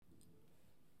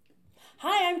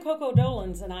I'm Coco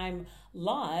Dolans, and I'm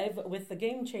live with the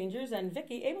Game Changers and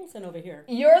Vicki Abelson over here.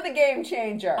 You're the game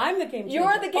changer. I'm the game changer.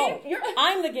 You're the game.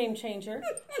 I'm the game changer.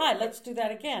 Hi, let's do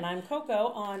that again. I'm Coco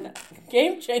on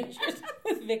Game Changers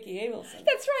with Vicki Abelson.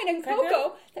 That's right. And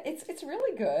Coco, it's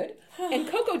really good. And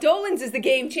Coco Dolans is the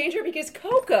game changer because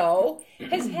Coco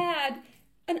has had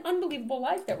an unbelievable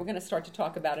life that we're going to start to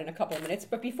talk about in a couple of minutes.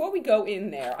 But before we go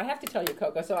in there, I have to tell you,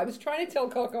 Coco. So I was trying to tell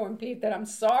Coco and Pete that I'm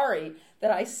sorry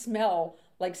that I smell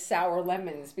like sour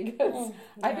lemons because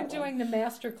I've been doing the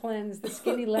master cleanse, the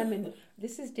skinny lemon.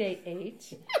 This is day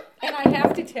 8. And I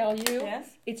have to tell you,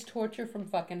 it's torture from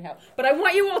fucking hell. But I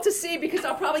want you all to see because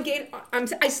I'll probably gain,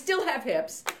 I still have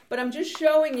hips, but I'm just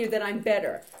showing you that I'm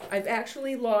better. I've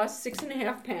actually lost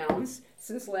 6.5 pounds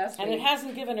since last week. And it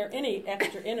hasn't given her any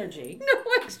extra energy. No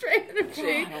extra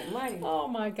energy. God almighty. Oh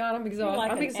my God, I'm exhausted.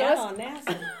 Like I'm exhausted.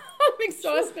 I'm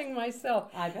exhausting myself.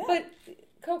 I bet. But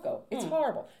Coco, it's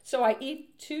horrible. So I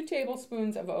eat 2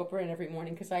 tablespoons of Oprah every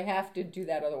morning because I have to do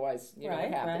that, otherwise, you know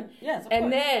what happens. Right. Yes, of and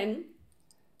course. then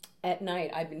at night,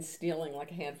 I've been stealing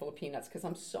like a handful of peanuts because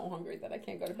I'm so hungry that I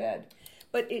can't go to bed.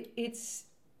 But it's,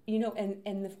 you know,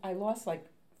 I lost like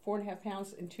 4.5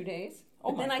 pounds in 2 days.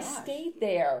 Oh but my then gosh. I stayed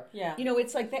there. Yeah. You know,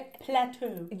 it's like that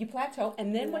plateau. You plateau,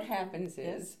 and then what happens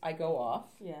is I go off.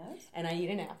 Yes. And I eat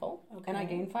an apple, Okay. and I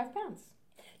gain 5 pounds.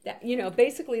 That, you know,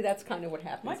 basically that's kind of what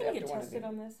happens. Am I going to after get one of tested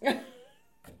these. on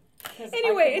this?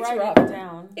 Anyway, it's rough.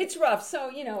 Down. It's rough.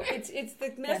 So, you know, it's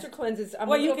the master cleanses.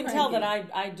 Well, you can tell that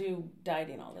I do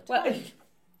dieting all the time.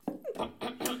 Well,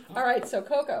 all right, so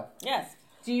Coco. Yes.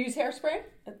 Do you use hairspray?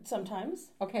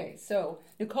 Sometimes. Okay, so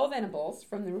Nicole Venables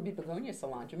from the Ruby Begonia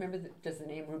Salon. Do you remember, does the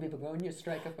name Ruby Begonia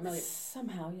strike a familiar?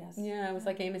 Somehow, yes. Yeah, it was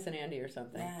like Amos and Andy or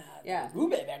something. Yeah.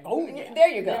 Ruby Begonia. There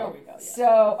you go. There we go. Yeah.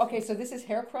 So, okay, so this is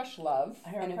Hair Crush Love,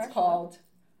 and it's called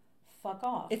Fuck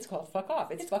Off. It's called Fuck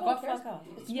Off. It's Fuck called Off. Fuck Off.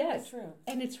 It's yes, really true.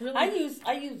 And it's really.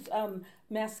 I use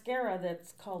mascara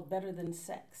that's called Better Than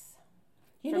Sex.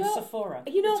 From Sephora.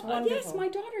 You know, it's wonderful. yes, my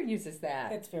daughter uses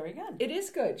that. It's very good. It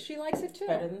is good. She likes it too.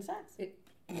 Better Than Sex.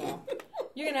 Well,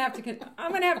 you're gonna have to.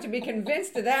 I'm gonna have to be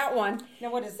convinced of that one.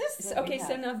 Now, what is this? Okay,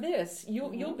 so now this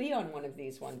you'll be on one of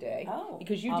these one day. Oh,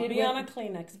 because you I'll did be on a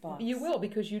Kleenex box. You will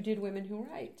because you did Women Who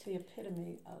Write. The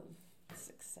epitome of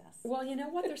success. Well, you know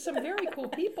what? There's some very cool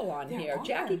people on here. Are.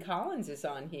 Jackie Collins is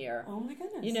on here. Oh my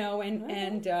goodness. You know,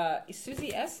 and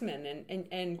Susie Essman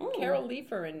and Carol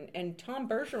Leifer and Tom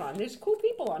Bergeron. There's cool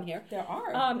people on here. There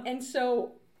are. And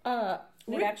so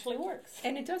it actually works.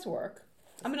 And it does work.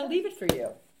 I'm going to leave it for you.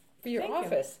 For your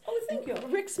office. You. Oh, thank you.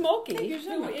 Rick Smokey, Thank you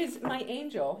so who is my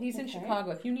angel. He's in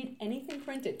Chicago. If you need anything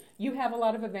printed, you have a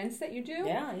lot of events that you do?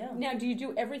 Yeah. Now, do you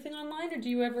do everything online or do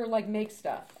you ever, like, make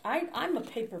stuff? I'm a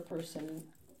paper person,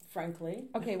 frankly.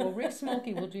 Okay, well, Rick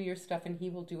Smokey will do your stuff and he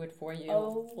will do it for you.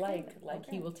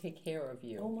 He will take care of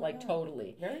you. God.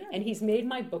 Totally. Very good. And he's made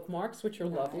my bookmarks, which are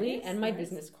lovely, and my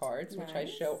business cards, which I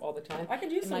show all the time. I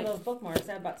could use some of those bookmarks.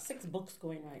 I have about 6 books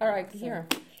going right now. All right, so. here.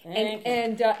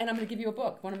 And I'm going to give you a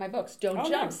book, one of my books. Don't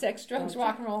Jump, Sex, Drugs,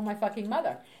 Rock and Roll, and My Fucking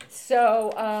Mother.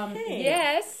 So,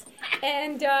 yes.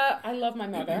 And I love my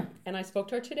mother, and I spoke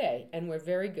to her today, and we're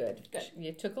very good.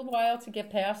 It took a while to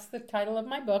get past the title of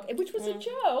my book, which was a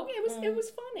joke. It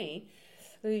was funny.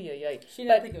 She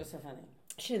didn't think it was so funny.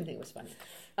 She didn't think it was funny.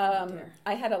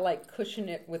 I had to cushion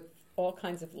it with all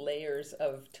kinds of layers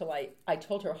till I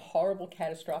told her horrible,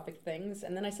 catastrophic things,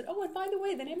 and then I said, "Oh, and by the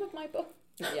way, the name of my book."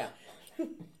 Yeah.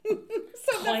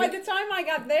 So by the time I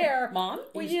got there, Mom,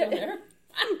 were you still there?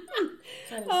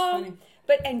 That is funny.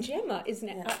 And Gemma is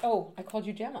now. I called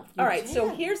you Gemma. All right. Jan. So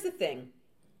here's the thing.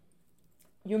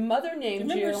 Your mother named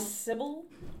you. Remember Sybil?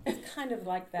 It's kind of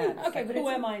like that. Okay, but who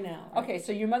am I now? Okay,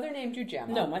 so your mother named you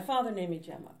Gemma. No, my father named me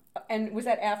Gemma. And was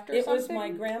that after it something? It was my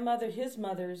grandmother, his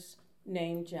mother's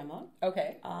name, Gemma.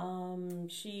 Okay.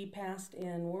 She passed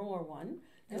in World War One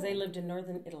because they lived in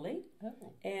northern Italy.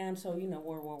 Oh. And so, World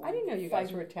War One. I didn't know you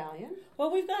guys were Italian.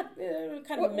 Well, we've got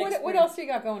kind of a mixed. What else do you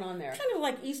got going on there? Kind of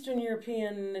like Eastern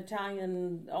European,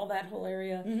 Italian, all that whole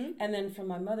area. Mm-hmm. And then from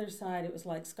my mother's side, it was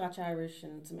like Scotch-Irish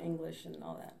and some English and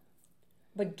all that.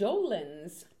 But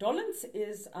Dolans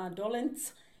is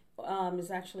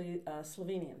actually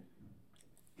Slovenian.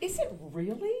 Is it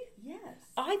really? Yes.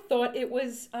 I thought it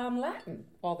was Latin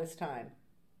all this time.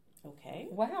 Okay.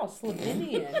 Wow,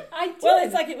 Slovenian. I did. Well,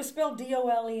 it's like it was spelled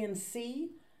Dolenc,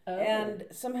 Oh. And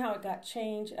somehow it got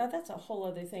changed. That's a whole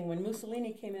other thing. When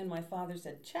Mussolini came in, my father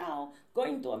said, "Ciao,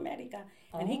 going to America."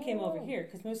 And he came over here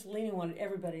because Mussolini wanted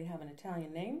everybody to have an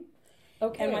Italian name.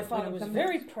 Okay. And my father was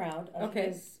very proud of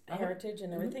his heritage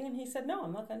and everything. And he said, "No,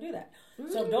 I'm not going to do that."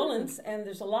 So Dolans, and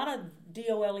there's a lot of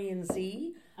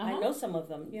Dolenz, I know some of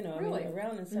them, you know, Really? I mean,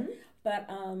 around and stuff. But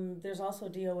there's also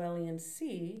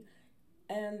Dolenc.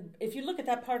 And if you look at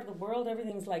that part of the world,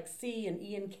 everything's like C and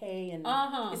E and K and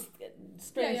it's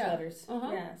strange letters.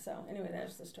 Yeah, so anyway,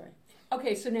 that's the story.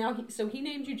 Okay, so now, he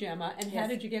named you Gemma, and how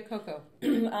did you get Coco?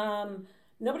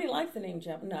 Nobody liked the name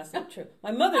Gemma. No, it's not true.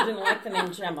 My mother didn't like the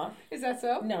name Gemma. Is that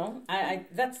so? No, I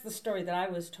that's the story that I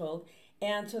was told.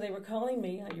 And so they were calling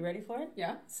me, are you ready for it?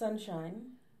 Yeah.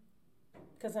 Sunshine.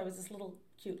 Because I was this little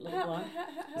cute little blonde.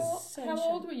 How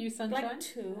old were you, Sunshine? Like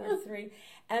 2 or 3.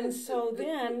 And so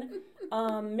then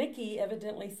Mickey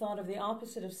evidently thought of the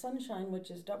opposite of sunshine, which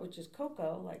is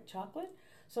cocoa, like chocolate.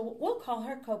 So we'll call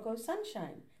her Coco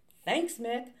Sunshine. Thanks,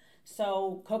 Mick.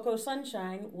 So Coco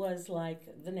Sunshine was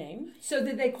like the name. So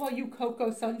did they call you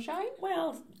Coco Sunshine?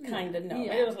 Well, kind of, no. Yeah.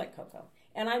 But it was like Coco.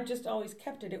 And I've just always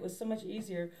kept it. It was so much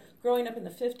easier. Growing up in the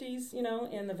 50s, you know,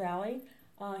 in the valley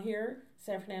here,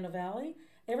 San Fernando Valley,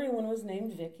 everyone was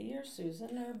named Vicky or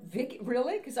Susan or... Vicky?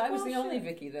 Really? Because I was the only sure.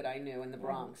 Vicky that I knew in the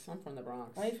Bronx. I'm from the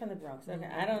Bronx. Are you from the Bronx? Okay,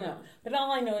 I don't know. But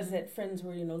all I know is that friends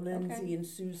were, you know, Lindsay and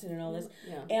Susan and all this.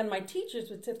 Yeah. And my teachers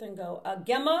would sit there and go,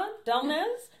 Gemma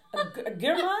Dalnez,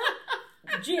 Girma,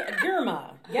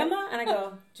 Gemma, and I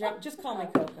go, just call me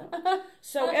Coco.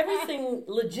 So everything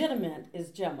legitimate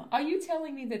is Gemma. Are you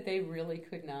telling me that they really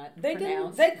could not They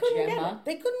pronounce couldn't Gemma? get it.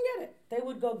 They couldn't get it. They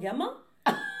would go, Gemma?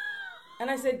 And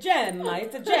I said, Gemma,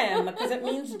 it's a gem, because it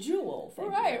means jewel.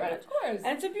 Right, of course.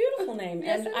 And it's a beautiful name.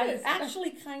 Yes, and it I've is. actually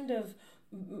kind of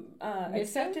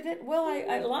accepted it. Well,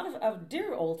 a lot of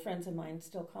dear old friends of mine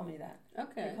still call me that.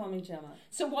 Okay. They call me Gemma.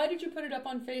 So why did you put it up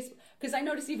on Facebook? Because I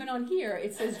noticed even on here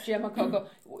it says Gemma Coco.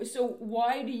 So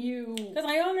why do you... Because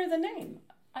I honor the name.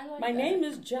 I like My that. name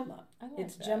is Gemma. I like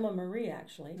It's that. Gemma Marie,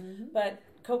 actually. But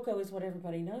Coco is what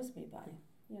everybody knows me by.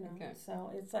 You know, Okay.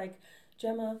 so it's like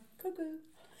Gemma Cuckoo.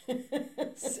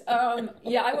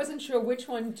 Yeah, I wasn't sure which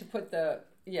one to put the...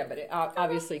 Yeah, but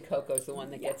obviously Coco's the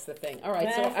one that gets the thing. All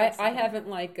right, so I haven't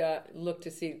looked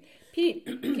to see. Pete,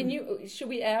 should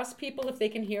we ask people if they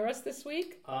can hear us this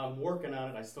week? I'm working on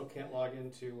it. I still can't log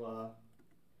into...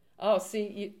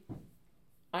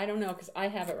 I don't know, because I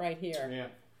have it right here. Yeah,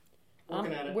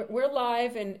 working at it. We're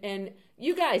live, and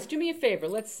you guys, do me a favor.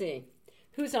 Let's see.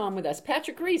 Who's on with us?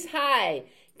 Patrick Reese, hi.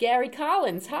 Gary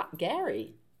Collins, hi.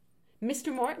 Gary.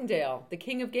 Mr. Martindale, the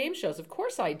king of game shows. Of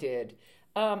course I did.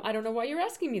 I don't know why you're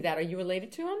asking me that. Are you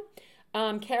related to him?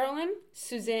 Carolyn,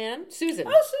 Susan.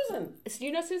 Oh, Susan. Do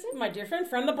you know Susan? My dear friend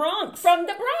from the Bronx. From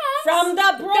the Bronx. From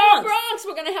the Bronx. The Bronx.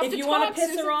 We're going to have to talk. If you want to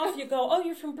piss Susan. her off, you go, oh,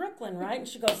 you're from Brooklyn, right? And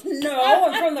she goes, no,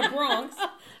 I'm from the Bronx.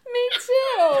 Me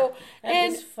too. That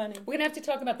is funny. We're going to have to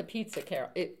talk about the pizza,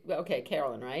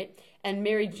 Carolyn, right? And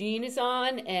Mary Jean is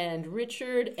on, and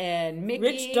Richard, and Mickey.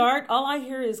 Rich Dart. All I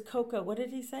hear is Coco. What did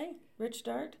he say? Rich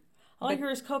Dart? All I hear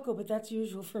is Coco, but that's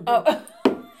usual for me. Oh.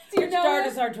 Rich Dart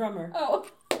is our drummer. Oh.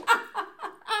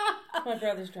 My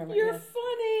brother's drummer. You're yes.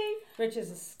 funny. Rich is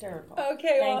hysterical.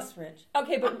 Okay, Thanks, Rich.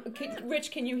 Okay, but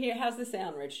Rich, can you hear? How's the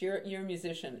sound, Rich? You're a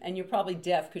musician, and you're probably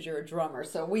deaf because you're a drummer.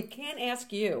 So we can't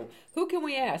ask you. Who can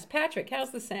we ask? Patrick,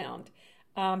 how's the sound?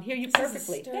 Hear you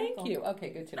perfectly. Thank you. Okay,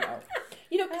 good to know.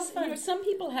 Because some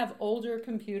people have older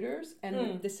computers,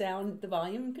 and the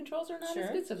volume controls are not as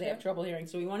good, so they have trouble hearing.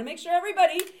 So we want to make sure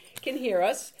everybody can hear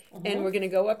us, and we're going to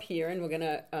go up here, and we're going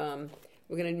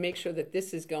to make sure that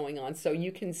this is going on, so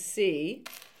you can see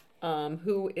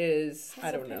who is. That's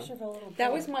I don't know. Of a little That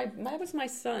boy. was my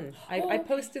son. I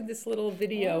posted this little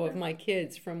video of my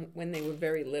kids from when they were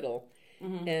very little,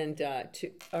 and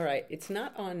all right, it's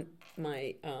not on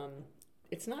my.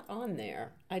 It's not on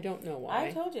there. I don't know why.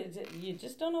 I told you, you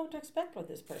just don't know what to expect with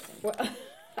this person. Well,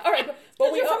 all right,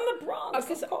 but You're from the Bronx,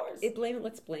 of course.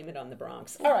 Let's blame it on the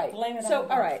Bronx. All right. Blame it on so, the all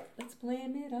Bronx. right. Let's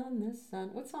blame it on the sun.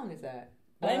 What song is that?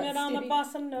 Blame it on the Stevie-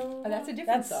 bossa nova. Oh, that's a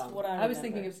different That's song. what I was remember.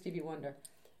 thinking of Stevie Wonder.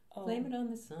 Oh. Blame it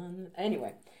on the sun.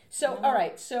 Anyway, so all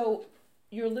right. So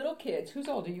your little kids. Who's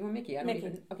older? You and Mickey. I don't Mickey.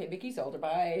 even. Okay, Mickey's older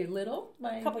by little.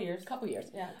 By Couple years. Couple years.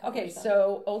 Yeah. Okay,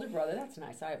 so older brother. That's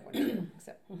nice. I have one too,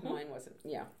 except mine wasn't.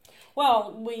 Yeah.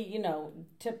 Well, we,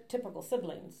 typical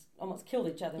siblings almost killed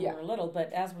each other when Yeah. we were little,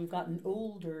 but as we've gotten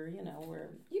older, we're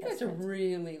You best guys are friends.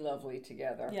 really lovely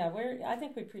together. Yeah, I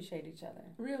think we appreciate each other.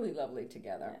 Really lovely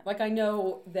together. Yeah. Like I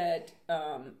know that,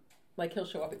 he'll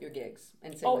show up at your gigs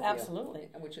and sing with absolutely.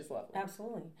 you, which is lovely.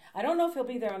 Absolutely. I don't know if he'll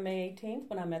be there on May 18th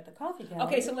when I'm at the Coffee Gallery.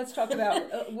 Okay, so let's talk about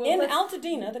in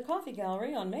Altadena, the Coffee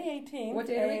Gallery on May 18th. What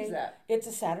day of the week is that? It's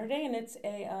a Saturday, and it's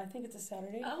I think it's a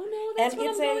Saturday. Oh no, that's And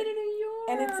when it's I'm going to New York.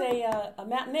 And it's a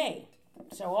matinee.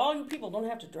 So all you people don't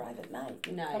have to drive at night.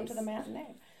 You can come to Nice. the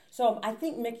matinee. So I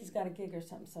think Mickey's got a gig or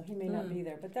something, so he may not be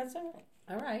there, but that's all right.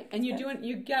 All right, and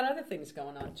you got other things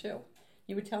going on too.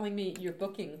 You were telling me you're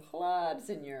booking clubs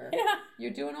and you're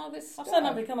doing all this All stuff. of a sudden,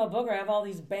 I become a booker. I have all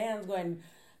these bands going,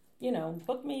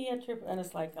 book me at your, and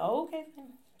it's like, oh, okay.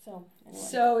 So anyway.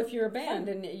 So if you're a band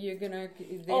and you're gonna,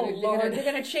 Lord. they're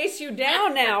gonna chase you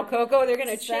down now, Coco. They're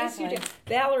gonna chase you Exactly. down.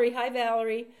 Valerie, hi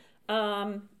Valerie.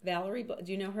 Valerie,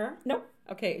 do you know her? Nope.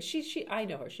 Okay, I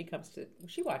know her.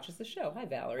 She watches the show. Hi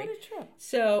Valerie. What a trip.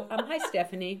 So hi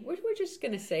Stephanie. We're just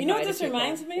gonna say. You know hi what to this people.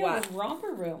 reminds me What? of?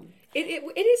 Romper Room.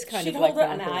 It is kind She'd of like hold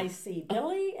up, and Romper. I see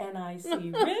Billy, and I see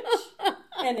Rich,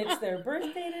 and it's their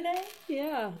birthday today.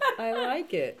 Yeah, I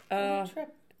like it. What a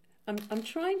trip. I'm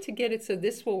trying to get it so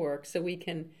this will work, so we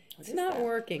can. It's is not that?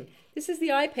 working. This is the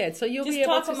iPad, so you'll Just be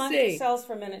able talk to amongst see. yourselves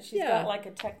for a minute. She's Yeah. got like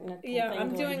a technical Yeah, thing I'm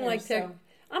going doing here, like so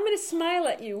I'm going to smile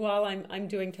at you while I'm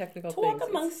doing technical talk things.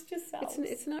 amongst yourselves.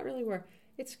 It's not really work.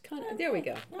 It's kind of there we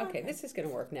go. Okay, Okay. this is going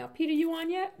to work now. Peter, you on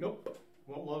yet? Nope.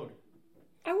 Won't load.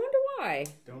 I wonder why.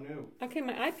 Don't know. Okay,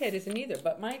 my iPad isn't either,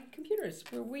 but my computer's.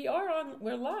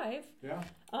 We're live. Yeah.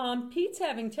 Pete's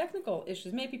having technical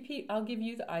issues. Maybe Pete, I'll give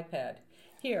you the iPad.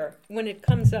 Here, when it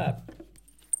comes up,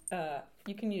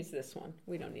 you can use this one.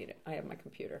 We don't need it. I have my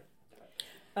computer.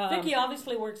 Vicky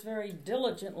obviously works very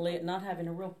diligently at not having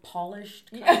a real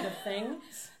polished kind of thing.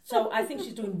 So I think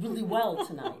she's doing really well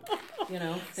tonight. So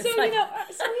It's like-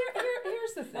 so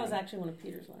here's the thing. that was actually one of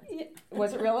Peter's lines. Yeah.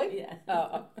 Was it really? Yeah.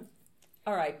 Oh.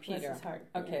 All right, Bless Peter. his heart.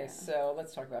 Okay, Yeah. so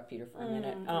let's talk about Peter for a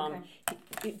minute.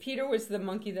 Okay. Peter was the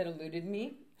monkey that eluded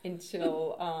me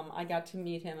until I got to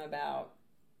meet him about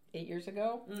 8 years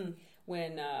ago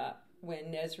when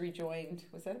Nez rejoined.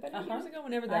 Was that about 8 years ago?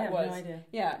 Whenever that I have was. no idea.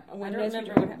 Yeah, when I don't Nez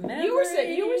remember rejoined. what happened. You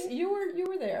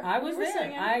were there. I was You were there.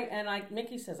 singing.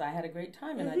 Mickey says I had a great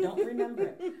time, and I don't remember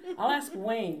it. I'll ask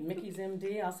Wayne, Mickey's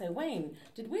MD. I'll say, Wayne,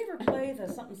 did we ever play the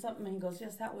something something? And he goes,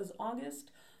 yes, that was August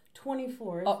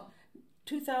 24th,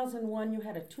 2001. You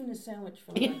had a tuna sandwich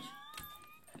for lunch.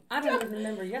 I don't even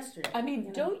remember yesterday. I mean, you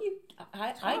know? don't you?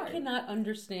 I hard. cannot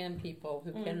understand people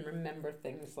who can remember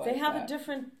things like They have that. a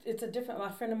different. It's a different. My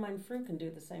friend of mine, Fru, can do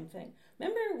the same thing.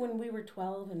 Remember when we were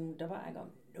 12 and Dubai? I go,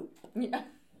 nope, Yeah.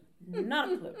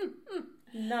 not a clue,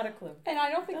 not a clue. And I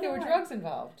don't think there were Alright. drugs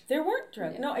involved. There weren't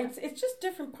drugs. Yeah. No, it's just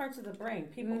different parts of the brain.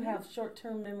 People have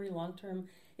short-term memory, long-term.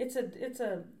 It's a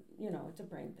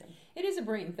brain thing. It is a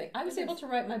brain thing. I was It able is. to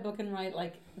write my book and write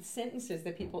like sentences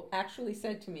that people actually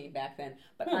said to me back then,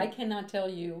 but I cannot tell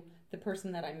you the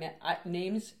person that I met.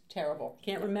 Names terrible.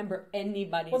 Can't remember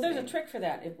anybody's Well, there's name. a trick for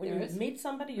that. When There you is? meet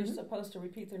somebody, you're supposed to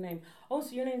repeat their name. Oh,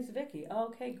 so your name's Vicky. Oh,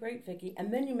 okay, great, Vicky.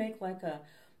 And then you make like a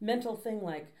mental thing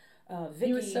like Vicky.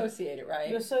 You associate it, right?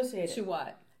 You associate it To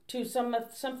what? to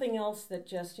something else that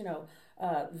just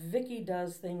Vicky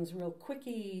does things real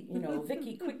quickie.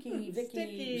 Vicky quickie,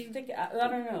 Vicky sticky. I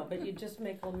don't know, but you just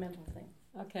make a mental thing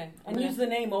Okay. and use the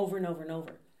name over and over and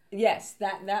over. Yes,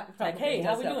 that probably Like, hey, how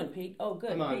does we help. doing, Pete? Oh,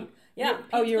 good, I'm on. Pete. Yeah.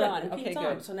 Oh, Pete's you're good, on. and Okay, Pete's good.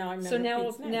 on. So now I remember. So now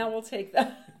Pete's name. we'll take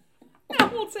the now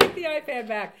we'll take the iPad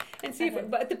back and see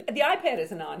if. But the iPad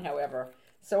isn't on, however.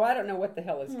 So I don't know what the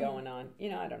hell is going on.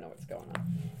 I don't know what's going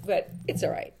on, but it's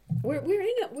all right. We're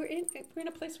in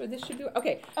a place where this should be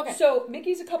okay. Okay. So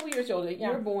Mickey's a couple years older.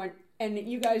 Yeah. You're born, and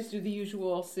you guys do the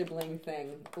usual sibling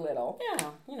thing, little.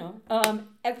 Yeah,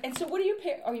 And so what are your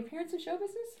parents in show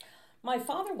business? My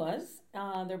father was.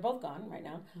 They're both gone right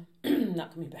now.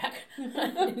 Not coming back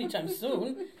anytime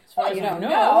soon. As far Well, as you I don't know.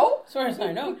 know. As far as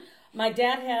I know. My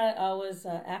dad was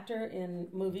an actor in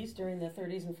movies during the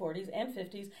 30s and 40s and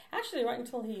 50s. Actually, right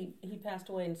until he passed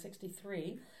away in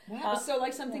 63. Wow. So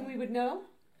like something we would know?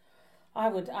 I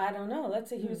don't know. Let's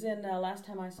see. He was in Last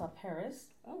Time I Saw Paris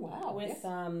Oh wow. with yes.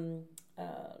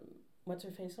 what's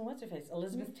her face?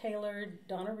 Elizabeth Taylor,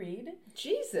 Donna Reed.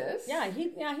 Jesus. Yeah, he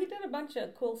did a bunch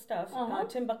of cool stuff. Uh-huh.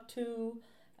 Timbuktu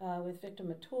with Victor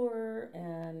Mature,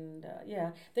 and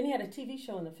then he had a TV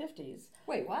show in the 50s.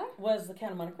 Wait, what? Was the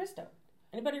Count of Monte Cristo.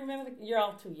 Anybody remember? You're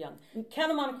all too young.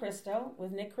 Count of Monte Cristo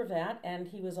with Nick Cravat, and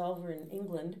he was over in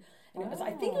England. And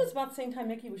I think it was about the same time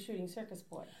Mickey was shooting Circus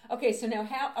Boy. Okay, so now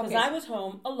how? Because Okay, I was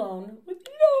home alone with nobody.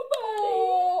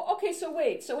 Oh, okay. So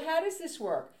wait. So how does this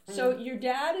work? So your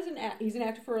dad is he's an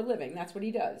actor for a living. That's what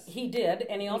he does. He did,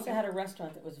 and he also had a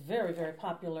restaurant that was very, very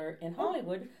popular in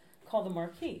Hollywood called the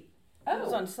Marquis. It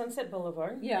was on Sunset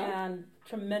Boulevard. Yeah. And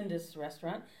tremendous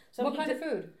restaurant. So What he kind did, of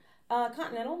food?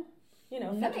 Continental.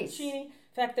 Nice. Fettuccine. In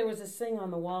fact, there was this thing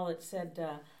on the wall that said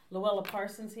Luella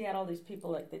Parsons. He had all these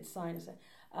people they'd sign and say,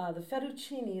 the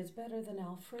fettuccine is better than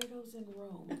Alfredo's in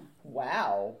Rome.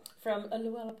 Wow. From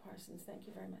Luella Parsons. Thank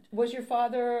you very much. Was your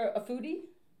father a foodie?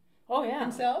 Oh, yeah.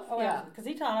 Himself? Oh, Yeah. Because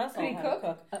he taught us Could all he how cook?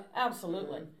 to cook.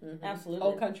 Absolutely. Absolutely.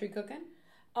 Old country cooking?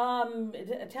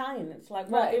 Italian. It's like,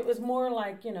 well, Right. it was more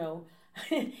like,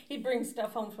 he'd bring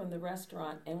stuff home from the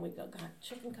restaurant, and we'd go, God,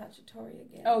 chicken cacciatore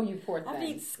again. Oh, you poor I have to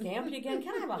thing. eat scampi again.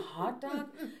 Can I have a hot dog?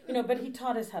 But he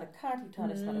taught us how to cut. He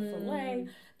taught us how to fillet,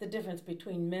 the difference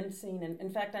between mincing. And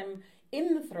in fact, I'm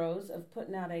in the throes of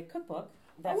putting out a cookbook.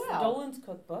 That's the Dolan's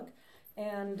cookbook.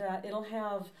 And it'll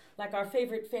have, like, our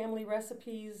favorite family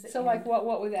recipes. So, like,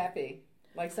 what would that be?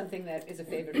 Like something that is a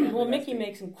favorite family Well, Mickey recipe.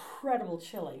 makes incredible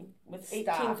chili with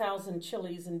 18,000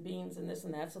 chilies and beans and this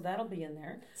and that, so that'll be in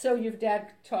there. So your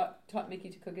dad taught Mickey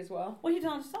to cook as well? Well, he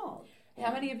taught us all.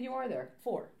 How many of you are there?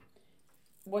 4.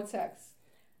 What sex?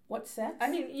 What sex? I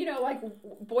mean, like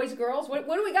boys, girls. What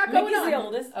do we got going Mickey's on? the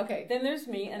oldest. Okay. Then there's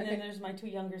me, and then there's my 2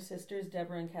 younger sisters,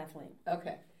 Deborah and Kathleen.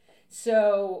 Okay.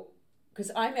 So,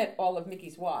 because I met all of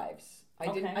Mickey's wives. I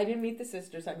didn't meet the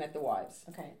sisters. I met the wives.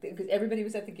 Okay. Because everybody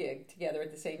was at the gig together at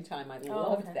the same time. I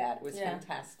loved that. It was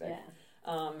fantastic.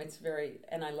 Yeah. It's very,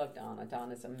 and I love Donna.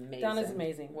 Donna's amazing. Donna's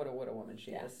amazing. What a woman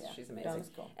she is. Yeah. She's amazing. Donna's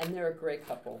cool. And they're a great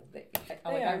couple.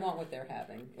 I want what they're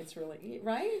having. It's really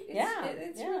right.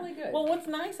 It's really good. Well, what's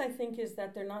nice, I think, is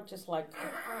that they're not just like,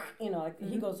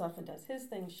 he goes off and does his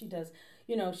thing. She does.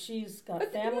 She's got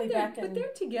family back in. But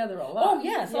they're together a lot. Oh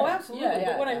yes, absolutely.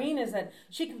 But what I mean is that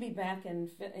she could be back in,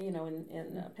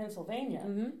 in Pennsylvania,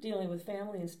 dealing with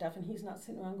family and stuff, and he's not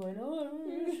sitting around going,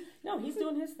 no, he's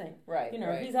doing his thing. Right.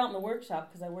 He's out in the workshop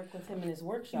because I work with him in his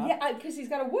workshop. Yeah, because he's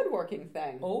got a woodworking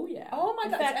thing. Oh yeah. Oh my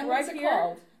God. God. In fact, and right what's it here,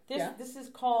 called? This is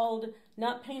called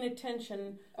Not Paying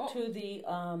Attention to the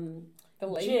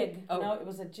lady? jig. Oh. No, it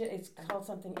was a jig. It's called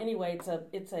something. Anyway,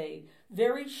 it's a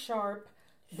very sharp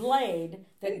blade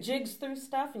that jigs through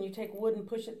stuff, and you take wood and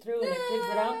push it through, and it jigs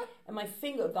it out. And my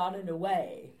finger got in the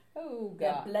way. Oh God!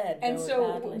 That bled. And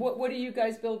so, badly. what are you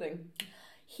guys building?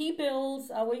 He builds.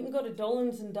 You can go to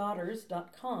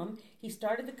dolansanddaughters.com. He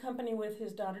started the company with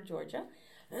his daughter Georgia.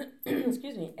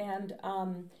 Excuse me, and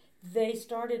they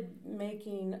started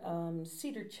making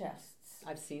cedar chests.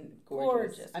 I've seen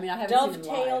gorgeous. I mean, I haven't dovetail.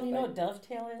 seen them live, You know what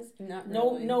dovetail is? Not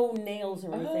no, really. no nails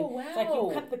or anything. Oh wow! It's like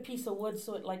you cut the piece of wood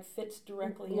so it like fits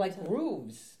directly. Like into,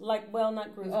 grooves. Not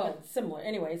grooves, but similar.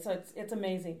 Anyway, so it's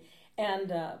amazing.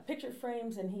 And picture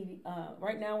frames, and he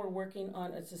right now we're working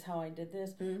on. This is how I did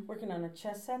this. Working on a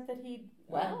chess set that he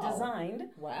designed.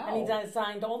 Wow! And he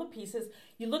designed all the pieces.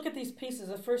 You look at these pieces.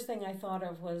 The first thing I thought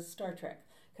of was Star Trek,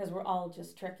 because we're all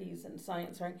just Trekkies and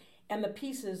science, right? And the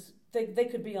pieces they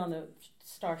could be on the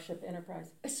Starship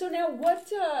Enterprise. So now what?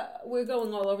 We're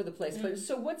going all over the place. But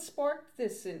so what sparked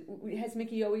this? Has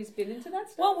Mickey always been into that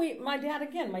stuff? Well, my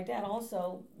dad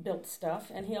also built stuff,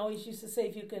 and he always used to say,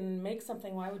 if you can make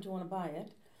something, why would you want to buy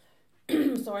it?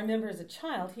 So I remember as a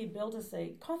child, he built us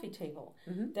a coffee table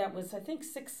that was, I think,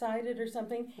 6-sided or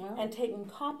something, and taken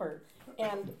copper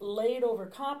and laid over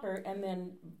copper, and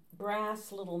then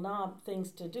brass little knob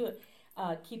things to do it,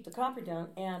 keep the copper down.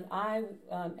 And I,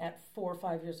 at 4 or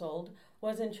 5 years old,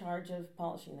 was in charge of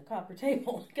polishing the copper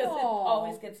table because it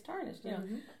always gets tarnished,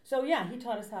 So yeah, he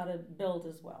taught us how to build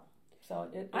as well. So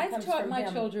I've taught my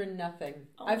children nothing.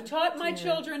 I've taught my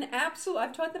children absolutely.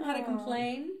 I've taught them how to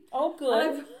complain. Oh,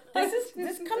 good.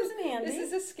 This comes in handy. This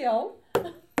is a skill.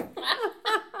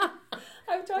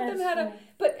 I've taught them how to,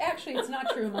 but actually, it's not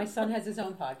true. My son has his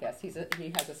own podcast. He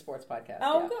has a sports podcast.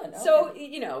 Oh, good. Okay. So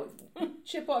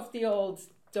chip off the old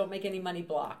don't make any money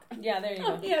block. Yeah, there you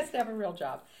go. He has to have a real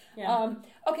job. Yeah.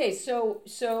 Okay,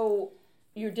 so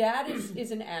your dad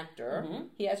is an actor.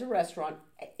 He has a restaurant.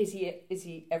 Is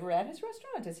he ever at his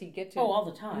restaurant? Does he get to? Oh, all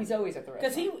the time. He's always at the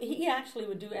restaurant. Because he actually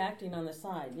would do acting on the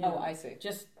side. I see.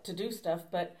 Just to do stuff,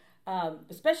 but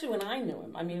especially when I knew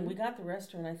him. I mean, we got the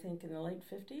restaurant, I think, in the late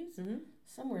 50s,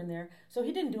 somewhere in there. So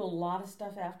he didn't do a lot of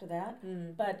stuff after that,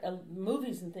 but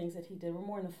movies and things that he did were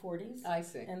more in the 40s. I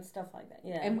see. And stuff like that,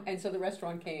 yeah. And so the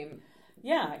restaurant came...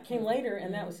 Yeah, it came later,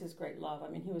 and that was his great love. I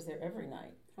mean, he was there every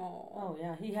night. Oh,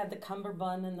 yeah. He had the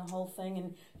cummerbund and the whole thing,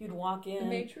 and you'd walk in. The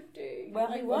maitre d'.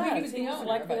 Well, he was. He was the owner,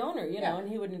 like the owner, you know, and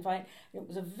he would invite. It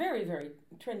was a very, very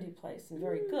trendy place and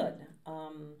very good.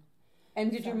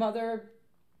 And did your mother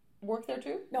work there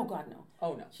too? No, God, no.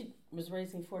 Oh, no. She was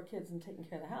raising 4 kids and taking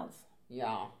care of the house.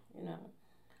 Yeah. You know.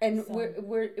 And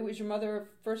where was your mother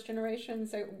first generation?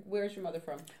 So where's your mother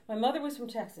from? My mother was from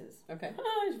Texas. Okay.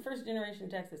 First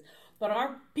generation Texas. But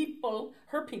her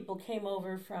people came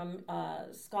over from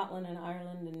Scotland and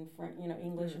Ireland and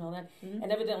English and all that,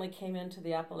 and evidently came into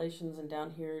the Appalachians and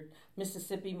down here,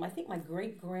 Mississippi. I think my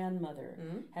great grandmother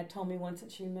had told me once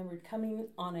that she remembered coming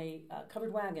on a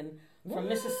covered wagon from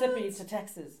Mississippi to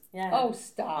Texas. Yeah. Oh,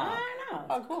 stop! I know.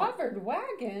 A covered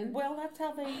wagon. Well, that's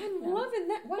how they. I'm loving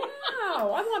that. Wow!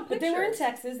 I want pictures. But they were in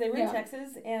Texas. In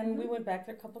Texas, and we went back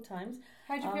there a couple times.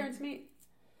 How'd your parents meet?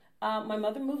 My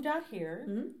mother moved out here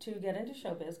to get into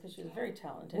showbiz because she was very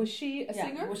talented. Was she a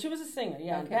singer? Well, she was a singer,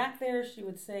 yeah. Okay. Back there, she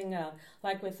would sing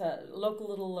like with a local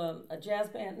little a jazz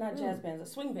band, not jazz bands,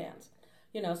 swing bands.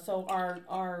 You know, so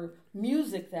our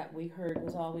music that we heard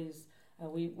was always,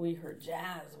 we heard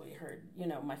jazz, we heard, you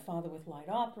know, my father with light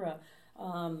opera,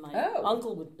 my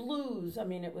uncle with blues. I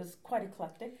mean, it was quite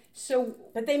eclectic. So,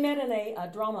 but they met in a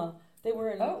drama. They were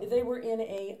in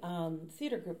a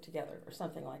theater group together or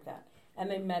something like that. And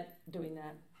they met doing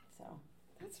that, so.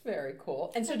 That's very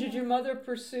cool. And so did your mother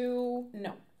pursue?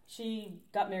 No. She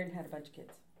got married and had a bunch of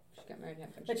kids. She got married and had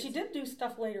a bunch But of she kids. did do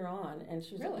stuff later on, and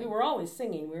she was, Really? we were always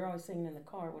singing. We were always singing in the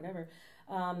car, whatever.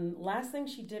 Last thing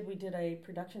she did, we did a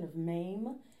production of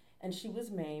Mame, and she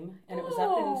was Mame, and it was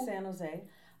up in San Jose.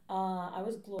 I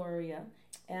was Gloria,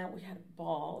 and we had a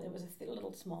ball. It was a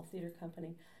little small theater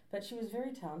company. But she was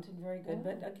very talented, very good.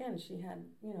 But again, she had,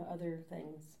 you know, other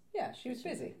things. Yeah, she was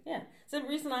busy. Yeah. So the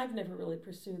reason I've never really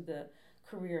pursued the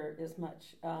career as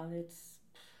much, it's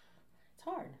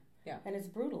hard. Yeah. And it's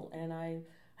brutal. And I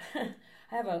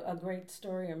have a great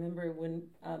story. I remember when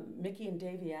Mickey and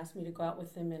Davey asked me to go out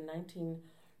with them in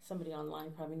somebody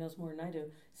online probably knows more than I do,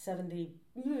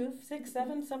 76,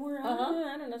 7, somewhere. I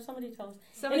don't know. Somebody tell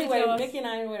us. Anyway, Mickey and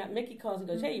I went out. Mickey calls and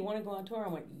goes, "Hey, you want to go on tour?" I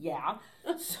went, "Yeah."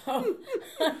 So,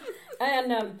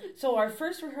 and so our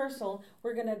first rehearsal,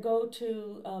 we're going to go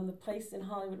to the place in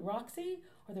Hollywood, Roxy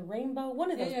or the Rainbow, one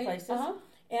of those places.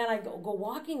 And I go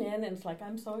walking in, and it's like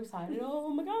I'm so excited. Oh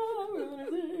my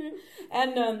God!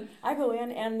 And I go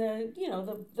in, and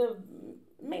the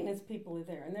maintenance people are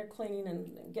there, and they're cleaning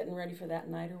and getting ready for that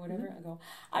night or whatever. I go,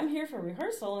 "I'm here for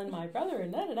rehearsal," and my brother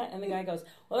and and the guy goes,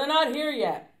 "Well, they're not here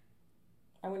yet."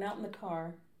 I went out in the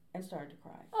car and started to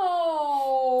cry.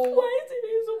 Oh, why is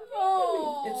it so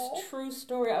funny? It's a true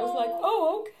story. I was like,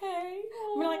 "Oh, okay."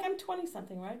 I mean, like I'm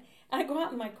 20-something, right? And I go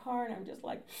out in my car and I'm just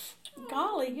like,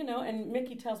 golly, you know. And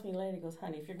Mickey tells me later, he goes,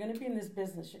 "Honey, if you're going to be in this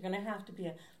business, you're going to have to be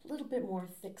a little bit more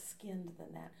thick-skinned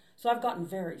than that." So I've gotten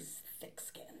very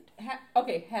thick-skinned. Have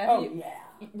you? Oh,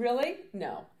 yeah. Really?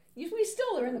 No. We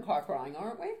still are in the car crying,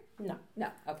 aren't we? No. No.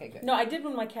 Okay, good. No, I did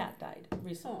when my cat died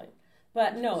recently.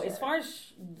 But no, as far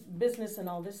as business and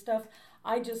all this stuff,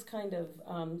 I just kind of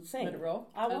sing. Let it roll?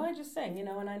 I just sing, you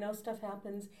know, and I know stuff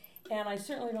happens. And I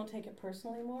certainly don't take it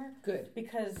personally more. Good.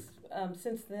 Because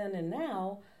since then and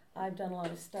now, I've done a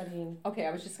lot of studying. Okay,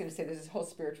 I was just going to say there's this whole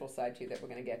spiritual side to you that we're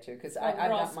going to get to, because I've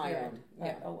got my own.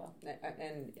 Yeah. Oh, well.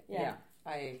 And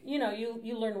you know,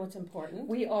 you learn what's important.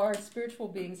 We are spiritual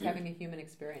beings having a human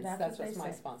experience. That's what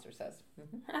my say. sponsor says.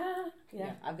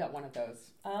 Yeah, I've got one of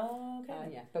those. Oh,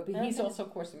 okay. But he's also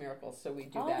Course in Miracles, so we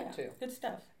do that too. Good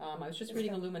stuff. I was just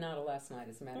reading Illuminata last night,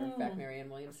 as a matter of fact. Marianne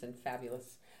Williamson,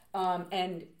 fabulous,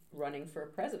 and running for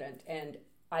president. And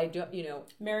I don't, you know,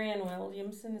 Marianne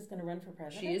Williamson is going to run for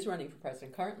president. She is running for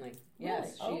president currently.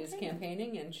 Yes, really? She is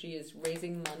campaigning, and she is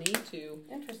raising money to.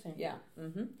 Interesting. Yeah.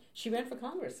 She ran for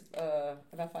Congress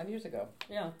about 5 years ago.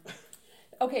 Yeah.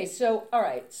 Okay, so all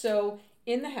right, so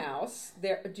in the house,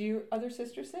 do your other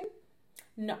sisters sing?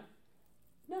 No.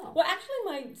 Well, actually,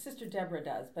 my sister Deborah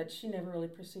does, but she never really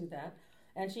pursued that.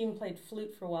 And she even played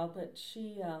flute for a while, but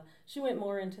she went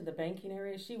more into the banking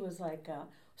area. She was like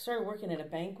started working at a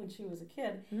bank when she was a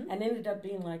kid, and ended up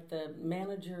being like the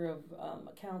manager of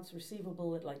accounts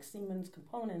receivable at like Siemens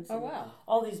Components. Oh, wow!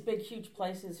 All these big, huge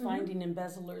places, finding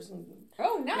embezzlers and.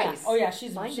 Oh, nice! Yeah. Oh, yeah.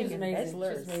 She's amazing.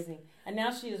 Embezzlers. She's amazing. And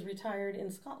now she is retired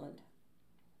in Scotland.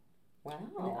 Wow!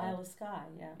 In the Isle of Skye.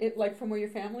 Yeah. It like from where your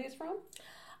family is from?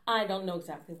 I don't know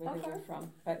exactly where they were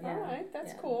from, but yeah. All right,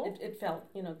 that's cool. It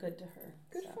felt, good to her.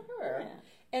 Good for her.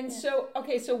 Yeah. And so,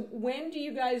 okay, so when do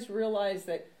you guys realize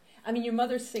that? I mean, your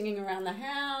mother's singing around the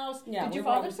house. Yeah. Did your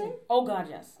father sing? Oh God,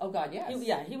 yes. Oh God, yes.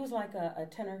 He was like a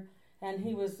tenor, and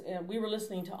he was. We were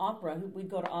listening to opera. We'd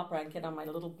go to opera. I'd get on my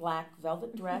little black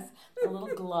velvet dress, my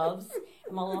little gloves,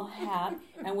 and my little hat,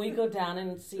 and we'd go down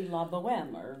and see La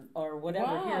Boheme or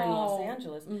whatever here in Los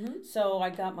Angeles. So I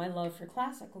got my love for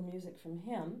classical music from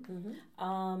him,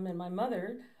 and my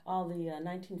mother. All the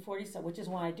 1940s stuff, which is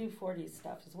why I do 40s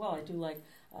stuff as well. I do like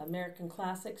American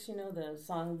classics, the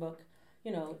songbook,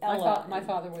 Ella. My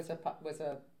father was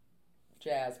a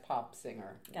jazz pop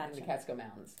singer in the Catskill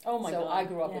Mountains. Oh my God! So I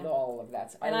grew up with all of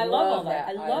that. And I love all that.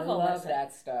 I love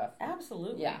that stuff.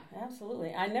 Absolutely. Yeah.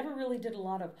 Absolutely. I never really did a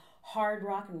lot of hard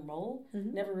rock and roll.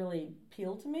 Never really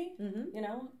appealed to me.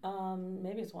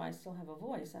 Maybe it's why I still have a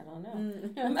voice. I don't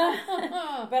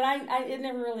know. But it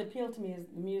never really appealed to me as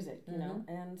the music,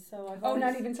 and so I've always,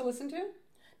 not even to listen to?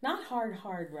 Not hard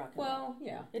rock and roll. Well,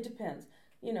 yeah. It depends.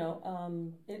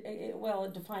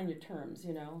 well, define your terms,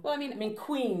 Well, I mean,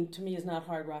 Queen to me is not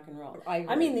hard rock and roll. I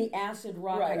agree. I mean the acid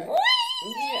rock Right.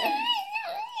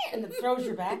 and it throws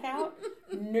your back out.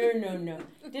 No.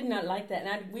 Did not like that.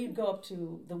 And we'd go up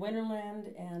to the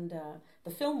Winterland and the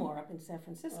Fillmore up in San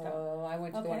Francisco. Oh, I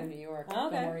went to the one in New York. Okay,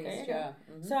 Fillmore there East, you go. yeah.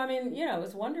 Mm-hmm. So, I mean, it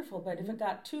was wonderful. But if it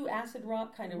got too acid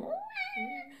rock kind of,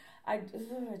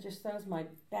 it just throws my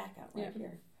back out right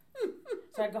here.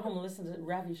 So I'd go home and listen to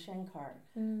Ravi Shankar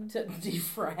to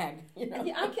defrag.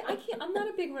 Yeah, I can't. I'm not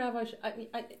a big Ravi.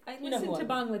 I listen to who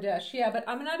Bangladesh, but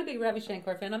I'm not a big Ravi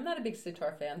Shankar fan. I'm not a big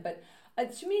sitar fan. But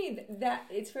to me, that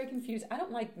it's very confused. I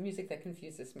don't like music that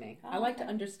confuses me. I like to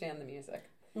understand the music.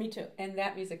 Me too. And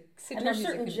that music, sitar and there's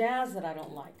music, certain jazz that I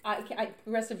don't like.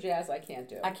 Progressive jazz, I can't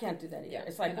do. I can't do that either. Yeah,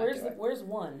 It's like, where's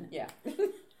one? Yeah.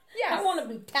 Yes. I want to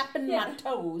be tapping my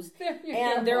toes,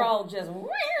 and they're all just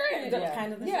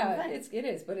kind of the same thing. It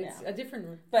is, but it's a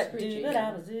different. But that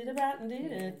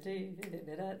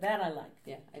I like.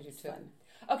 Yeah, I do too. Fun.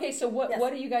 Okay, so what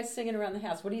are you guys singing around the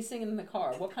house? What are you singing in the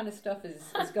car? What kind of stuff is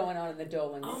going on in the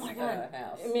Dolan's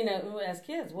house? I mean, as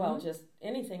kids, just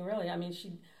anything really. I mean,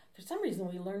 for some reason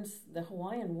we learned the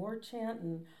Hawaiian war chant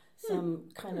and some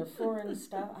kind of foreign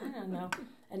stuff. I don't know.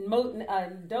 And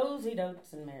dozy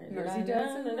dotes and Mary. Mersey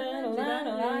dotes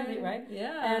and right?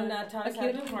 Yeah. And taught us how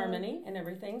to do harmony and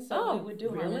everything. So we would do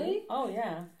harmony. Really? Oh,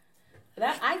 yeah.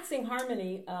 I'd sing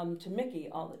harmony to Mickey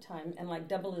all the time and like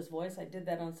double his voice. I did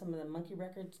that on some of the Monkey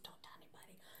records. Don't tell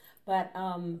anybody. But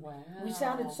we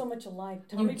sounded so much alike.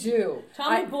 You do.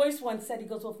 Tommy Boyce once said, he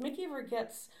goes, well, if Mickey ever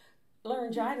gets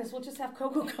laryngitis, we'll just have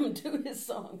Coco come do his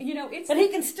song. But he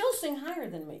can still sing higher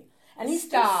than me. And he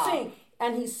still sings.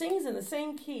 And he sings in the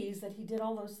same keys that he did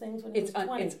all those things when he was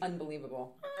 20. It's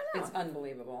unbelievable. It's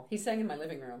unbelievable. He sang in my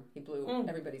living room. He blew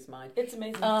everybody's mind. It's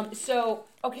amazing. So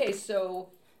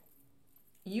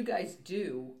you guys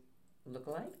do look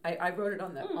alike. I wrote it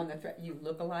on the thread. You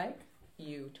look alike.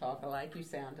 You talk alike. You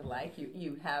sound alike.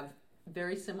 You have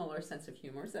very similar sense of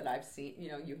humor that I've seen.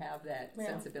 You have that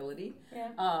sensibility.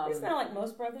 Yeah. Isn't that like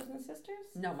most brothers and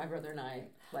sisters? No, my brother and I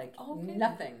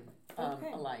nothing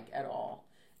alike at all.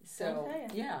 So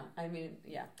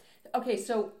Okay,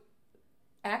 so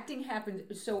acting happened.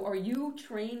 So are you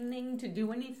training to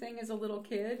do anything as a little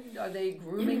kid? Are they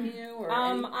grooming you? Or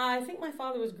I think my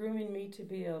father was grooming me to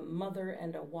be a mother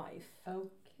and a wife.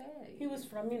 Okay. He was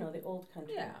from the old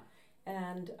country. Yeah.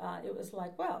 And it was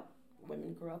like,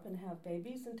 women grow up and have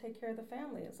babies and take care of the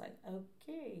family. It's like,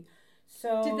 okay.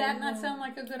 So did that not sound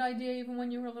like a good idea even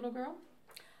when you were a little girl?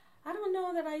 I don't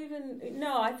know that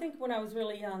I think when I was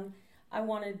really young, I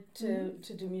wanted to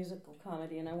do musical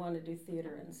comedy and I wanted to do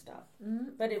theater and stuff.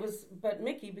 Mm-hmm. But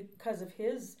Mickey, because of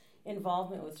his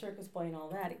involvement with Circus Boy and all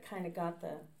that, it kind of got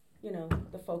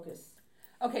the focus.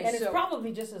 Okay, and it's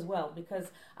probably just as well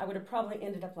because I would have probably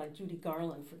ended up like Judy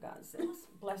Garland, for God's sakes,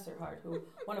 bless her heart, who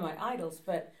one of my idols.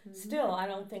 But still, I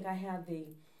don't think I had the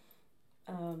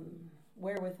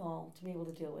wherewithal to be able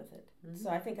to deal with it. Mm-hmm. So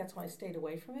I think that's why I stayed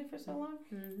away from it for so long.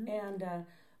 Mm-hmm. And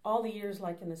all the years,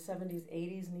 like in the 70s,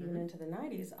 80s, and even into the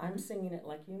 90s, I'm singing at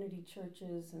like Unity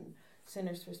churches and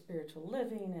Centers for Spiritual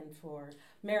Living and for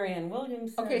Marianne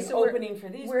Williamson. Okay, so opening for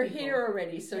these. We're people. Here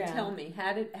already. So tell me,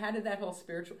 how did that whole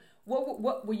spiritual?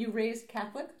 What were you raised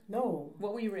Catholic? No.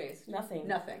 What were you raised? Nothing.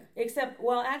 Except,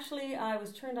 actually, I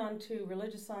was turned on to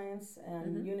religious science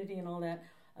and Unity and all that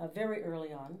very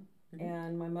early on. Mm-hmm.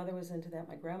 And my mother was into that.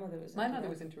 My grandmother was into that. My mother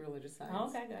was into religious science. Oh,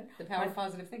 okay, good. The power of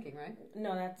positive thinking, right?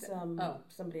 No, that's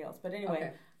somebody else. But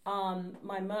anyway,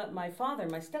 my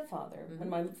stepfather, when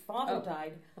my father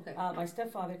died, my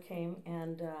stepfather came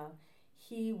and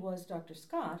he was Dr.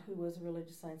 Scott, who was a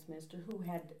religious science minister who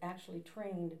had actually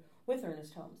trained with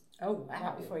Ernest Holmes. Oh, wow.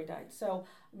 Right before he died. So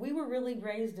we were really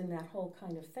raised in that whole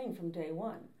kind of thing from day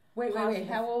one. Wait.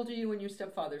 How old are you when your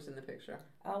stepfather's in the picture?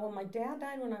 Well, my dad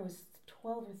died when I was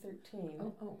 12 or 13.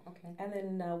 Oh, okay. And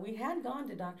then we had gone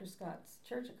to Dr. Scott's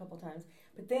church a couple times,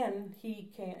 but then he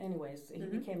came, he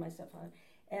became my stepfather.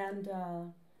 And,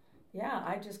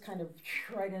 I just kind of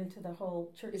right into the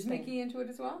whole church Is thing. Mickey into it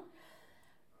as well?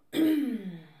 I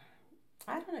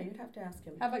don't know. You'd have to ask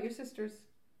him. How about your sisters?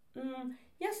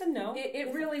 Yes and no.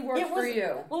 It really worked for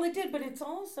you. Well, it did, but it's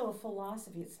also a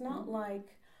philosophy. It's not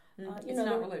like... it's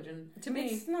not religion. To me.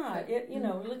 It's not.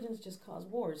 Religions just cause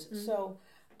wars. So...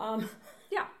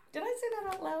 yeah. Did I say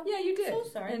that out loud? Yeah, you did. So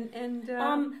sorry.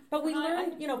 But we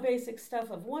learned, basic stuff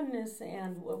of oneness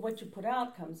and what you put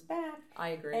out comes back. I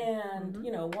agree. And,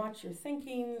 watch your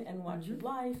thinking and watch your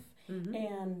life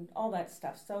and all that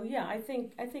stuff. So, yeah, I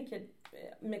think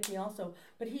Mickey also,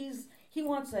 but he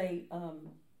wants a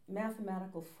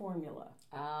mathematical formula.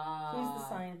 He's the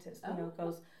scientist,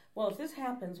 goes well, if this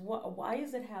happens, why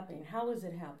is it happening? How is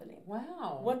it happening?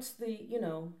 Wow. What's the,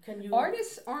 can you...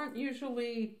 Artists aren't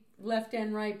usually left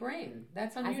and right brain.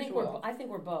 That's unusual. I think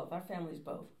we're both. Our family's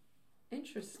both.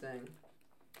 Interesting.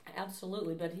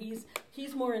 Absolutely, but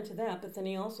he's more into that, but then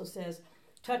he also says,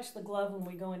 touch the glove when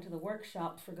we go into the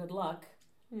workshop for good luck.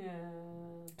 Yeah.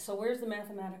 So where's the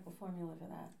mathematical formula for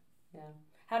that? Yeah.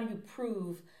 How do you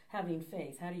prove having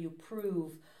faith? How do you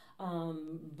prove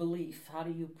belief? How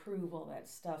do you prove all that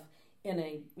stuff in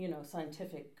a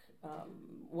scientific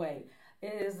way?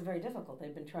 It is very difficult.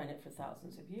 They've been trying it for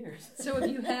thousands of years. So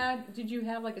did you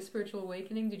have like a spiritual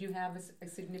awakening? Did you have a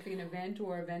significant event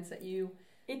or events that you...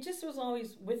 It just was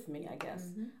always with me, I guess.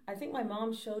 Mm-hmm. I think my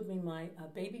mom showed me my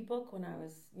baby book when I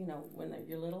was, when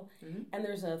you're little. Mm-hmm. And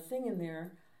there's a thing in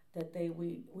there that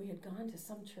we had gone to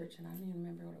some church, and I don't even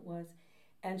remember what it was.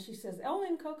 And she says,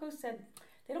 and Coco said,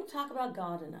 they don't talk about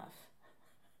God enough.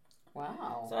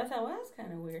 Wow. So I thought, well, that's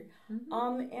kind of weird.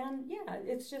 Mm-hmm. And yeah,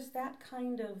 it's just that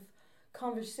kind of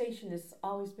conversation has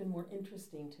always been more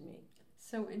interesting to me.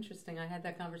 So interesting. I had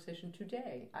that conversation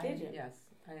today. Did you? Yes.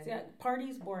 See,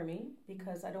 parties bore me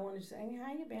because I don't want to say, hey,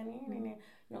 how you been?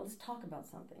 Let's talk about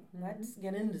something. Mm-hmm. Let's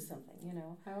get into something,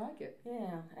 I like it.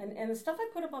 Yeah. And the stuff I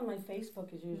put up on my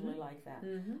Facebook is usually like that.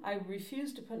 Mm-hmm. I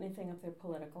refuse to put anything up there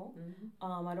political.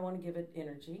 Mm-hmm. I don't want to give it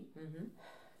energy. Mm-hmm.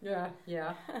 Yeah.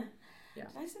 Yeah. Did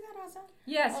I say that out loud?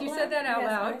 Yes, you said that out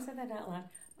loud. I said that out loud.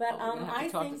 But I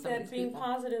think that being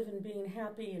positive and being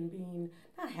happy and being,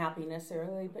 not happy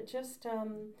necessarily, but just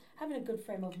having a good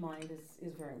frame of mind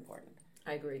is very important.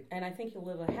 I agree. And I think you'll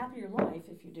live a happier life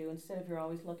if you do, instead of you're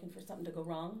always looking for something to go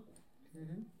wrong.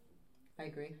 Mm-hmm. I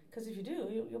agree. Because if you do,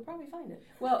 you'll probably find it.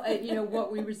 Well,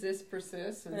 what we resist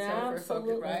persists, and so if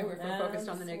we're focused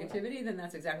on the negativity, then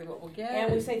that's exactly what we'll get.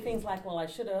 And we say things like, well, I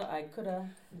shoulda, I coulda,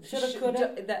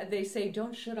 coulda. They say,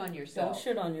 don't shoot on yourself. Don't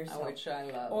shoot on yourself. Which I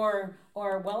love. Or,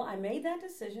 well, I made that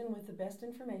decision with the best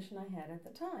information I had at the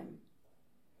time.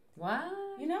 Wow.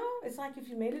 It's like if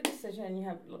you made a decision and you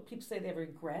have, people say they have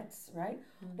regrets, right?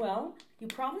 Mm-hmm. Well, you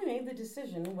probably made the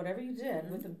decision, whatever you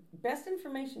did, with the best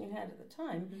information you had at the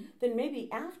time. Mm-hmm. Then maybe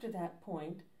after that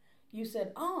point, you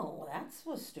said, oh, well, that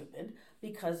was stupid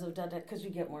because of because you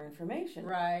get more information.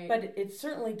 Right. But it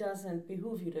certainly doesn't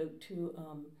behoove you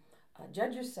to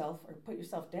judge yourself or put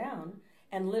yourself down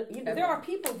and live. There are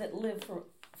people that live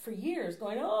for years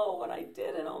going, oh, what I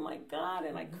did, and oh my God,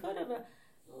 and I could have.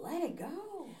 Let it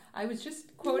go. I was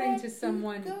just quoting to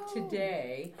someone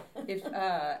today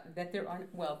that there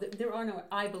are no.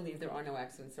 I believe there are no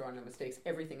accidents. There are no mistakes.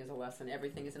 Everything is a lesson.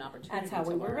 Everything is an opportunity. That's how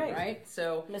we were raised, right?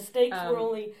 So mistakes were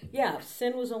only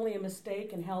sin was only a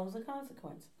mistake, and hell was a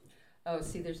consequence. Oh,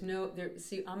 see,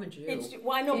 I'm a Jew.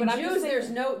 I know, in but Jews,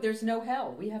 there's no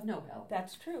hell. We have no hell.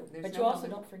 That's true. But you also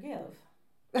don't forgive.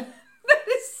 That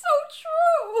is so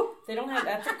true. They don't have.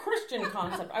 That's a Christian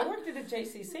concept. I worked at a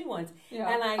JCC once,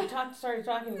 and I started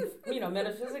talking,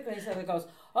 metaphysically. So it goes,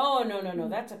 oh no,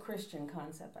 that's a Christian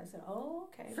concept. I said, oh,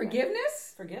 okay.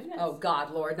 Forgiveness. Forgiveness. Oh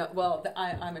God, Lord. No, well,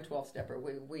 I'm a 12-stepper.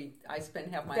 I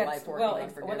spend half my life working on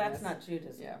forgiveness. Well, that's not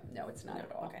Judaism. Yeah, no, it's not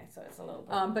at all. Okay, so it's a little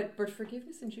bit. But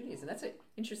forgiveness in Judaism, that's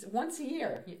interesting. Once a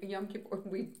year, Yom Kippur,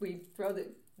 we throw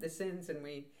the sins and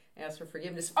we ask for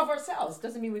forgiveness of ourselves.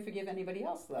 Doesn't mean we forgive anybody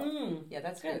else, though. Yeah,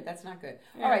 that's good. That's not good.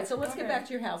 Yeah. All right, so let's get back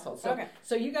to your household.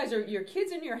 So you guys are your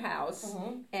kids in your house,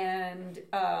 and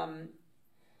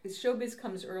showbiz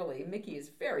comes early. Mickey is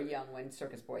very young when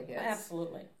Circus Boy hits.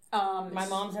 Absolutely. My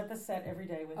mom's at the set every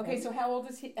day with him. Okay, so how old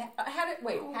is he?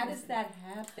 How does that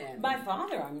happen? My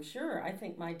father, I'm sure. I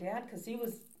think my dad, because he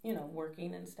was,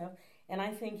 working and stuff. And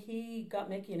I think he got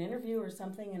Mickey an interview or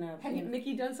something. Had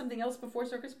Mickey done something else before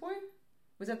Circus Boy?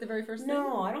 Was that the very first thing?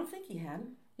 No, I don't think he had.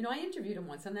 I interviewed him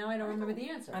once, and now I don't remember the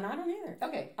answer. And I don't either.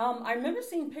 Okay. I remember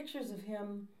seeing pictures of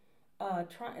him,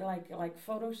 like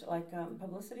photos,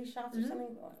 publicity shots or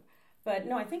something. But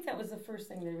no, I think that was the first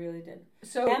thing they really did.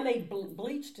 And they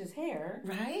bleached his hair,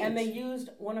 right? And they used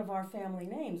one of our family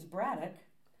names, Braddock,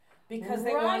 because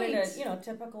they wanted a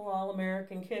typical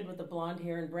all-American kid with the blonde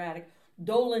hair and Braddock.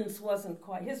 Dolans wasn't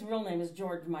quite, his real name is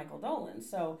George Michael Dolans,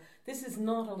 so this is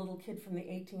not a little kid from the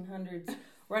 1800s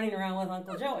running around with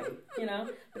Uncle Joey,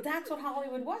 But that's what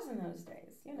Hollywood was in those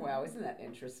days, Wow, isn't that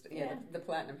interesting? Yeah, the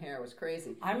platinum hair was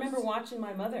crazy. I remember watching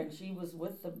my mother, and she was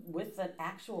with the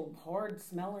actual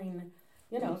hard-smelling,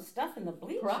 stuff in the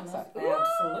bleach. Peroxide.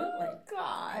 Absolutely.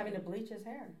 God. Having to bleach his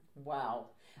hair. Wow.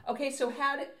 Okay, so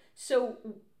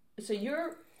so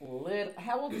you're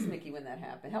how old is Mickey when that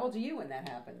happened? How old are you when that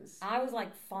happens? I was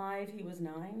like 5. He was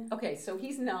 9. Okay, so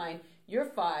he's 9. You're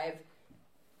 5.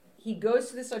 he goes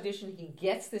to this audition. He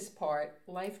gets this part.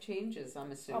 Life changes,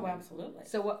 I'm assuming. Oh, absolutely.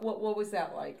 So what was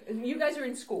that like? You guys are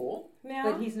in school, Yeah,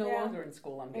 but he's no longer in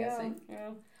school, I'm guessing.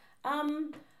 Yeah.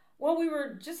 Well, we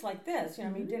were just like this. You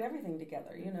know, we did everything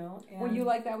together. You know. And Were you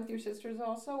like that with your sisters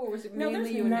also, or was it no? mainly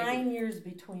There's you and 9 Nikki? years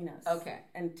between us. Okay.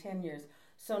 And 10 years.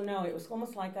 So no, it was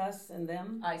almost like us and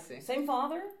them. I see. Same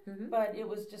father, Mhm. but it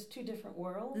was just two different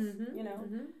worlds. Mhm, You know.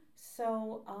 mhm.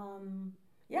 So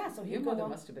yeah. So Your he'd mother go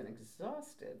must have been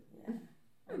exhausted. Yeah,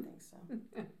 I think so.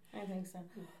 I think so.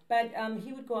 But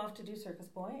he would go off to do Circus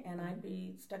Boy, and I'd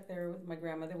be stuck there with my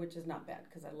grandmother, which is not bad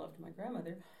because I loved my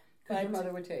grandmother. Because your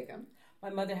mother would take him. My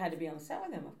mother had to be on the set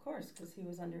with him, of course, because he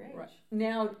was underage. Right.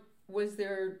 Now, was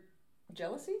there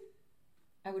jealousy?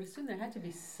 I would assume there had to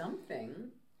be something.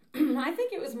 I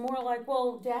think it was more like,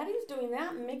 well, Daddy's doing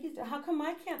that, and Mickey's. How come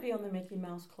I can't be on the Mickey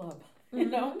Mouse Club? You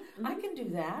know, I can do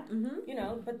that. Mm-hmm. You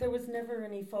know, but there was never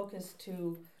any focus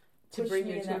to push bring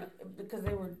me you in to that because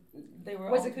they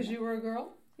were. Was it because you were a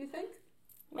girl? You think?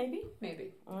 Maybe.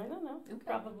 Maybe. I don't know. Okay.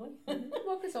 Probably.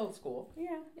 Well, because old school.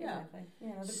 Yeah, Yeah. exactly. You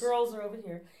know, the girls are over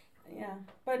here. Yeah,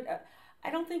 but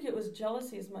I don't think it was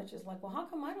jealousy as much as like, well, how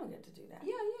come I don't get to do that?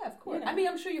 Yeah, of course. You know. I mean,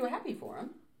 I'm sure you were happy for him.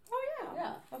 Oh yeah,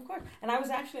 Yeah. of course. And I was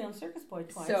actually on Circus Boy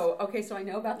twice. So I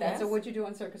know about that. Yes. So what'd you do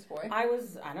on Circus Boy? I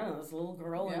don't know, this little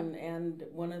girl Yeah. and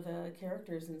one of the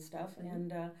characters and stuff,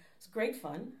 and it's great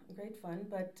fun.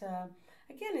 But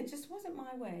again, it just wasn't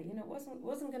my way. You know, it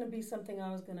wasn't going to be something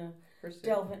I was going to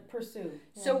pursue.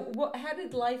 Yeah. So how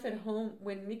did life at home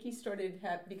when Mickey started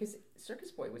because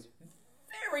Circus Boy was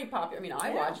very popular. I mean,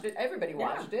 I watched it. Everybody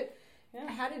watched it. Yeah.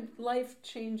 How did life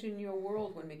change in your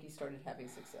world when Mickey started having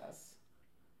success?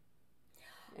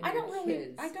 And I your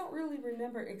don't really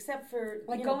remember, except for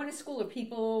like going to school or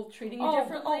people treating you Oh,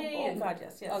 differently. oh God,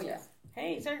 yes. Oh, yes.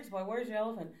 Hey, Circus Boy, where's your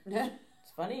elephant?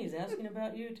 It's funny, he's asking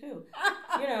about you too.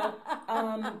 You know,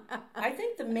 I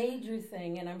think the major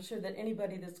thing, and I'm sure that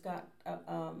anybody that's got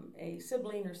a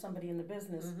sibling or somebody in the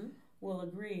business will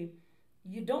agree,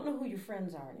 you don't know who your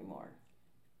friends are anymore.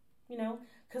 You know,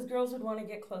 because girls would want to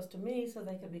get close to me so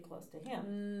they could be close to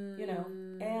him. You know,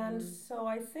 and so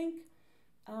I think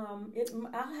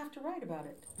I'll have to write about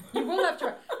it. You will have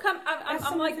to come.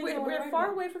 I'm like we're far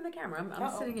about. away from the camera.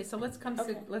 I'm sitting here, so let's come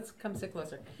sit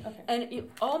closer. Okay. And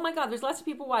oh my God, there's lots of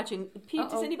people watching. Pete,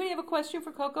 does Uh-oh. anybody have a question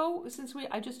for Coco? Since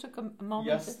I just took a moment.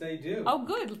 Yes, they do. Oh,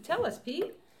 good. Tell us,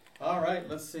 Pete. All right,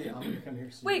 let's see. I'm going to come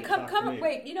here. So Wait, you can talk to come. me.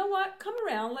 Wait, you know what? Come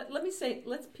around.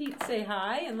 Let's Pete say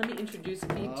hi, and let me introduce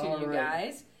Pete to All you right.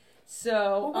 guys.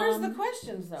 So, Well, where's the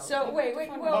questions though? So wait. we'll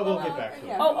get back to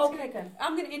it. Oh, okay, good.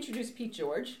 I'm going to introduce Pete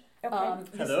George. Okay.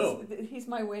 Hello. He's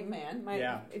my wingman.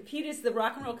 Yeah. Pete is the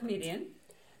rock and roll comedian.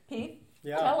 Pete,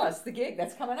 Yeah. tell us the gig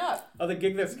that's coming up. Oh, the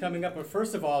gig that's coming up. But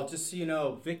first of all, just so you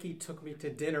know, Vicky took me to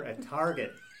dinner at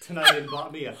Target tonight and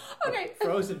bought me a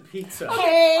frozen pizza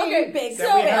Okay, big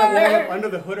that we had warm up under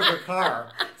the hood of her car.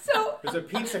 So There's a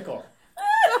pizzicle.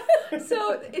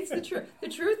 So it's the truth. The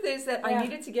truth is that I Yeah.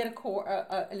 needed to get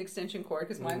an extension cord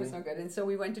because mine was no good, and so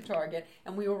we went to Target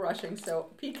and we were rushing. So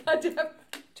Pete got to have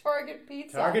Target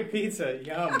pizza. Target pizza,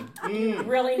 yum. Mm.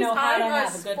 Really know how to I'm a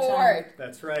have a good time. sport.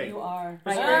 That's right. You are.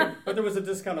 It's great. But there was a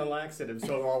discount on laxatives,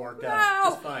 so it all worked out.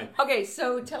 Wow. It's fine. Okay,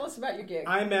 so tell us about your gig.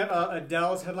 I'm at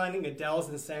Adele's, headlining Adele's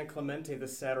in San Clemente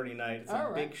this Saturday night. It's a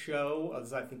All right. big show.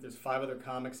 I think there's 5 other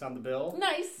comics on the bill.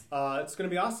 Nice. It's going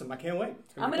to be awesome. I can't wait.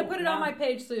 I'm going to put it on my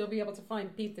page so you'll be able to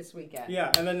find Pete this weekend.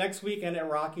 Yeah, and then next weekend at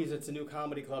Rockies, it's a new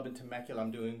comedy club in Temecula. I'm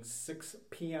doing 6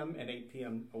 p.m. and 8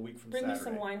 p.m. a week from Bring Saturday. me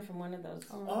some wine from one of those.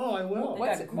 Oh, I will. What?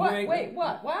 What's it? What? Wait,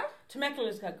 what?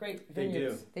 Temecula's got great They do.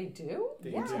 vineyards. They do? They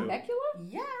Yeah. do. Temecula?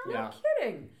 Yeah. Yeah.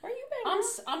 Kidding. Where you been?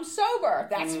 I'm sober.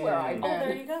 That's where I've Oh, been.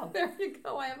 there you go. There you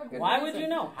go. I have a good Why reason. would you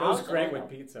know? Goes How's great it with know?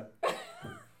 pizza.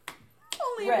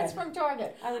 Only if Red. it's from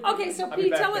Target. I would Okay, be- so I'll be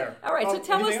Pete, back tell us. there. All right, so Oh,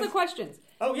 tell us anything the else? questions.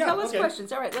 Oh, yeah. Tell us okay.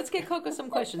 questions. All right, let's get Coco some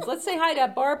questions. Let's say hi to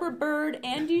Barbara Bird,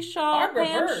 Andy Shaw, Barbara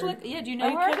Pam Bird? Schlick. Yeah, do you know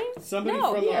Are you her? kidding? Somebody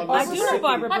No, from yeah, I Barbara do Mississippi. know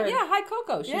Barbara Hi, Bird. yeah, hi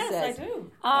Coco. She Yes, says.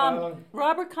 I do.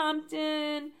 Robert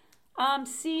Compton,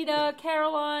 Sita,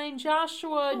 Caroline,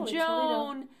 Joshua, Holy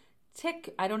Joan,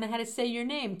 I don't know how to say your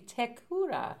name.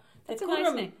 Tekura. That's a Tekura,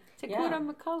 nice name. Tekura yeah.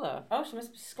 McCullough. Oh, she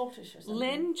must be Scottish or something.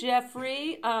 Lynn,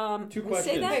 Jeffrey. 2 Say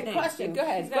questions. that Hey, name. question. Go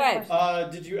ahead. She's Go got a ahead.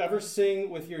 question. Did you ever sing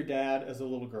with your dad as a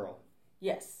little girl?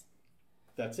 Yes.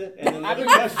 That's it. And then the other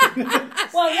question.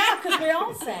 Well, yeah, because we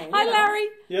all sang. Hi, you know. Larry.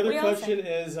 The other We all question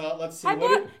is, let's see. Hi,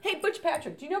 What Butch. Hey, Butch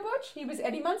Patrick. Do you know Butch? He was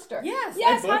Eddie Munster. Yes.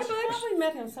 Yes, Hi, hi, Butch. Butch. Probably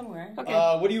met him somewhere. Okay.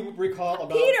 what do you recall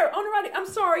about? Peter Onorati. I'm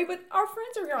sorry, but our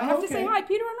friends are here. I have to say Okay. hi.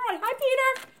 Peter Onorati. Hi,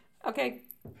 Peter. Okay.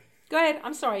 Go ahead.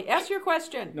 I'm sorry. Ask your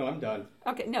question. No, I'm done.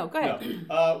 Okay. No, go ahead.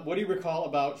 No. What do you recall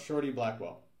about Shorty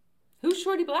Blackwell? Who's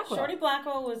Shorty Blackwell? Shorty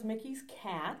Blackwell was Mickey's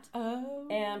cat. Oh.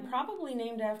 And probably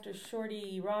named after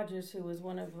Shorty Rogers, who was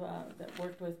one of that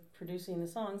worked with producing the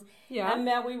songs. Yeah.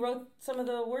 And we wrote some of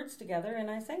the words together, and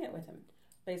I sang it with him,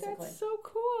 basically. That's so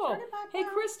cool. Shorty Blackwell. Hey,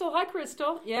 Crystal. Hi,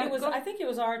 Crystal. Yeah. I think it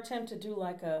was our attempt to do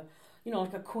like a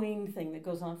Queen thing that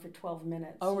goes on for 12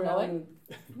 minutes. Oh, really? And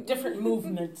different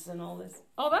movements and all this.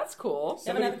 Oh, that's cool.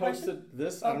 Somebody another posted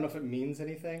this. I don't know if it means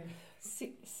anything.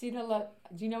 Do you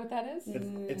know what that is?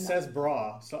 It says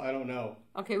bra, so I don't know.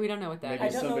 Okay, we don't know what that Maybe I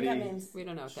is. don't know what that somebody- means. We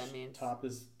don't know what that means. Top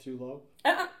is too low.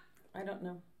 I don't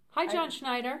know. Hi, John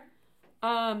Schneider.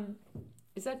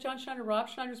 Is that John Schneider, Rob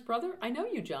Schneider's brother? I know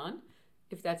you, John,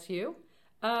 if that's you.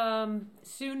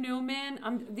 Sue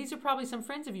Newman. These are probably some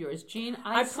friends of yours. Jean Eisler.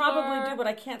 I probably do, but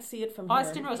I can't see it from here.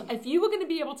 Austin Rose. If you were going to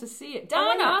be able to see it.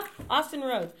 Oh, Donna. no. Austin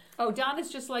Rose. Oh,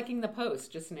 Donna's just liking the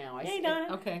post just now. Hey,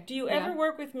 Donna. Okay. Do you ever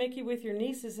work with Mickey with your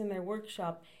nieces in their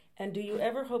workshop? And do you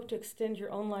ever hope to extend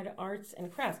your own line of arts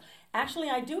and crafts? Actually,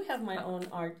 I do have my own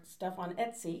art stuff on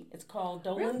Etsy. It's called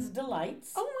Dolan's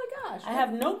Delights. Oh, my gosh. I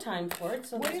have no time for it,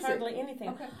 so What there's is hardly anything.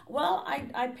 Okay. Well,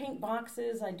 I paint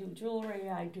boxes, I do jewelry,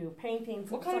 I do paintings.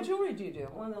 What kind of jewelry do you do?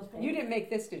 One of those paintings. You didn't make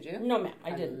this, did you? No, ma'am,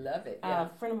 I didn't. love it. A Yeah.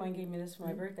 friend of mine gave me this for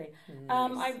my birthday.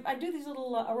 Nice. I do these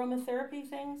little aromatherapy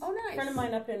things. Oh, nice. A friend of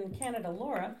mine up in Canada,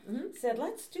 Laura, said,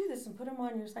 "Let's do this and put them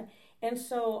on your sign." And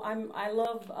so I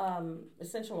love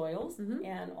essential oils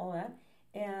and all that.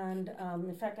 And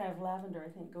in fact, I have lavender, I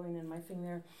think, going in my thing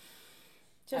there.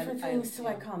 Different things till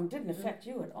I come. Didn't affect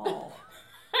you at all.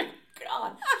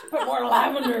 God, put more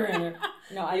lavender in there.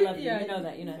 No, I love you. Yeah. You know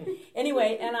that.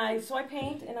 Anyway, and I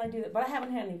paint and I do that, but I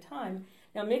haven't had any time.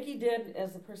 Now, Mickey did,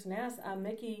 as the person asked,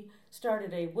 Mickey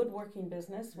started a woodworking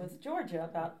business with Georgia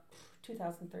about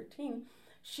 2013.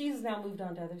 She's now moved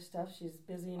on to other stuff. She's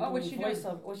busy and what's doing she doing?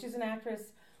 voiceover. Well, she's an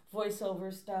actress,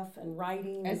 voiceover stuff, and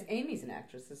writing. As Amy's an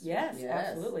actress. Yes,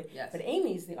 absolutely. Yes. But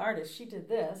Amy's the artist. She did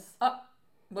this.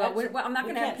 Well, I'm not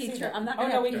going to have can't see picture. that. I'm not Oh, going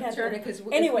to no, have we can't picture do because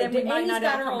Anyway, then we might Amy's not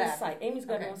got ever her come own back. site. Amy's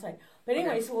got her Okay. own site. But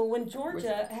anyway, Okay. so when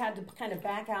Georgia had to kind of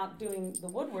back out doing the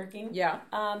woodworking, Yeah.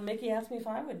 Mickey asked me if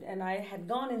I would, and I had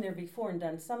gone in there before and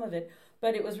done some of it,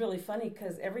 but it was really funny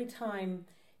because every time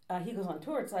he goes on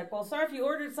tour, it's like, well, sorry if you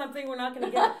ordered something, we're not going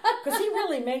to get it, because he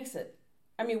really makes it.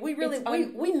 I mean, we really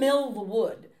we mill the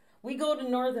wood. We go to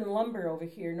Northern Lumber over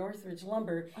here, Northridge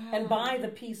Lumber, and buy the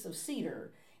piece of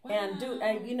cedar and do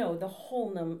the whole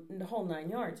 9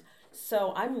 yards.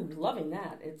 So I'm loving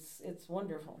that. It's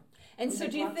wonderful. And so,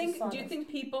 do you think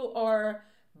people are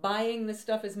buying the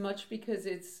stuff as much because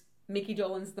it's Mickey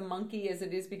Dolenz the monkey as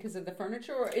it is because of the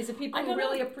furniture, or is it people who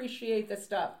really appreciate the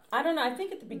stuff? I don't know. I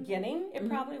think at the beginning it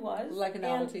probably was Like a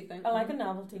novelty thing. Like a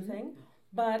novelty thing.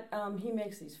 But he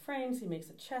makes these frames. He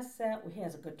makes a chess set. He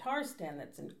has a guitar stand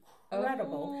that's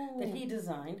incredible that he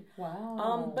designed.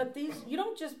 Wow. But these, you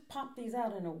don't just pop these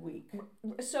out in a week.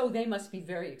 So they must be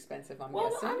very expensive, I'm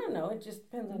guessing. I don't know. It just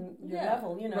depends on your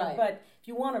level, Right. But if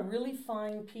you want a really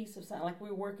fine piece of something, like we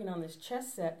were working on this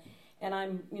chess set, and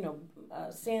I'm,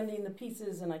 sanding the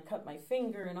pieces, and I cut my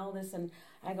finger and all this, and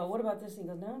I go, what about this? And he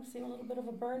goes, no, I'm seeing a little bit of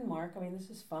a burn mark. I mean, this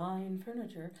is fine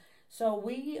furniture. So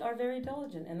we are very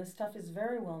diligent, and the stuff is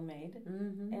very well made,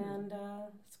 and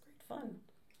it's great fun.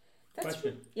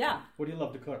 Question. Yeah. What do you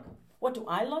love to cook? What do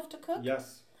I love to cook?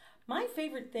 Yes. My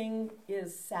favorite thing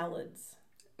is salads.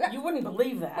 You wouldn't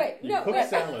believe that. You cook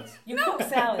salads. You cook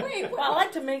salads. Wait, well, I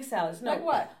like to make salads. No. Like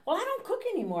what? Well, I don't cook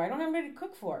anymore. I don't have anybody to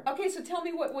cook for. Okay, so tell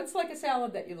me what's like a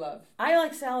salad that you love? I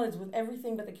like salads with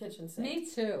everything but the kitchen sink. Me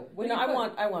too. What do I you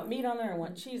put? want meat on there. I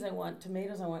want cheese. I want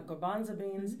tomatoes. I want garbanzo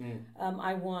beans.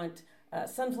 I want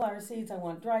sunflower seeds. I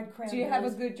want dried cranberries. Do you have a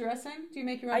good dressing? Do you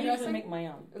make your own I dressing? usually make my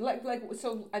own.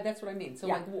 That's what I mean. So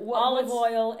Yeah. like Olive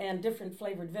oil and different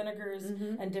flavored vinegars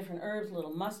and different herbs,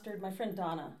 little mustard. My friend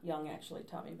Donna Young actually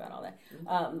taught me about all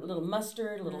that. Little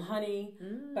mustard, little honey,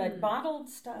 but bottled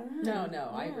stuff.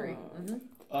 No, I agree.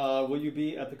 Will you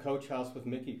be at the Coach House with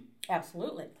Mickey?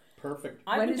 Absolutely. Perfect.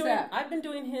 When is that? I've been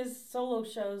doing his solo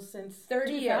shows since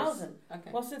 30 2000. years.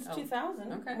 Okay. Well, since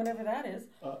 2000, Okay. whenever that is.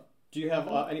 Do you have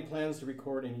any plans to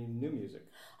record any new music?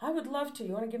 I would love to.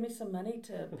 You want to give me some money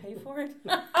to pay for it?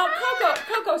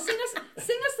 Coco, sing us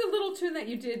the little tune that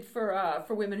you did for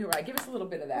Women Who Write. Give us a little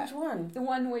bit of that. Which one? The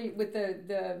one where with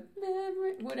the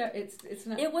whatever. It's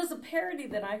not. It was a parody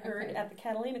that I heard at the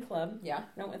Catalina Club. Yeah.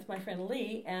 I went with my friend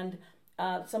Lee, and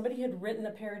somebody had written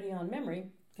a parody on memory.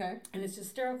 Okay. And it's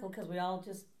hysterical because we all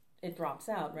just, it drops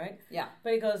out, right? Yeah.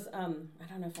 But it goes, I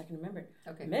don't know if I can remember it.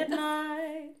 Okay.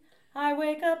 Midnight, I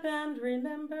wake up and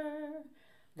remember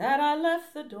that I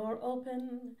left the door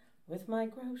open with my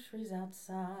groceries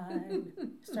outside.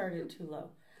 Started too low.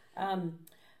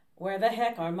 Where the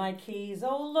heck are my keys?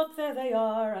 Oh, look, there they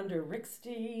are under Rick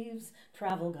Steves'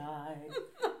 travel guide.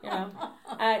 You know,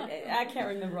 I can't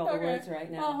remember all the words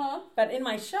right now. But in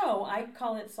my show, I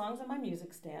call it Songs on My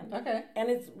Music Stand. Okay. And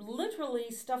it's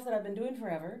literally stuff that I've been doing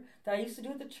forever, that I used to do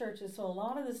at the churches. So a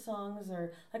lot of the songs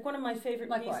are, like one of my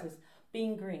favorite pieces,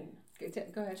 Being Green.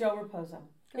 Go ahead. Joe Raposo.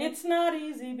 It's not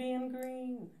easy being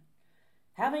green,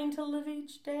 having to live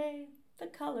each day the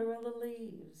color of the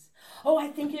leaves. Oh, I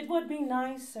think it would be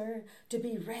nicer to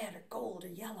be red or gold or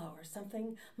yellow or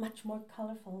something much more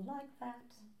colorful like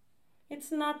that.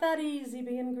 It's not that easy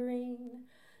being green.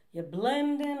 You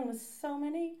blend in with so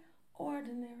many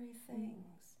ordinary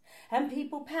things. And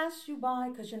people pass you by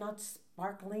because you're not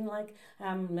sparkling like,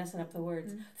 I'm messing up the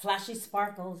words, flashy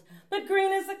sparkles. But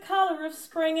green is the color of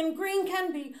spring, and green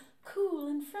can be cool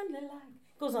and friendly like.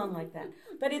 Goes on like that.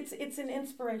 But it's an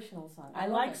inspirational song. I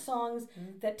like songs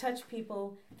that touch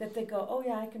people, that they go, oh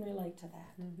yeah, I can relate to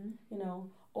that. You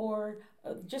know, or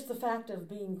just the fact of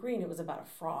being green. It was about a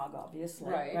frog,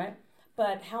 obviously, right?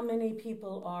 But how many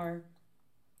people are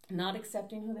not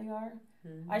accepting who they are?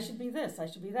 I should be this, I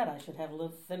should be that, I should have a little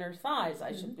thinner thighs,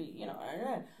 I should be, you know.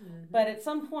 But at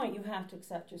some point you have to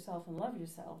accept yourself and love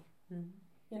yourself.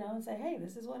 You know, and say, hey,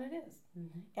 this is what it is.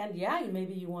 And yeah,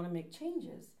 maybe you want to make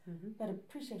changes, but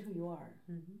appreciate who you are.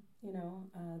 You know,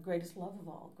 Greatest Love of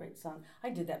All, great song. I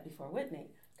did that before Whitney,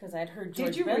 because I'd heard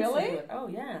George Benson do it. Oh,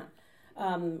 yeah.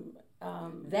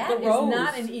 That is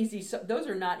not an easy, those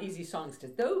are not easy songs to,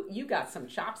 though you got some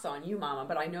chops on you, Mama,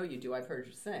 but I know you do, I've heard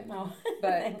you sing. Oh,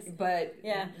 but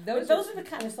yeah, those are the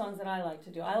kind of songs that I like to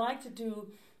do. I like to do,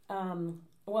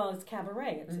 well, it's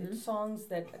cabaret. It's songs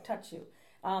that touch you.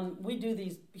 We do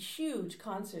these huge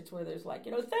concerts where there's like,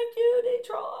 you know, thank you,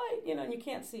 Detroit, you know, and you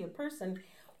can't see a person.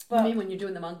 But, you mean when you're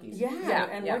doing the Monkees? Yeah,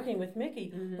 and working with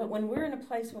Mickey. But when we're in a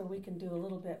place where we can do a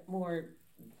little bit more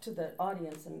to the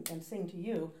audience and sing to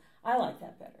you, I like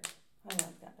that better.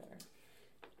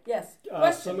 Yes.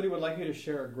 Somebody would like you to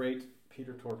share a great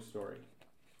Peter Tork story.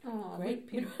 Oh, great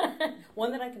Peter.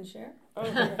 One that I can share? Oh,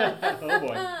 oh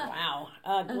boy. Wow.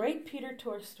 Great Peter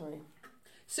Tork story.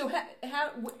 So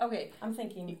how okay? I'm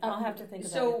thinking. I'll have to think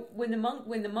about it. So when the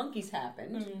Monkees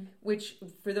happened, which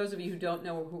for those of you who don't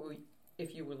know, who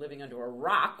if you were living under a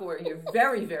rock or you're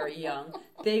very very young,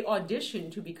 they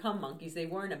auditioned to become Monkees. They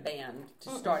weren't a band to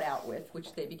start out with,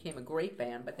 which they became a great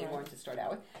band, but they weren't to start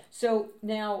out with. So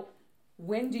now,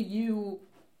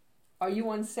 are you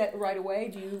on set right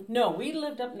away? No, we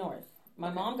lived up north. My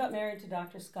mom got married to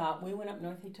Dr. Scott. We went up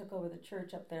north. He took over the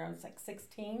church up there. I was like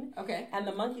 16. Okay. And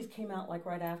the Monkees came out like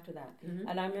right after that.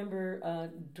 And I remember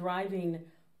driving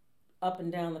up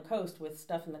and down the coast with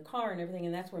stuff in the car and everything.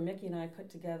 And that's where Mickey and I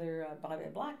put together Bobby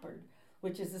Blackbird,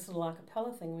 which is this little a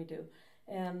cappella thing we do.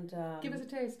 And give us a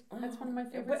taste. That's one of my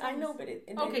favorite songs. I know, but you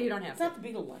don't have to. It's not the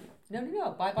Beatle one.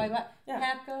 No. Bye. Yeah.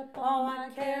 Pack up all my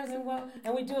cares and woe.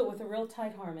 And we do it with a real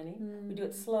tight harmony. We do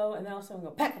it slow, and then also we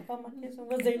go pack up all my cares and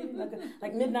woe.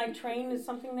 Like Midnight Train is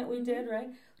something that we did, right?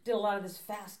 We did a lot of this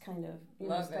fast kind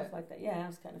of stuff like that. Yeah, it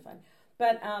was kind of fun.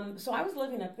 But so I was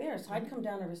living up there, so I'd come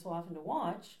down every so often to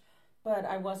watch, but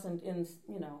I wasn't in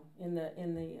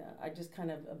the I just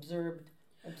kind of observed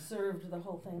the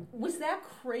whole thing. Was that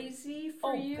crazy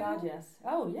for you? Oh, God, yes.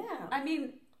 Oh, yeah. I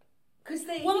mean, because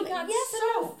he got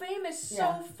so famous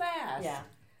so fast. Yeah.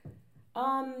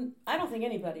 I don't think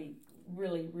anybody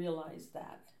really realized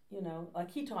that, you know.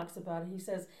 Like, he talks about it. He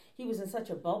says he was in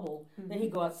such a bubble that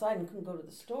he'd go outside and couldn't go to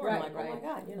the store. Right, I'm like, oh, my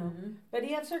God, you know. But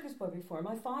he had Circus Boy before.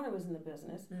 My father was in the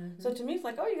business. So to me, it's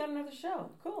like, oh, you got another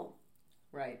show. Cool.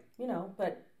 Right. You know,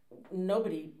 but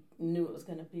nobody knew it was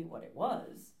going to be what it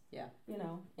was. Yeah. You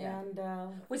know, yeah. And...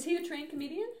 was he a trained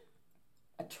comedian?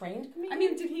 A trained comedian? I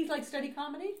mean, did he, study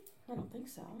comedy? I don't think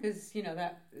so. Because, you know,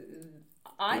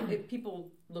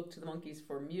 people look to the Monkees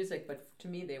for music, but to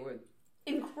me they were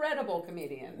incredible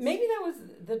comedians. Maybe that was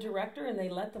the director and they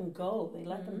let them go. They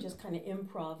let them just kind of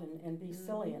improv and be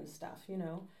silly and stuff, you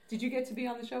know. Did you get to be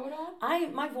on the show at all?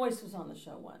 My voice was on the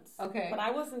show once. Okay. But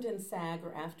I wasn't in SAG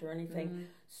or after or anything.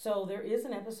 So there is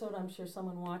an episode, I'm sure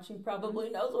someone watching probably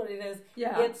knows what it is.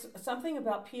 Yeah. It's something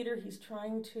about Peter. He's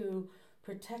trying to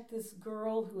protect this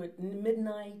girl who at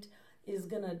midnight is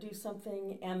going to do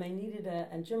something, and they needed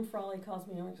and Jim Frawley calls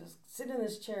me over, just sit in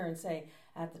this chair and say,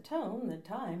 at the tone, the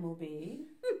time will be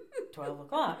 12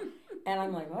 o'clock. And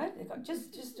I'm like, what? They go,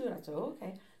 just do it. I said, oh,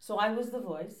 okay. So I was the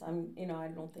voice. I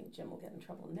don't think Jim will get in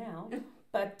trouble now.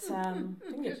 But I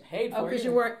didn't get paid for it. Oh, because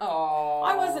you weren't,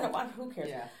 I wasn't, who cares?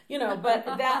 Yeah. You know, but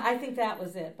I think that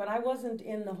was it. But I wasn't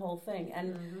in the whole thing.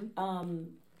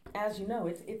 And as you know,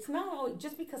 it's not always,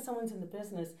 just because someone's in the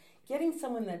business, getting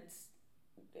someone that's,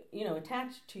 you know,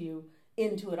 attached to you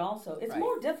into it also. It's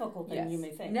more difficult than you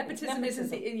may think. Nepotism isn't,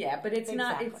 but it's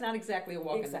not. It's not exactly a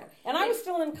walk in the park. And I was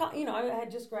still in, I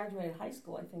had just graduated high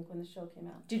school, I think, when the show came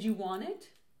out. Did you want it?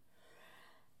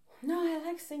 No, I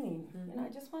like singing. I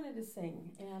just wanted to sing.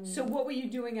 And so what were you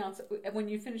doing else when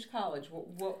you finished college?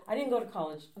 I didn't go to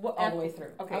college all the way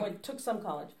through. Okay. I took some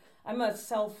college. I'm a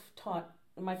self-taught.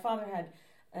 My father had,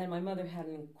 and my mother had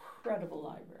an incredible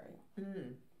library,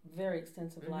 very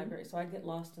extensive library. So I'd get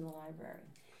lost in the library.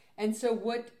 And so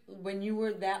when you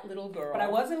were that little girl? But I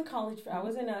was in college. I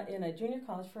was in a junior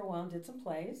college for a while and did some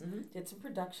plays, did some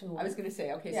production work. I was going to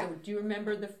say, okay, so do you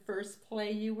remember the first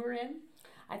play you were in?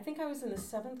 I think I was in the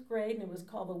 7th grade, and it was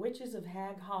called The Witches of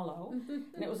Hag Hollow,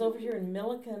 and it was over here in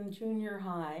Milliken Junior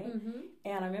High.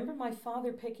 And I remember my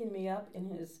father picking me up in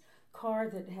his car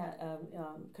that had a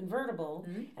convertible,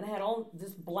 and I had all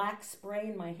this black spray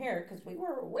in my hair because we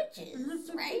were witches,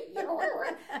 right?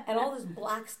 And all this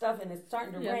black stuff, and it's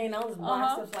starting to rain. All this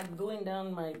black stuff like going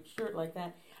down my shirt like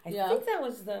that. I think that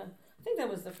was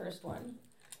the first one.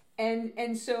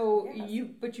 And so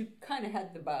you kind of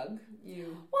had the bug.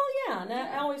 And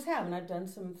I always have, and I've done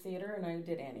some theater, and I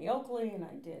did Annie Oakley, and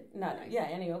I did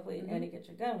Annie Oakley, Annie Get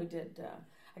Your Gun. We did.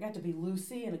 I got to be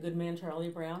Lucy in A Good Man, Charlie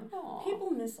Brown. Aww.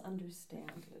 People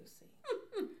misunderstand Lucy.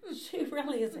 She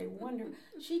really is a wonder.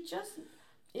 She just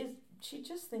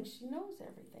thinks she knows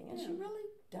everything, and she really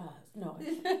does. No.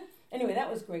 Anyway,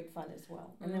 that was great fun as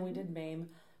well. And then we did Mame,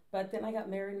 but then I got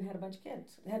married and had a bunch of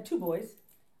kids. I had 2 boys.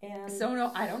 And so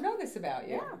no, I don't know this about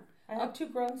you. Yeah, I have 2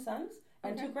 grown sons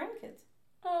and 2 grandkids.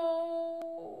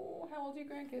 Oh, how old are your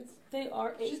grandkids? They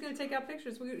are 8. She's going to take out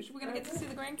pictures. We're going to get to see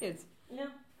the grandkids. Yeah.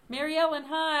 Mary Ellen,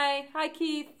 hi. Hi,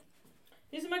 Keith.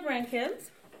 These are my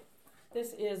grandkids.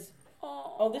 This is,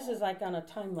 this is like on a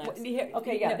time lapse.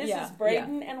 Okay, this is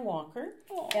Braden and Walker.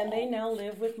 And they now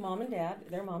live with their mom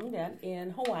and dad,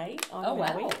 in Hawaii, on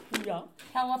Maui. Wow. Yeah.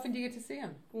 How often do you get to see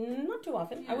them? Not too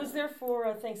often. Yeah. I was there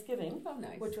for Thanksgiving,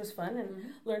 nice. Which was fun,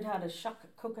 and learned how to shuck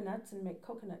coconuts and make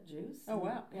coconut juice. Oh,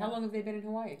 wow. Yeah. How long have they been in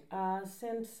Hawaii?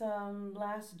 Since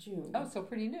last June. Oh, so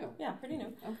pretty new. Yeah, pretty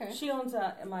new. Okay. She owns,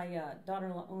 my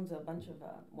daughter-in-law owns a bunch of,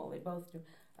 they both do,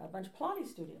 a bunch of Pilates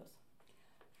studios.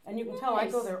 And you can tell I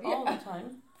go there all the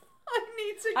time. I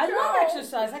need to go. I love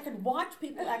exercise. I could watch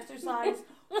people exercise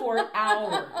for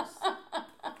hours.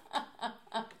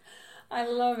 I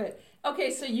love it.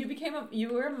 Okay, so you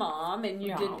were a mom, and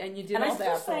you did all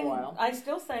that for a while. I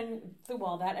still sang through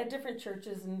all that at different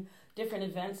churches and different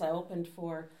events. I opened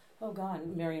for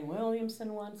Marion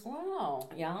Williamson once. Wow.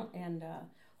 Yeah, and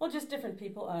just different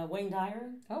people. Wayne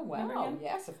Dyer. Oh wow.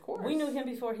 Yes, of course. We knew him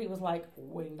before he was like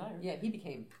Wayne Dyer. Yeah, he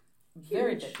became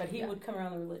very big, but he would come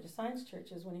around the religious science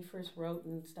churches when he first wrote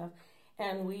and stuff,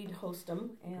 and we'd host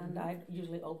them, and I'd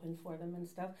usually open for them and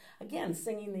stuff. Again,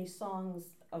 singing these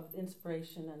songs of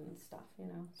inspiration and stuff,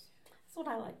 That's what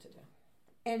I like to do.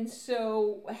 And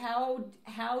so,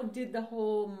 how did the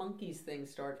whole Monkees thing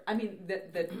start? I mean,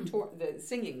 the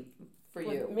singing for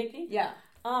you, Mickey? Yeah.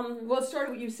 Well, it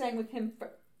started with you sang with him.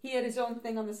 He had his own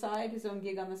thing on the side, his own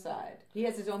gig on the side. He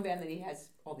has his own band that he has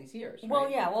all these years, right? Well,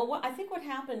 yeah. Well, I think what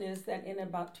happened is that in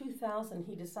about 2000,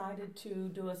 he decided to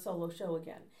do a solo show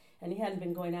again. And he hadn't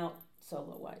been going out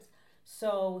solo-wise.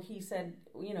 So he said,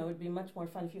 it'd be much more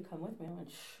fun if you come with me. I went,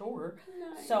 sure.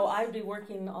 Nice. So I'd be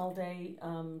working all day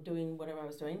doing whatever I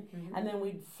was doing. And then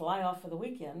we'd fly off for the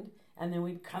weekend. And then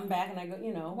we'd come back and I go,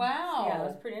 Wow. Yeah, it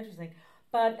was pretty interesting.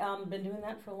 But been doing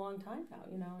that for a long time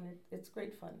now, and it's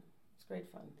great fun. Great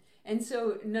fun. And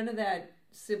so none of that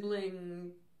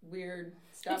sibling weird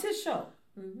stuff? It's his show.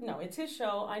 No, it's his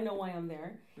show. I know why I'm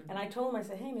there. And I told him, I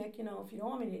said, hey, Mick, if you don't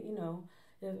want me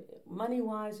to,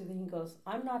 money-wise, he goes,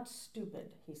 I'm not stupid,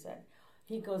 he said.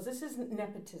 He goes, this isn't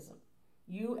nepotism.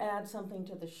 You add something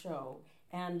to the show,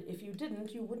 and if you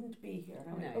didn't, you wouldn't be here. And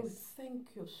I went, oh,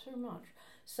 thank you so much.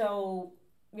 So...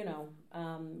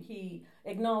 he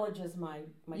acknowledges my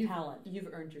talent. You've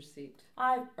earned your seat.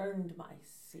 I've earned my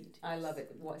seat. I love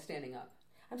it. Standing up.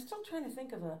 I'm still trying to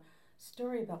think of a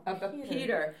story about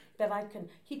Peter that I can.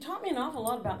 He taught me an awful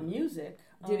lot about music.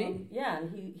 Did he? Yeah,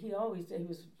 and he always did. He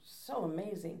was so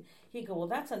amazing. He'd go, well,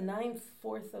 that's a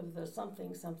 9/4 of the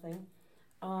something.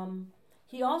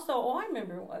 He also. I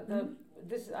remember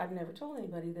this. I've never told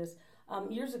anybody this.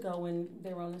 Years ago when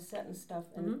they were on the set and stuff,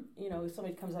 and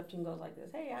somebody comes up to you and goes like this,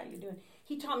 hey, how you doing?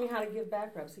 He taught me how to give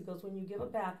back rubs. He goes, when you give a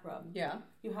back rub,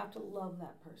 you have to love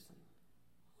that person.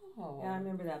 Oh. And I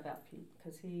remember that about Pete,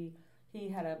 because he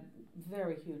had a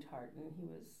very huge heart, and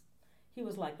he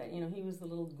was like that. He was the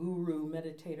little guru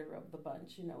meditator of the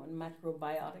bunch, and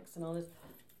microbiotics and all this.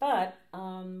 But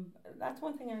that's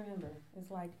one thing I remember, is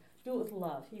like, do it with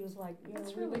love. He was like,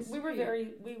 that's really we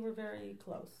were very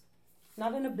close.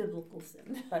 not in a biblical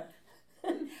sense,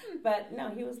 but no,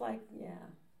 he was like,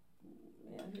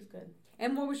 he's good.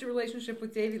 And what was your relationship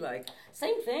with Davey like?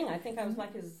 Same thing. I think I was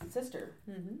like his sister.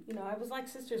 You know, I was like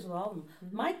sisters with all of them.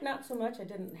 Mike, not so much. I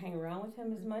didn't hang around with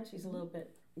him as much. He's a little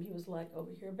bit, he was like over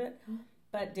here a bit.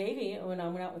 But Davey, when I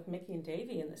went out with Mickey and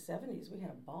Davey in the 70s, we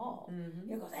had a ball.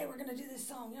 He goes, hey, we're going to do this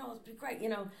song, you know, it's be great, you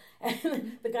know.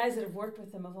 And the guys that have worked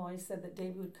with him have always said that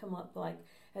Davey would come up like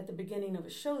at the beginning of a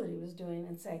show that he was doing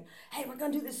and say, hey, we're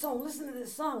going to do this song, listen to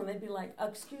this song. And they'd be like,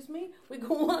 excuse me? We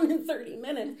go on in 30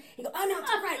 minutes. He'd go, oh, no,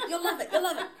 it's great, you'll love it,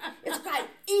 it's great,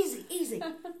 easy.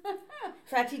 In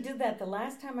fact, he did that. The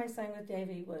last time I sang with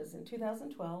Davey was in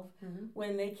 2012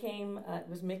 when they came, it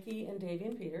was Mickey and Davey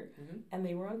and Peter, and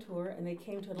they were on tour, and they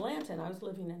came to Atlanta, and I was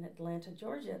living in Atlanta,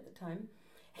 Georgia at the time.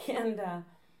 And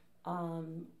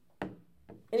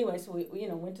anyway, so we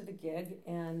went to the gig,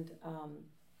 and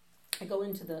I go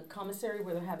into the commissary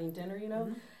where they're having dinner, you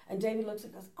know, and Davey looks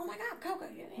and goes, oh my God, Coco,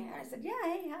 you're here. I said, yeah,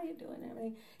 hey, how you doing and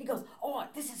everything. He goes, oh,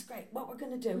 this is great. What we're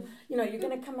going to do, you know, you're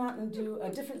going to come out and do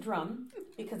a different drum,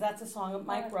 because that's a song that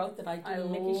Mike wrote that I do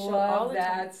in Mickey's show all the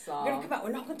time. Song. We're going to come out.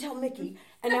 We're not going to tell Mickey.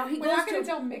 And now he We're goes not going to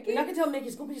tell Mickey? We're not going to tell Mickey.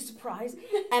 It's going to be a surprise.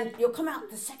 And you'll come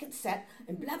out the second set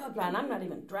and blah, blah, blah. And I'm not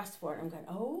even dressed for it. I'm going,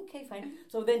 oh, okay, fine.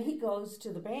 So then he goes to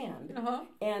the band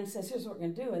and says, here's what we're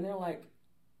going to do. And they're like,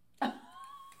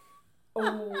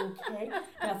 okay.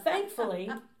 Now, thankfully,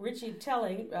 Richie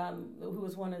Telly, who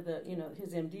was one of the, you know,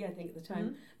 his MD, I think at the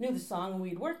time, knew the song and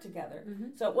we'd worked together.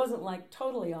 So it wasn't like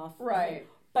totally off. Right.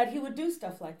 But he would do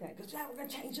stuff like that. He goes, yeah, we're going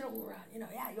to change it all around. You know,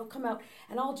 yeah, you'll come out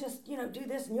and I'll just, you know, do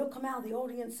this and you'll come out of the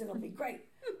audience and it'll be great.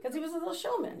 Because he was a little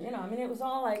showman, you know. I mean, it was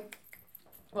all like...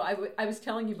 Well, I was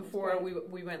telling you before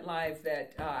we went live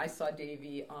that I saw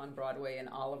Davey on Broadway and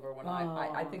Oliver when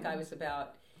I think I was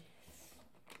about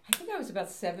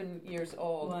 7 years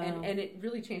old, and it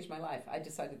really changed my life.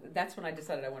 That's when I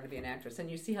decided I wanted to be an actress, and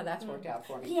you see how that's worked out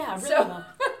for me. Yeah, really. So,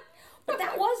 but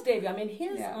that was Davey. I mean,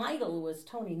 his idol was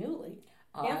Tony Newley.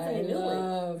 Anthony Newley.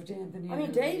 Loved Anthony Newley. I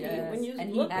mean, Davey, when you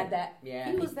look at that,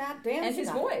 he was that dancing. And his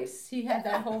voice. He had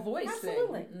that whole voice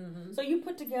Absolutely. thing. So you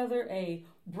put together a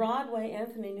Broadway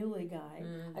Anthony Newley guy,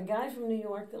 a guy from New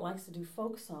York that likes to do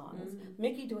folk songs,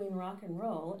 Mickey doing rock and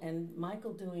roll, and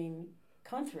Michael doing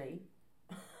country.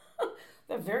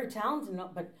 They're very talented,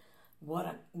 but what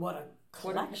a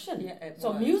collection.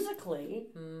 So was. Musically,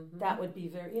 that would be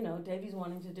very, you know, Davey's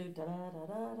wanting to do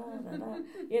da-da-da-da-da-da-da,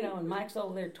 you know, and Mike's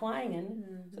over there twanging.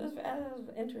 So it was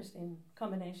an interesting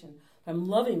combination. I'm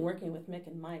loving working with Mick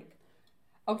and Mike.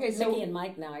 Okay, so Mickey and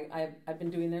Mike now, I've been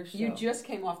doing their show. You just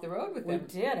came off the road with them. We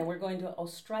did, and we're going to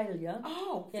Australia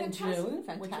in June,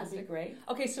 which will be great.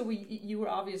 Okay, so you were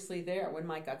obviously there when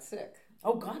Mike got sick.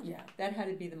 Oh, God, yeah. That had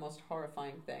to be the most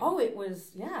horrifying thing. Oh, it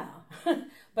was, yeah.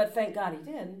 But thank God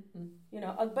he did. You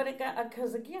know, but it got,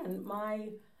 because again,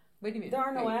 Wait a minute. There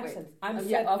are no accidents.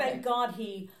 Thank God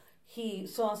he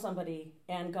saw somebody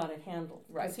and got it handled.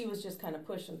 Right. Because he was just kind of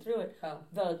pushing through it. Oh.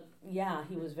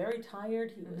 He was very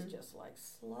tired. He was just like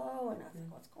slow, and I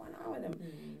think, what's going on with him?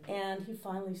 And he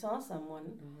finally saw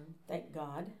someone, thank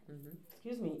God.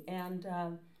 Excuse me. And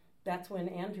that's when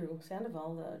Andrew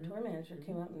Sandoval, the tour manager,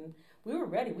 came up, and we were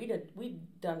ready. We'd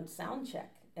done sound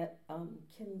check at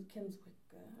Kinswick,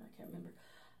 I can't remember.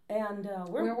 And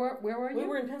where were you? We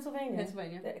were in Pennsylvania.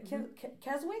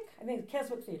 Keswick? I think it's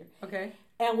Keswick Theater. Okay.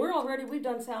 And we've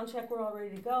done sound check, we're all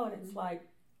ready to go, and it's like,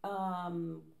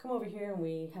 come over here and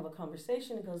we have a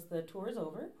conversation. It goes, the tour is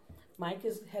over. Mike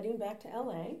is heading back to LA.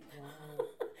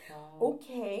 Wow.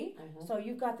 Okay. So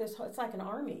you've got this, it's like an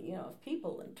army, you know, of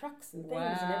people and trucks and things,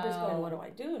 and everybody's going, what do I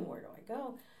do and where do I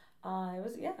go?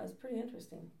 It was pretty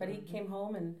interesting. But he came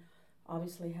home and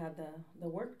obviously had the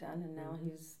work done, and now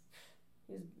he's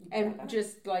and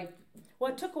just like,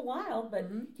 well, it took a while, but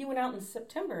he went out in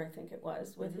September, I think it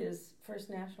was, with his first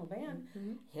national band,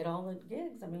 hit all the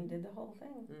gigs. I mean, did the whole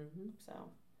thing. So,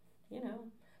 you know,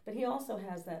 but he also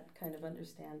has that kind of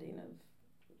understanding of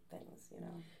things, you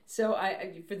know. So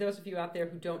for those of you out there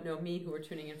who don't know me, who are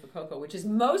tuning in for Coco, which is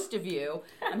most of you,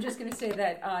 I'm just going to say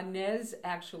that Nez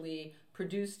actually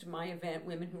produced my event,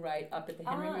 Women Who Write, up at the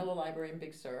Henry Miller Library in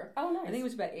Big Sur. Oh, nice. I think it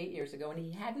was about 8 years ago, and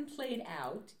he hadn't played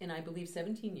out in, I believe,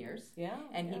 17 years. Yeah.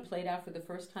 And he played out for the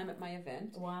first time at my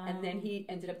event. Wow. And then he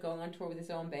ended up going on tour with his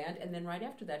own band, and then right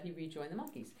after that, he rejoined the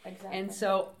Monkees. Exactly. And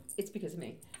so it's because of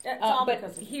me.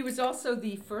 But he was also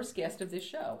the first guest of this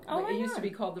show. Oh, it used to be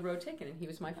called The Road Taken, and he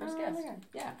was my first guest.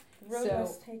 Yeah. The Road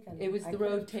Less Taken. It was The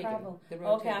Road Taken. The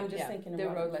Road Taken. I'm just thinking The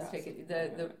about Road Less Taken.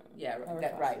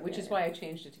 Right. Which is why I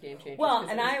changed it to Game Changers. Well,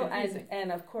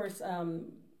 and of course,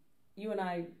 you and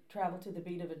I travel to the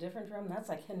beat of a different drum. That's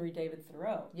like Henry David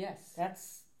Thoreau. Yes.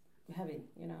 That's heavy,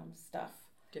 stuff.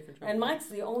 Different drum And kit. Mike's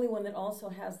the only one that also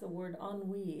has the word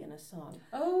ennui in a song.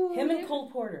 Oh, Him yeah. and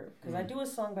Cole Porter, because I do a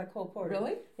song by Cole Porter.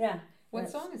 Really? Yeah. What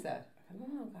That's- song is that?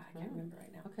 Oh God, I can't remember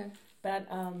right now. Okay. But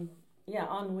yeah,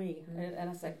 ennui, and I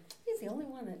was like, he's the only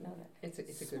one that know that. It's a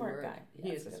good Smart word. guy. He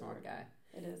Yeah, is it's a a good smart word. guy.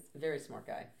 It is. Very smart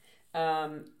guy.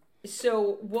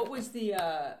 So what was the?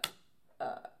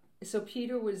 So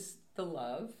Peter was the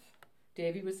love.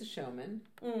 Davey was the showman.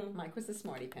 Mike was the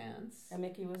smarty pants. And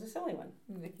Mickey was a silly one.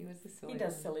 Mickey was the silly. He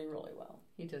does one. silly really well.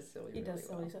 He does silly. He really does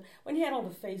silly. well. So when he had all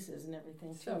the faces and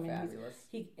everything, too. So I mean, fabulous.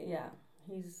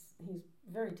 he's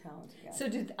very talented guy. So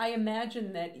did I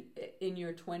imagine that in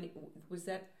your 20 was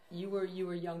that you were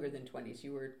younger than 20s?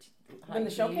 You were when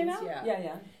the show came teens? out, Yeah.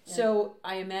 yeah. So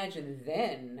I imagine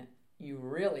then you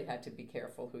really had to be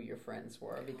careful who your friends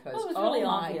were because Well, it was really my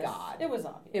obvious. God, It was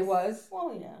obvious. it was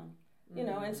Well, yeah.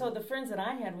 And so the friends that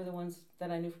I had were the ones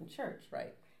that I knew from church.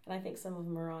 right. And I think some of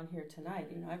them are on here tonight.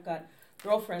 I've got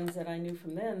girlfriends that I knew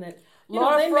from then that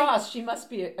Laura they Frost, she must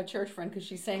be a church friend because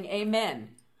she's saying amen.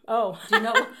 Oh, do you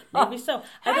know? Maybe so.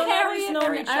 Hi, I don't always Harriet. know.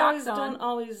 Harriet I always Schock's on. don't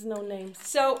always know names.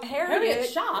 So Harriet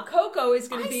Schock? Coco is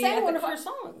going to I be sang at one the of her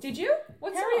songs. Did you?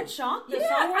 What Harriet song? Schock, the Yeah,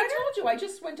 songwriter? I told you. I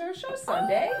just went to her show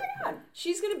Sunday. Oh my God.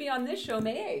 She's going to be on this show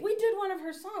May 8th. We did one of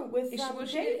her songs with Is she- was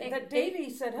she Davey, in- that Davey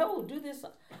said, "Oh, do this."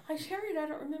 Harriet, I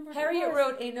don't remember. who it Harriet was.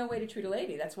 wrote "Ain't No Way to Treat a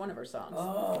Lady." That's one of her songs.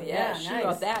 Oh, yeah, yeah, she nice.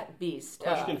 wrote that beast.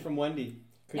 Question from Wendy.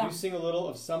 Could yeah. you sing a little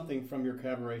of something from your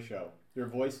cabaret show? Your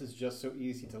voice is just so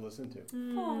easy to listen to.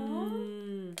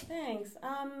 Aw, thanks.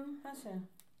 That's it.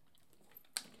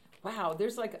 Wow,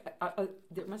 there's like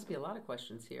there must be a lot of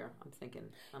questions here. I'm thinking.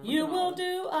 You will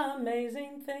do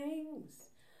amazing things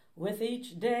with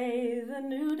each day the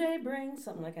new day brings,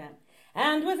 something like that.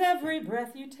 And with every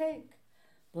breath you take,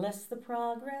 bless the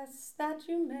progress that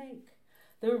you make.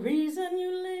 The reason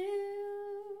you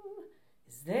live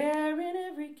is there in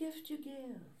every gift you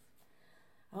give.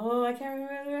 Oh, I can't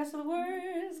remember the rest of the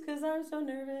words because I'm so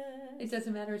nervous. It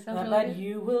doesn't matter. It sounds But really good.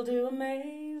 you will do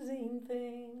amazing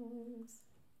things.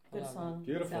 Good love song.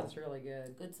 Beautiful. Sounds really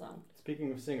good. Good song.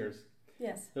 Speaking of singers,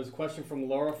 Yes. there's a question from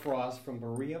Laura Frost from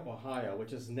Berea, Ohio,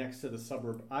 which is next to the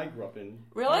suburb I grew up in,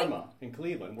 Really? Parma, in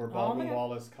Cleveland, where Oh, Baldwin my God.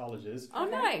 Wallace College is. Oh,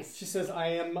 nice. She says, I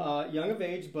am young of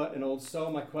age, but an old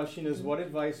soul. My question is, what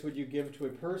advice would you give to a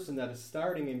person that is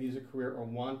starting a music career or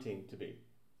wanting to be?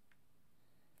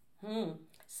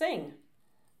 Sing.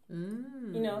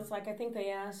 Mm. It's like I think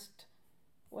they asked,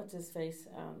 what's his face?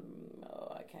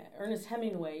 I can't. Ernest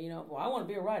Hemingway. Well, I want to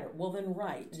be a writer. Well, then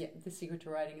write. Yeah, the secret to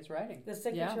writing is writing. The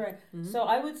secret Yeah. to write. Mhm. So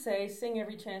I would say sing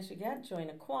every chance you get. Join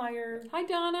a choir. Hi,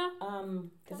 Donna.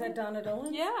 Is that Donna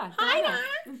Dolan? Yeah. Hi,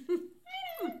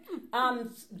 Donna.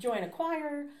 Join a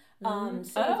choir. Sing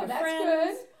with your that's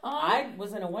friends. good. I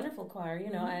was in a wonderful choir,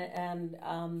 and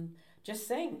just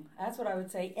sing. That's what I would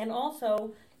say. And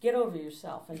also get over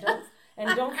yourself and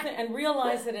don't and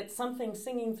realize that it's something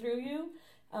singing through you.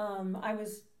 I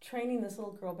was training this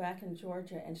little girl back in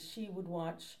Georgia, and she would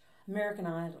watch American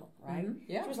Idol, right?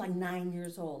 Yeah. She was like 9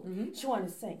 years old. Mhm. She wanted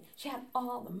to sing. She had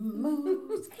all the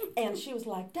moves, and she was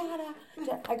like, da da.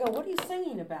 I go, what are you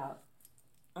singing about?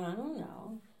 I don't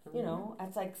know.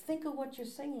 It's like, think of what you're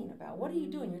singing about. What are you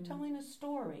doing? You're telling a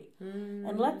story.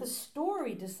 And let the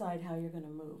story decide how you're going to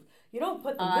move. You don't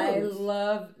put the I moves.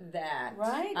 love that.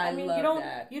 Right? I mean, love you don't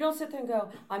that. you don't sit there and go,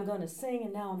 I'm going to sing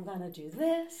and now I'm going to do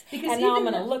this Because and now I'm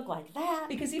even going to though- look like that.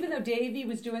 Because even though Davey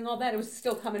was doing all that, it was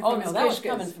still coming Oh from no, his that was kishkas.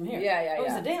 coming from here. Yeah, yeah, I was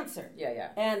yeah. a dancer. Yeah, yeah.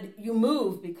 And you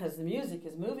move because the music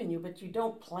is moving you, but you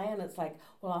don't plan. It's like,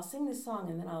 well, I'll sing this song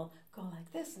and then I'll go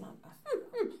like this and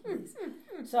please.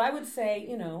 So I would say,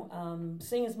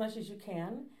 sing as much as you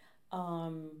can.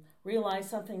 Realize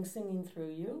something's singing through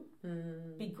you.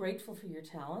 Be grateful for your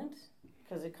talent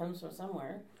because it comes from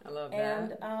somewhere. I love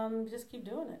that. And just keep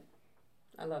doing it.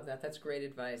 I love that. That's great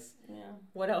advice. Yeah.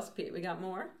 What else, Pete? We got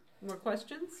more? More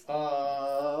questions?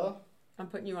 I'm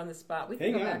putting you on the spot. We can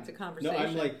Hang go on. back to conversation. No,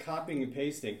 I'm like copying and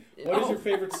pasting. What is your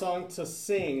favorite song to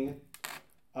sing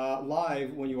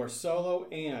live when you are solo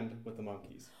and with the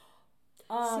Monkees?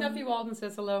 Snuffy Walden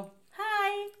says hello.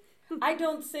 Hi. I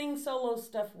don't sing solo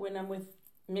stuff when I'm with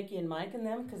Mickey and Mike and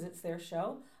them because it's their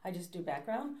show. I just do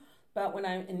background. But when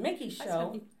I'm in Mickey's Hi, show,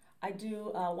 Snuffy. I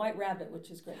do White Rabbit, which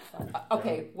is great fun.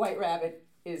 Okay, White Rabbit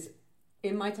is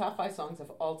in my top 5 songs of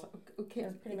all time. Okay,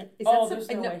 That's pretty much- is oh, that there's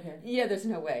some- no way here. Yeah, there's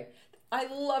no way. I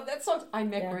love that song. I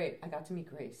met Yeah. Grace. I got to meet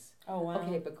Grace. Oh, wow.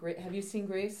 Okay, but have you seen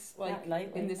Grace? Not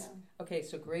lately, in this. no. Okay,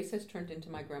 so Grace has turned into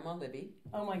my grandma Libby.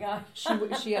 Oh, my gosh. She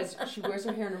wears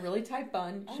her hair in a really tight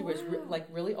bun. She Oh, wears wow. like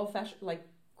really old fashioned like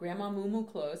grandma moo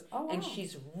clothes, Oh, and wow.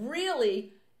 she's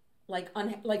really like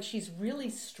she's really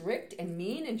strict and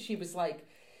mean. And she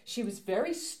She was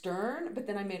very stern, but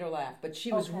then I made her laugh. But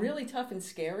she was really tough and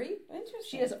scary. Interesting.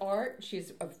 She has art.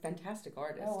 She's a fantastic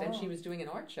artist, and she was doing an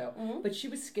art show. But she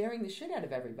was scaring the shit out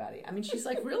of everybody. I mean, she's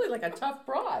like really like a tough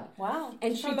broad. Wow.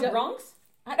 And She's from the Bronx?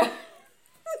 Because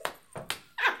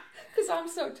I'm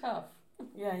so tough.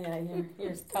 Yeah,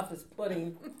 you're as tough as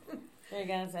pudding. There you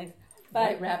go. But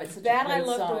White Rabbit's such that a great I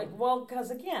looked song. at. Well,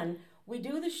 because again, we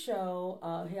do the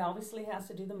show. He obviously has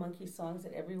to do the monkey songs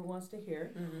that everyone wants to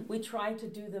hear. We try to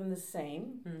do them the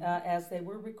same as they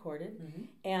were recorded.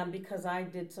 And because I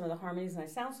did some of the harmonies and I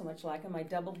sound so much like him, I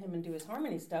doubled him and do his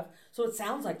harmony stuff, so it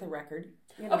sounds like the record.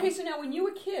 You know? Okay, so now when you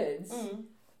were kids,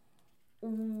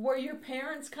 were your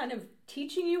parents kind of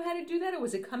teaching you how to do that, or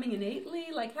was it coming innately?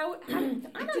 Like how I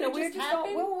don't know. We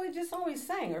just always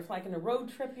sang, or if like in a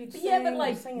road trip you'd sing. Yeah, but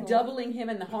like doubling him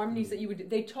and the harmonies that you would.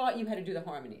 They taught you how to do the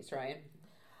harmonies, right?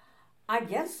 I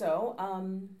guess so.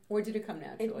 Or did it come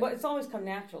naturally? It's always come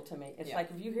natural to me. It's like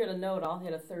if you hit a note, I'll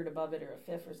hit a third above it or a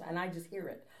fifth, and I just hear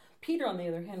it. Peter, on the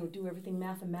other hand, would do everything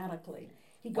mathematically.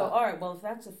 He'd go, all right, well, if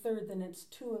that's a third, then it's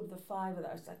 2 of the 5 of that.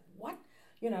 I was like, what?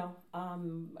 You know.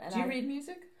 Do you read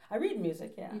music? I read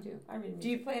music, yeah. You do? I read music. Do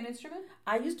you play an instrument?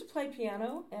 I used to play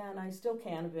piano, and I still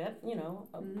can a bit, you know,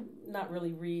 not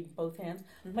really read both hands.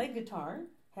 Played guitar,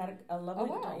 had a lovely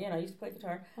guitar. You know, I used to play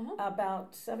guitar.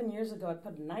 About 7 years ago, I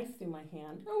put a knife through my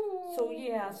hand. So,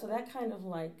 yeah, so that kind of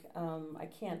like, I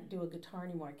can't do a guitar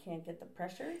anymore. I can't get the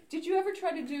pressure. Did you ever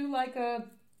try to do like a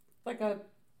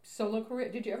solo career?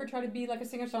 Did you ever try to be like a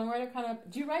singer-songwriter kind of?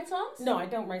 Do you write songs? No, I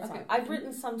don't write songs. I've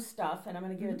written some stuff, and I'm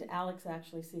going to give it to Alex,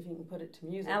 actually, see if he can put it to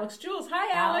music. Alex Jules.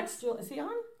 Hi, Alex. Jules. Is he on?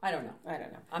 I don't know.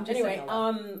 I'm just anyway,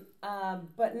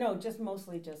 but no, just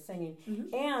mostly just singing.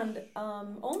 And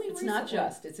only it's recently. not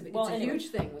just. It's a huge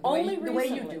thing. The way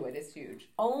you do it is huge.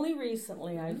 Only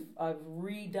recently I've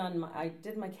redone I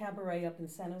did my cabaret up in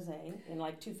San Jose in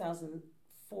like 2004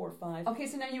 or 5. Okay,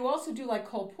 so now you also do like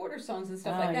Cole Porter songs and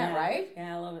stuff like that, right?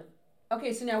 Yeah, I love it.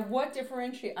 Okay, so now what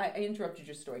differentiates... I interrupted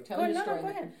your story. Tell me your story. No, go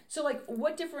ahead. So, like,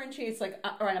 what differentiates, like,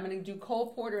 all right, I'm going to do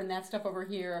Cole Porter and that stuff over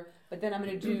here, but then I'm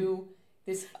going to do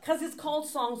this... Because it's called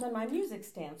Songs on My Music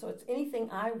Stand, so it's anything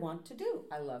I want to do.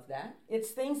 I love that.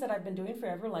 It's things that I've been doing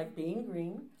forever, like Being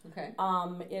Green. Okay.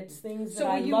 It's things that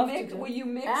I love to do. Will you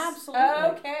mix?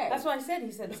 Absolutely. Okay. That's what I said.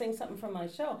 He said, sing something from my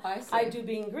show. I see. I do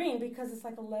Being Green because it's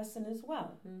like a lesson as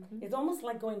well. It's almost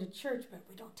like going to church, but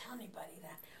we don't tell anybody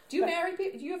that. Do you marry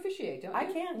people? Do you officiate, don't you? I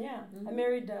can, yeah. I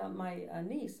married my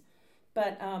niece.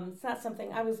 But it's not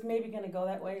something, I was maybe going to go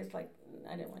that way. It's like,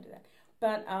 I didn't want to do that.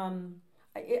 But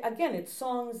again, it's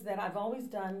songs that I've always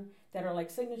done that are like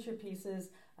signature pieces.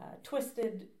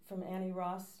 Twisted from Annie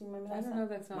Ross. You remember that song? I don't know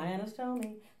that song. My Anna's told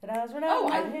me that I was right. Oh,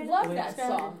 I love that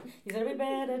song. You said it'd be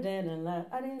better than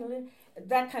I didn't live.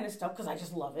 That kind of stuff, because I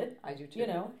just love it. I do too. You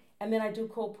know? And then I do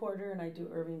Cole Porter and I do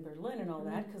Irving Berlin and all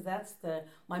that, because that's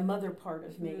my mother part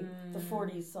of me. The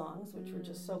 40s songs, which were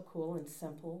just so cool and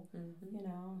simple, you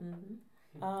know.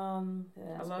 I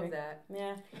love that.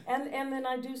 Yeah, and then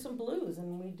I do some blues,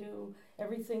 and we do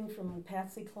everything from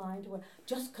Patsy Cline to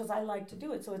just because I like to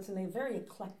do it. So it's a very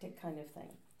eclectic kind of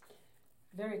thing,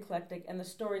 very eclectic, and the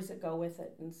stories that go with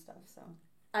it and stuff. So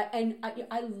I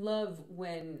love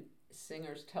when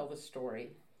singers tell the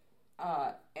story,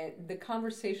 and the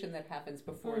conversation that happens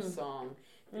before a song.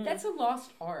 That's a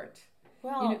lost art.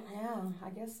 Well, yeah, I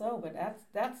guess so. But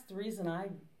that's the reason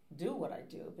I do what I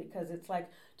do, because it's like,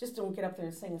 just don't get up there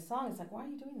and sing a song. It's like, why are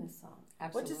you doing this song?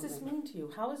 Absolutely. What does this mean to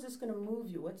you? How is this going to move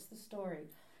you? What's the story?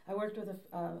 I worked with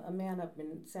a man up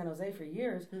in San Jose for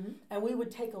years, and we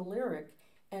would take a lyric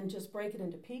and just break it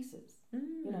into pieces,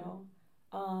 you know.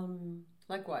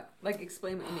 Like what? Like,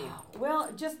 explain what you mean.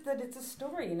 Well, just that it's a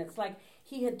story, and it's like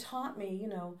he had taught me, you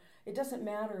know, it doesn't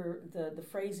matter the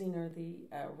phrasing or the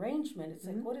arrangement. It's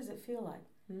like, what does it feel like?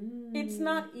 It's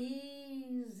not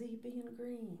easy being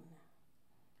green,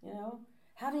 you know?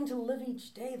 Having to live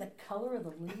each day the color of the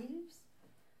leaves.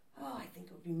 Oh, I think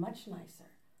it would be much nicer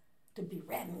to be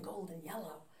red and gold and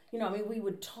yellow. You know, I mean, we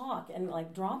would talk and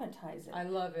like dramatize it. I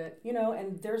love it. You know,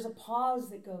 and there's a pause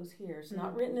that goes here. It's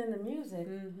not written in the music,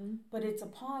 but it's a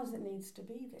pause that needs to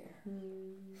be there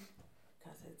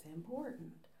because it's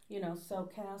important. You know, so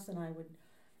Cass and I would,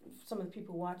 some of the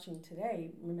people watching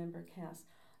today remember Cass.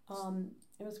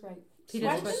 It was great.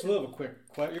 A slew of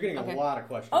you're getting a lot of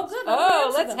questions. Oh, good.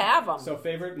 Oh, let's have them. So,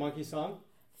 favorite monkey song?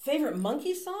 Favorite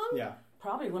monkey song? Yeah.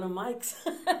 Probably one of Mike's.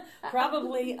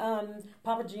 Probably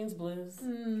Papa Jean's Blues.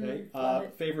 Okay.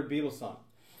 Favorite Beatles song?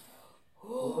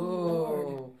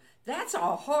 Oh, that's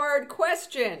a hard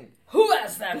question. Who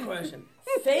asked that question?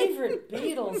 Favorite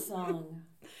Beatles song?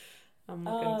 I'm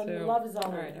looking too. Love Is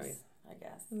All There Is. I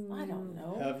guess. I don't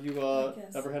know. Have you I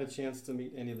guess. ever had a chance to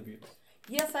meet any of the Beatles?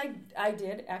 Yes, I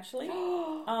did, actually.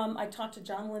 I talked to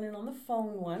John Lennon on the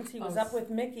phone once. He was up with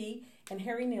Mickey and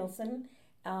Harry Nilsson.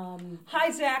 Hi,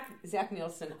 Zach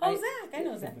Nielsen. Zach, I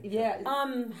know Zach. Yeah.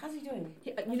 How's he doing?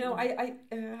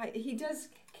 He does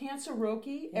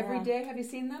Cancer-roki every day. Have you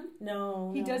seen them?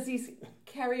 No. He does these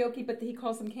karaoke, but he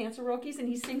calls them Cancer-rokies, and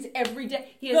he sings every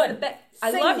day. He has Good. the best. I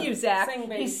love you, Zach. Sing,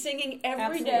 baby. He's singing every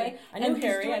Absolutely. day. I knew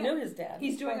Harry. I knew his dad.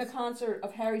 He's doing a concert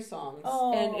of Harry songs,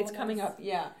 Oh, and it's nice. coming up.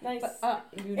 Yeah. Nice. But,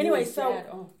 you knew Anyway, his so dad.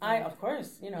 Oh, I, of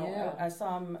course, Yeah. I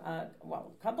saw him, a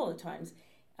couple of times.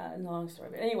 Long story,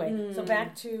 but anyway, so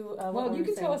back to well, you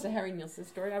can tell us a Harry Nilsson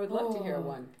story. I would love to hear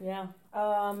one. Yeah.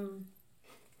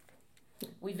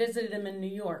 We visited him in New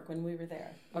York when we were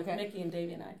there. With Mickey and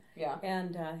Davey and I. Yeah.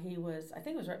 And I think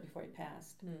it was right before he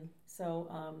passed. So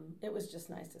it was just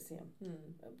nice to see him.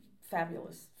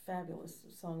 Fabulous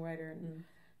songwriter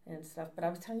and stuff. But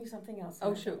I was telling you something else.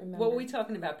 Oh, shoot. What were we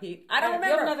talking about, Pete? I don't You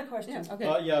remember. have another question. Yeah,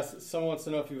 okay. Yes, someone wants to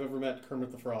know if you've ever met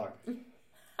Kermit the Frog.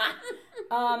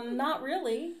 Not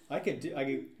really. I could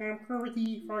I'm Kermit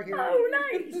the Frog here. Oh,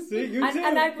 nice. See, you too.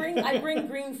 And I bring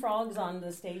green frogs on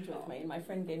the stage with me. And my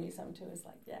friend gave me some too. It's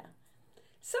like, yeah.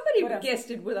 Somebody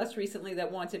guested with us recently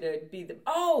that wanted to be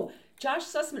Josh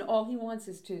Sussman. All he wants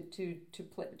is to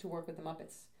work with the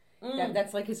Muppets.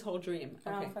 That's like his whole dream.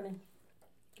 Okay. Oh, funny.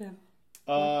 Yeah.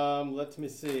 Let me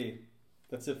see.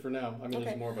 That's it for now. I mean,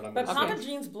 there's more, but I'm. But gonna Papa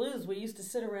Gene's Blues, we used to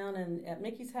sit around at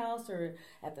Mickey's house or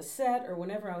at the set or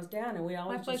whenever I was down, and we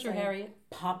always My pleasure, Harriet.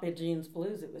 Papa Gene's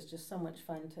Blues. It was just so much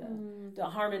fun to the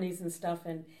harmonies and stuff,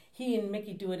 and he and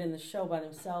Mickey do it in the show by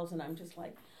themselves, and I'm just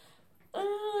like,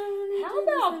 how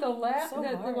about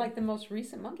the most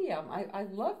recent Monkey album? I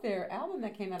love their album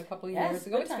that came out a couple of years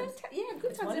ago. Good Times.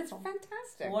 Good Times. It's Wonderful.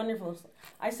 fantastic. Wonderful.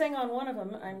 I sang on one of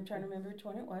them. I'm trying to remember which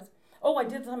one it was. Oh, I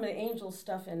did some of the Angel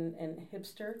stuff in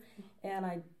Hipster,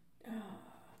 and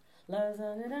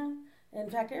in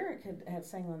fact, Eric had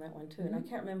sang on that one too, and I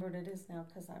can't remember what it is now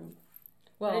because I'm.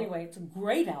 Well, but anyway, it's a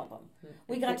great album.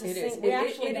 We got to sing. We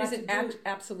actually got to do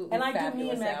absolutely. And I fabulous do Me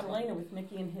and Magdalena album. with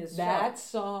Mickey and his. That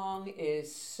song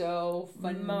is so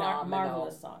phenomenal.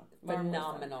 Marvelous song.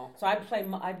 Phenomenal. So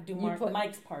I do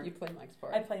Mike's part. You play Mike's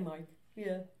part. I play Mike.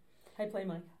 Yeah, I play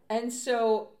Mike. And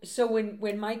so when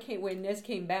Nez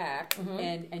came back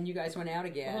and you guys went out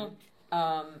again,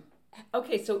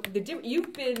 okay, so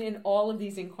you've been in all of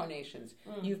these incarnations.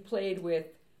 You've played with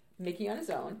Mickey on his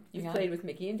own. You've played with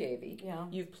Mickey and Davey. Yeah.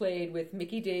 You've played with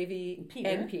Mickey, Davey, Peter.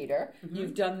 and Peter.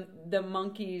 You've done the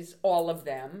Monkees, all of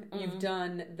them. You've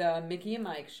done the Mickey and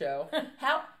Mike show.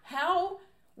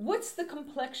 What's the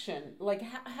complexion? Like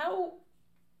how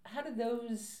do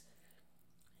those?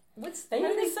 They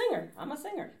need a singer. I'm a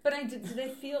singer. But do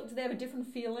they have a different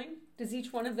feeling? Does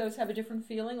each one of those have a different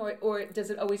feeling, or does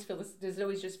it always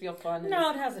just feel fun?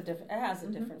 No, it has a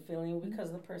different feeling because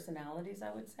of the personalities,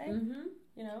 I would say. Mm-hmm.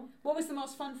 You know, what was the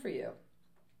most fun for you?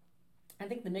 I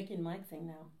think the Mickey and Mike thing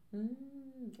now.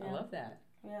 I love that.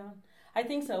 Yeah, I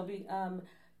think so.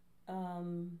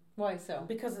 Why so?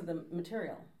 Because of the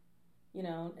material, you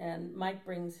know, and Mike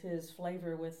brings his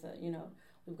flavor with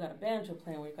we've got a banjo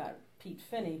player, we've got Pete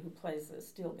Finney who plays the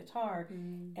steel guitar,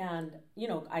 and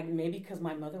maybe because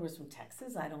my mother was from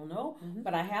Texas, I don't know,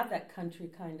 but I have that country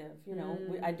kind of,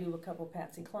 I do a couple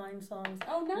Patsy Cline songs.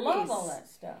 Oh, nice! Love all that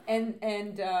stuff. And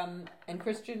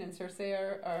Christian and Cersei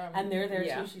are and they're there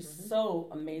too. She's so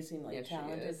amazingly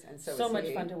talented, she is. And so much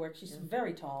he. fun to work. She's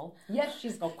very tall. Yes,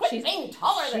 she's being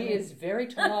taller than me. She is very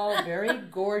tall, very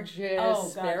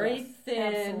gorgeous, very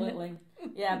thin. Absolutely.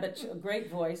 Yeah, but a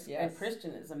great voice. Yes. And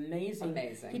Christian is amazing.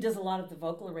 Amazing. He does a lot of the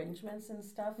vocal arrangements and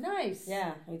stuff. Nice.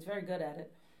 Yeah, he's very good at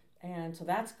it. And so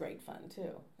that's great fun,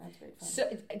 too. That's great fun. So,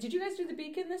 did you guys do the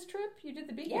Beacon this trip? You did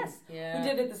the Beacon? Yes. Yeah. We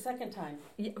did it the second time.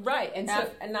 Yeah, right. And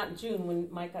not in June when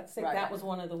Mike got sick. Right. That was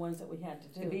one of the ones that we had to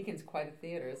do. The Beacon's quite a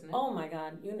theater, isn't it? Oh, my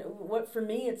God. What for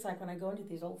me, it's like when I go into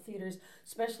these old theaters,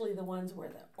 especially the ones where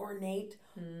the ornate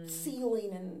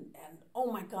ceiling and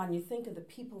oh, my God, and you think of the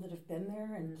people that have been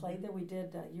there and played there. We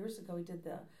did, years ago, we did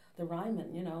the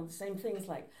Ryman, the same things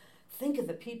like, think of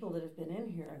the people that have been in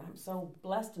here, and I'm so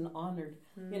blessed and honored,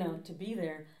 to be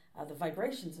there. The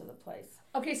vibrations of the place.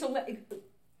 Okay, so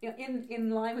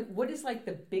in line with what is like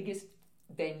the biggest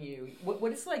venue?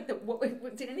 What is like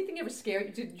what did anything ever scare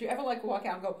you? Did you ever like walk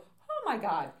out and go, oh my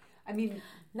God? I mean,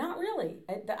 not really.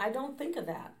 I don't think of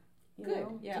that. You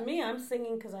know? Yeah. To me, I'm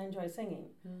singing because I enjoy singing,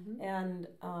 and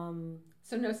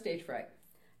so no stage fright.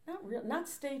 Not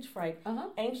stage fright.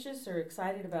 Anxious or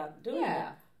excited about doing it.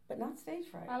 But not stage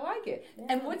fright. I like it. Yeah.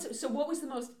 And what are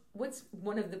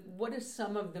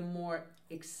some of the more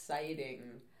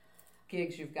exciting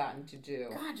gigs you've gotten to do.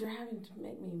 God, you're having to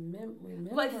make me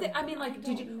remember. Like,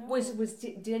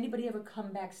 did anybody ever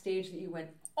come backstage that you went,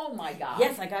 oh my God?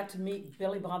 Yes, I got to meet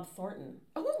Billy Bob Thornton.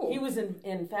 Oh. He was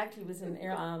in fact, he was in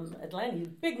Atlanta. He's a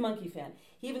big Monkey fan.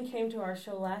 He even came to our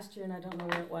show last year, and I don't know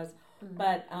where it was.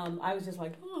 But I was just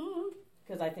like,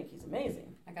 because I think he's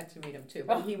amazing. I got to meet him too,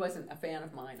 but he wasn't a fan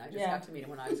of mine. I just got to meet him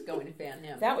when I was going to fan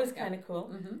him. That was kind of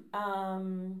cool.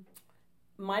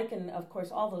 Mike and, of course,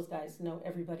 all those guys know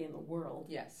everybody in the world.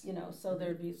 Yes. You know, so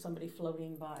there'd be somebody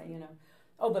floating by, you know.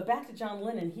 Oh, but back to John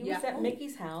Lennon. He was at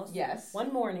Mickey's house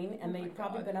one morning, and they'd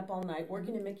probably been up all night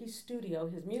working in Mickey's studio,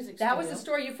 his music studio. That was the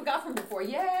story you forgot from before.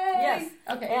 Yay! Yes.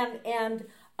 Okay. And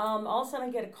all of a sudden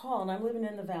I get a call, and I'm living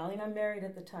in the Valley, and I'm married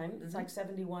at the time. It's like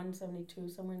 71, 72,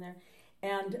 somewhere in there.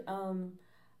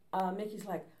 And Mickey's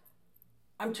like,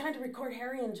 I'm trying to record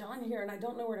Harry and John here, and I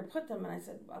don't know where to put them. And I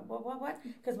said, what?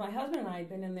 Because my husband and I had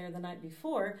been in there the night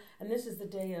before, and this is the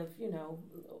day of, you know,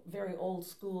 very old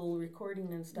school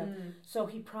recording and stuff. So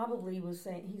he probably was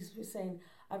saying,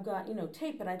 I've got, you know,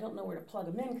 tape, but I don't know where to plug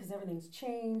them in because everything's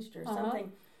changed or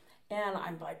something. And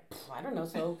I'm like, I don't know.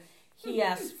 So he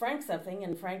asks Frank something,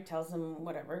 and Frank tells him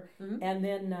whatever. And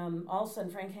then all of a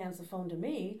sudden Frank hands the phone to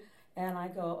me, and I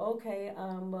go, okay,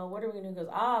 well, what are we going to do? He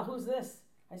goes, who's this?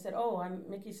 I said, oh, I'm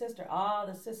Mickey's sister.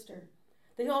 The sister.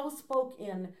 They all spoke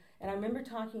in, and I remember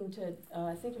talking to,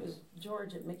 I think it was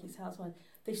George at Mickey's house one.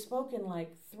 They spoke in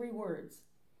like 3 words.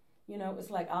 You know, it was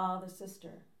like, the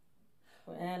sister.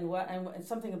 And what, and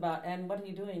something about, and what are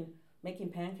you doing?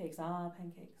 Making pancakes.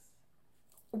 Pancakes.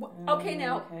 Okay,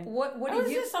 now, what do you... It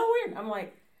was just so weird. I'm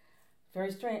like, very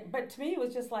strange. But to me, it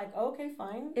was just like, okay,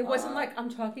 fine. It wasn't like, I'm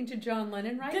talking to John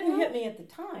Lennon right now? Didn't hit me at the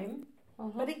time.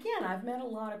 But again, I've met a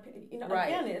lot of, you know,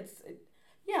 again,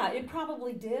 it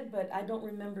probably did, but I don't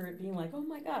remember it being like, oh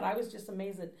my God, I was just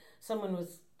amazed that someone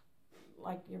was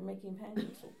like, you're making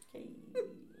pancakes, okay.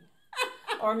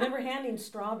 Or I remember handing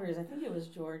strawberries, I think it was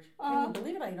George. Can you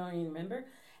believe it? I don't even remember.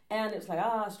 And it was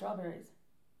like, strawberries.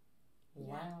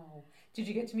 Wow. Yeah. Did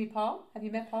you get to meet Paul? Have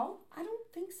you met Paul? I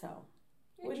don't think so.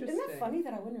 Interesting. Isn't that funny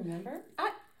that I wouldn't remember?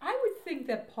 I would think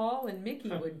that Paul and Mickey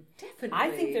would definitely.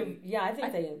 I think they. Yeah.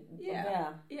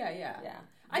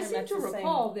 I seem to the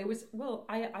recall there was. Well,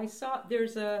 I saw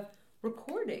there's a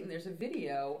recording. There's a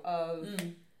video of.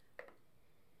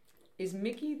 Is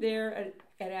Mickey there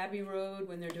at Abbey Road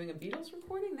when they're doing a Beatles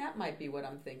recording? That might be what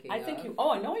I'm thinking. I think you.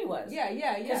 Oh, I know he was.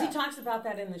 Yeah. Because he talks about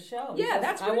that in the show. Yeah,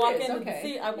 that's what it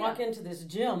is. I walk into this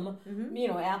gym, you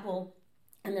know, Apple,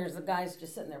 and there's the guys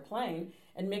just sitting there playing.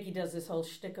 And Mickey does this whole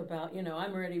shtick about, you know,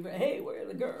 I'm ready, hey, where are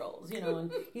the girls? You know,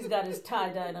 and he's got his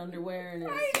tie-dyed underwear and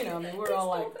his, you know, I mean, we're all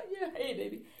like, hey,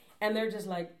 baby. And they're just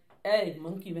like, hey,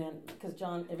 Monkey Man, because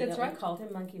John evidently called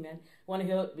him Monkey Man. Want to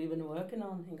hear what we've been working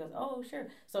on? He goes, oh, sure.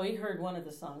 So he heard one of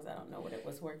the songs. I don't know what it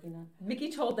was working on.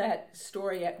 Mickey told that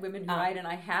story at Women Who Write, and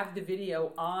I have the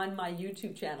video on my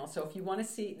YouTube channel. So if you want to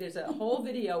see, there's a whole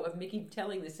video of Mickey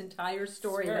telling this entire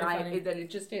story that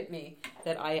it just hit me,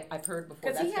 that I've heard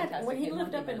before. Because he had, when he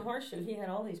lived up in Horseshoe, he had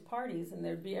all these parties, and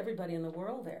there'd be everybody in the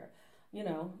world there, you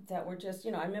know, that were just,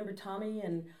 you know, I remember Tommy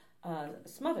and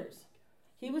Smothers.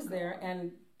 He was there,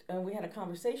 and we had a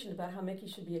conversation about how Mickey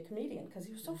should be a comedian because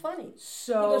he was so funny.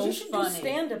 He goes, you should do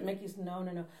stand-up. Mickey's, no.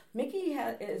 Mickey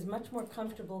is much more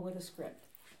comfortable with a script.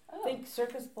 Think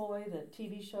Circus Boy, the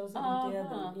TV shows that he did,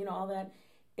 and, you know, all that.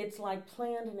 It's like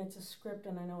planned and it's a script,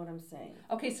 and I know what I'm saying.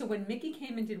 Okay, so when Mickey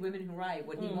came and did Women Who Write,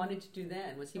 what he wanted to do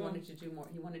then was he wanted to do more.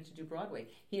 He wanted to do Broadway.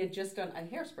 He had just done a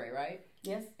Hairspray, right?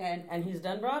 Yes, and he's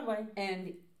done Broadway.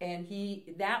 And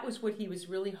that was what he was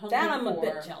really hungry for. That I'm a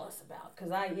bit jealous about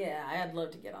because I'd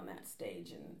love to get on that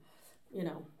stage and, you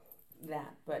know,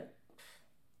 that, but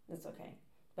it's okay.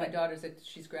 My daughter's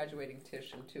she's graduating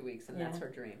Tisch in 2 weeks, and that's her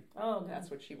dream. Oh, God. That's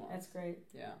what she wants. That's great.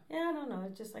 Yeah. Yeah, I don't know.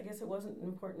 It just, I guess it wasn't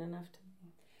important enough to me.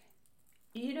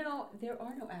 You know, there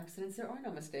are no accidents. There are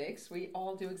no mistakes. We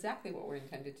all do exactly what we're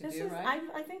intended to do, right?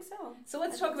 I think so. So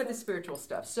let's talk about the spiritual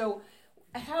stuff. So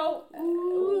how...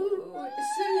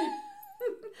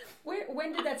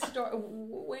 when did that start?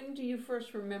 When do you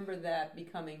first remember that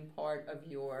becoming part of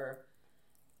your...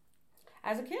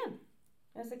 As a kid.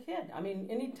 I mean,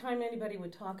 anytime anybody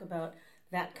would talk about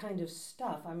that kind of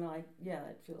stuff, I'm like, yeah,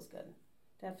 that feels good.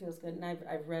 That feels good. And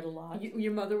I've read a lot.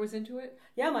 Your mother was into it?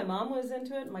 Yeah, my mom was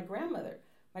into it. My grandmother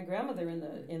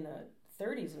in the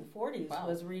 30s and 40s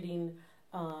was reading,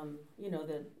 you know,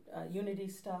 the Unity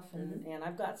stuff, and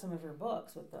I've got some of her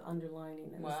books with the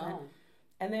underlining and that.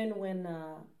 And then when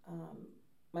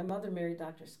my mother married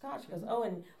Dr. Scott, she goes, oh,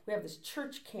 and we have this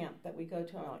church camp that we go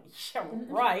to. I'm like, yeah,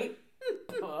 right.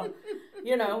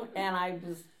 You know, and I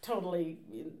was totally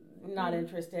not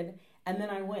interested. And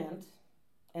then I went.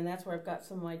 and that's where I've got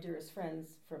some of my dearest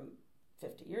friends from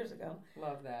 50 years ago.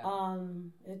 Love that.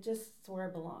 It just where I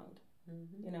belonged,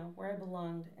 where I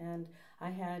belonged. And I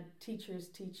had teachers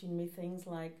teaching me things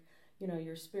like,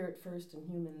 your spirit first and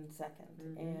human second.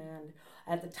 And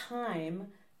at the time,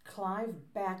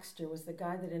 Clive Baxter was the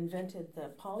guy that invented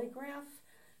the polygraph,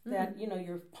 that,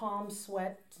 your palms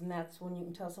sweat, and that's when you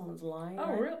can tell someone's lying.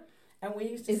 Oh, really? And we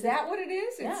used to Is that what it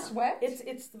is? It's sweat?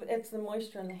 It's the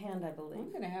moisture in the hand, I believe.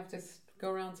 I'm going to have to go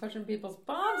around touching people's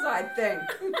palms, I think.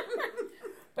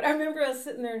 But I remember us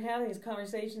sitting there and having these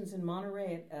conversations in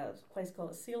Monterey at a place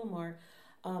called Asilomar,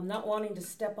 not wanting to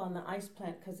step on the ice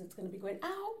plant because it's going to be going,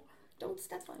 ow, don't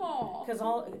step on it. Because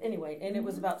anyway, and it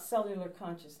was about cellular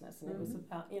consciousness, and it was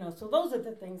about, so those are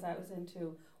the things I was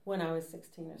into when I was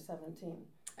 16 or 17.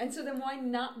 And so then why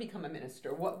not become a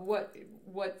minister?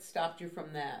 What stopped you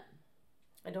from that?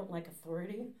 I don't like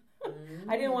authority.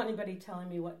 I didn't want anybody telling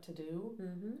me what to do.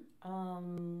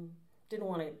 Didn't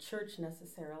want a church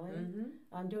necessarily.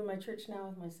 I'm doing my church now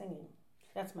with my singing.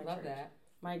 That's my Love church. That.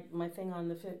 My thing on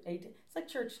the 18th. It's like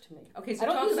church to me. Okay, so I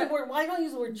don't use the word. Well, I don't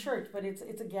use the word church, but it's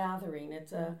a gathering.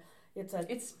 It's a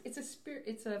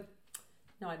spirit.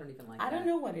 No, I don't even like that. I don't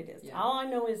know what it is. Yeah. All I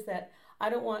know is that I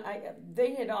don't want.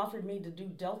 They had offered me to do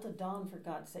Delta Dawn, for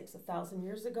God's sakes, 1,000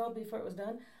 years ago before it was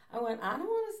done. I went, I don't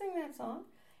want to sing that song.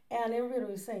 And everybody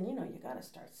was saying, you got to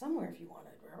start somewhere if you want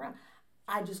to go around.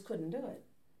 I just couldn't do it.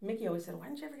 Mickey always said, why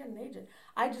didn't you ever get an agent?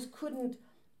 I just couldn't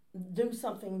do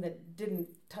something that didn't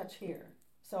touch here.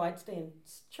 So I'd stay in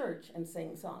church and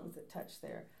sing songs that touched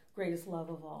there. Greatest Love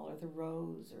of All, or The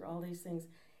Rose, or all these things.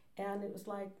 And it was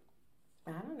like,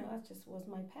 I don't know, it just was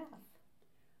my path.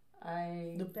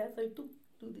 The path I took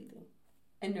to the thing.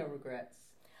 And no regrets?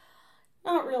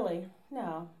 Not really.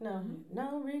 No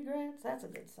regrets. That's a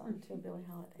good song too, Billie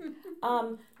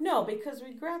Holiday. No, because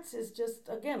regrets is just,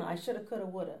 again, I shoulda, coulda,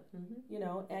 woulda,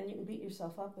 and you can beat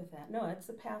yourself up with that. No, it's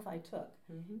the path I took,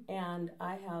 and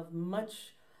I have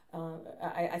much.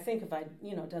 I think if I'd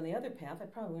done the other path, I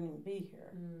probably wouldn't even be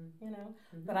here.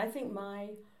 But I think my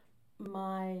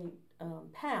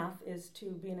path is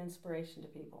to be an inspiration to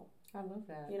people. I love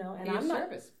that. And I'm not.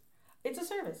 Service. It's a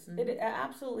service. It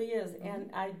absolutely is,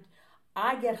 and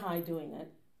I get high doing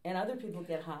it, and other people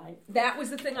get high. That was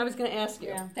the thing I was going to ask you.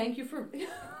 Yeah. Thank you for between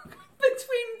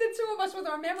the two of us with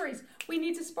our memories, we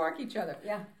need to spark each other.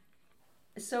 Yeah.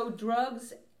 So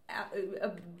drugs,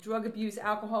 drug abuse,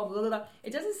 alcohol, blah, blah, blah.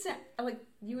 It doesn't sound like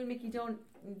you and Mickey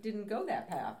didn't go that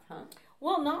path, huh?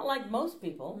 Well, not like most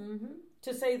people.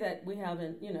 To say that we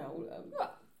haven't,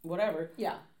 whatever.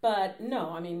 Yeah. But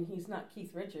no, I mean, he's not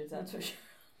Keith Richards, that's for sure.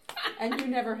 And you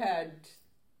never had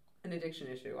an addiction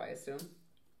issue, I assume?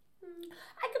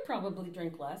 I could probably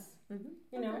drink less.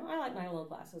 I like my little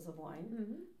glasses of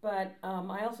wine. But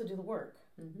I also do the work.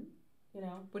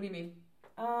 What do you mean?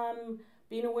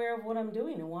 Being aware of what I'm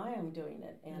doing and why I'm doing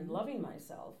it, and loving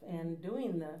myself, and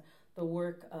doing the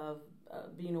work of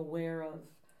being aware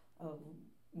of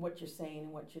what you're saying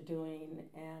and what you're doing,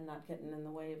 and not getting in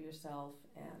the way of yourself,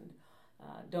 and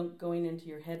don't going into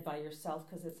your head by yourself,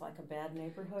 because it's like a bad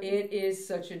neighborhood. It is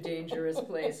such a dangerous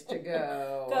place to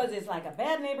go. Because it's like a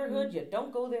bad neighborhood. You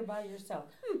don't go there by yourself.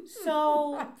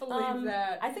 So I believe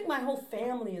that. I think my whole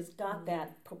family has got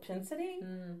that propensity.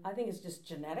 I think it's just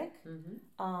genetic.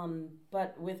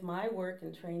 But with my work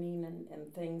and training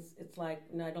and things, it's like,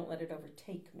 I don't let it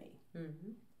overtake me.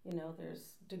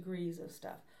 There's degrees of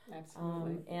stuff.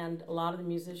 Absolutely. And a lot of the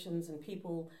musicians and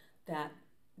people that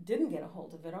didn't get a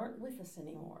hold of it aren't with us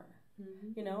anymore.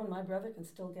 And my brother can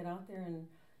still get out there and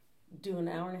do an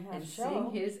hour and a half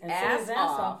show sing his ass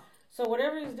off. So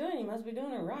whatever he's doing, he must be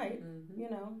doing it right.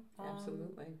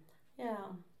 Absolutely. Yeah.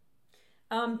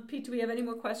 Pete, do we have any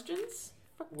more questions?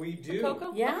 We do. For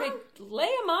Coco? Yeah. Okay, lay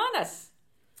them on us.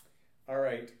 All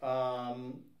right. I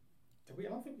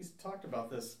don't think we talked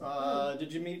about this.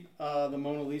 Did you meet the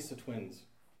Mona Lisa twins?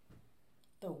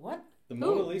 The what? The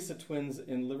Mona Lisa twins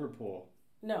in Liverpool.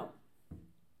 No.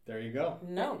 There you go.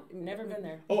 No, never been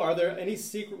there. Oh, are there any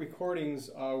secret recordings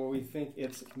where we think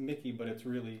it's Mickey, but it's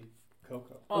really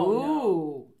Coco?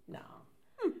 Oh, no.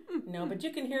 No, but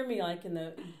you can hear me like in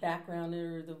the background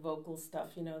or the vocal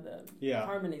stuff, the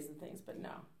harmonies and things, but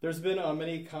no. There's been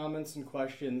many comments and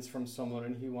questions from someone,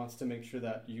 and he wants to make sure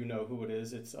that you know who it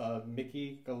is. It's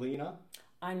Mickey Galina.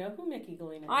 I know who Mickey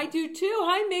Galina is. I do too.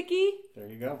 Hi, Mickey. There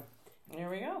you go. There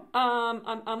we go.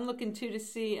 I'm looking too to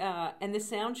see, and the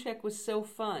sound check was so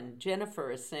fun.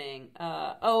 Jennifer is saying,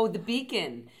 the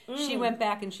Beacon. She went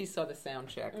back and she saw the sound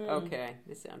check. Okay,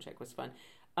 the sound check was fun.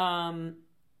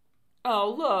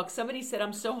 Look, somebody said,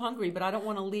 I'm so hungry, but I don't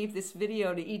want to leave this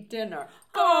video to eat dinner.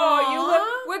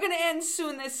 Oh, we're we're going to end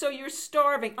soon, so you're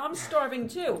starving. I'm starving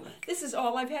too. This is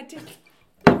all I've had to...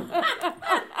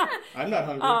 I'm not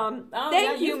hungry.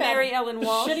 Thank you, Mary Ellen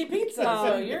Walsh. Shitty pizza,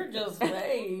 so you're just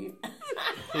hey.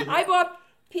 I bought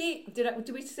Pete. Did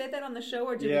we say that on the show,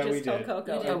 or did we just tell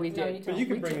Coco? Oh, we did. No, but you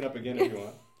can bring it up again if you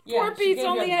want. Yeah, Poor Pete's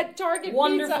only had Target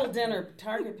wonderful pizza. dinner,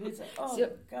 Target pizza. Oh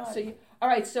God! All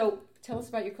right, so tell us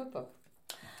about your cookbook.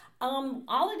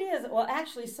 All it is, well,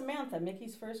 actually, Samantha,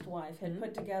 Mickey's first wife, had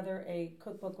put together a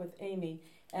cookbook with Amy,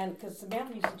 and because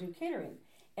Samantha used to do catering,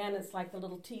 and it's like the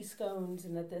little tea scones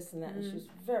and the this and that, and she was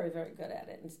very, very good at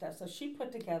it and stuff. So she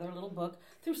put together a little book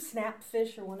through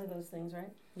Snapfish or one of those things,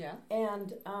 right? Yeah.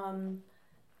 And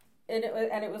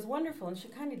it was wonderful, and she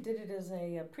kind of did it as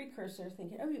a precursor,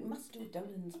 thinking, oh, you must do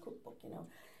Dolan's cookbook, you know.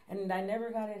 And I never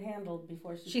got it handled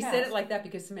before she passed. Said it like that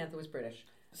because Samantha was British.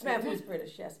 Samantha was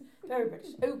British, yes. Very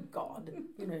British. Oh, God.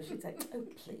 You know, she'd say, oh,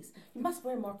 please, you must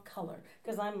wear more color,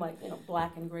 because I'm like,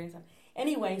 black and gray and stuff.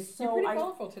 Anyway, so You're pretty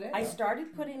colorful today, I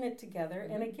started putting it together,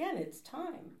 and again, it's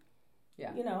time.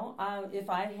 Yeah. If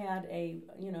I had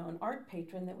an art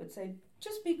patron that would say,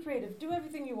 just be creative, do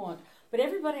everything you want. But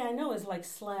everybody I know is like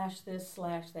slash this,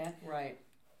 slash that. Right.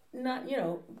 Not,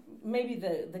 maybe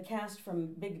the cast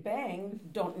from Big Bang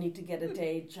don't need to get a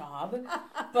day job,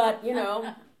 but,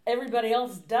 everybody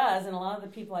else does. And a lot of the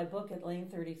people I book at Lane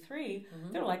 33,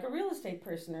 they're like a real estate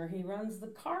person, or he runs the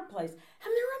car place. And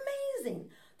they're amazing.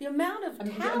 The amount of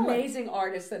talent. Amazing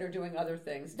artists that are doing other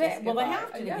things. They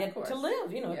have to get to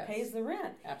live. It pays the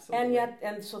rent. Absolutely.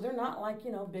 And so they're not like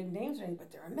big names or anything,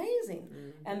 but they're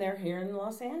amazing. And they're here in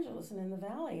Los Angeles and in the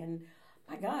Valley. And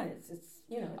my God, it's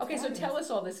okay. So tell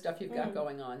us all this stuff you've got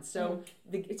going on. So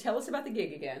tell us about the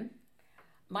gig again.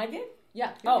 My gig?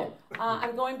 Yeah.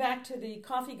 I'm going back to the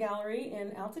Coffee Gallery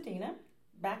in Altadena,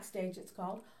 Backstage it's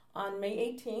called, on May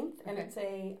 18th, and it's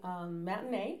a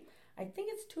matinee. I think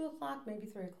it's 2:00, maybe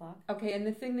 3:00. Okay, and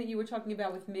the thing that you were talking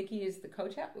about with Mickey is the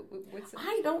coach hat?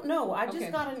 I don't know. I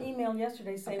just got an email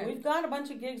yesterday saying we've got a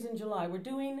bunch of gigs in July. We're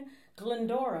doing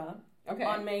Glendora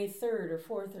on May 3rd or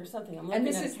 4th or something. I'm looking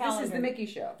this is the Mickey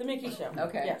show. The Mickey show.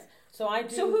 Okay. Yes. So I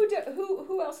do. So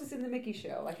who else is in the Mickey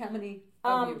show? Like how many?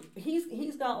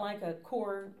 He's got like a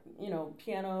core,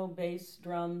 piano, bass,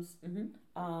 drums.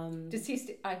 Does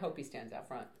he? I hope he stands out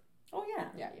front. Oh yeah.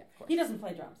 Yeah, of course. He doesn't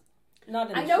play drums.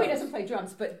 Not in I know shows. He doesn't play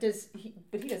drums, but does he?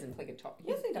 But he doesn't play guitar.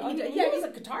 Yes, he does. He was a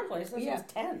guitar player since he was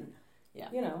 10. Yeah.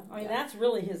 That's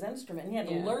really his instrument. He had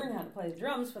to learn how to play the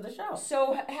drums for the show.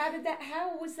 So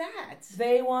how was that?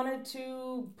 They wanted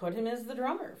to put him as the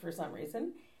drummer for some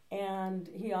reason. And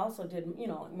he also did,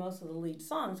 most of the lead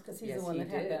songs because he's the one that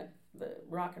had the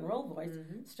rock and roll voice,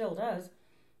 still does,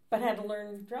 but had to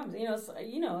learn drums. In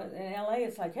LA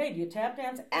it's like, hey, do you tap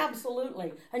dance?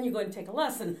 Absolutely. And you go and take a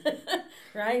lesson,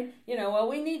 right? Well,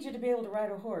 we need you to be able to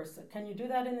ride a horse. Can you do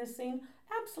that in this scene?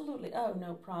 Absolutely. Oh,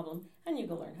 no problem. And you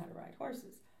go learn how to ride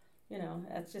horses.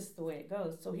 That's just the way it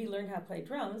goes. So he learned how to play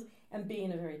drums, and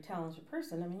being a very talented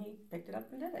person, he picked it up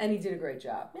and did it. And he did a great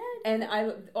job. Yeah. And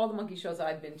all the monkey shows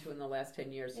I've been to in the last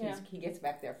 10 years, he gets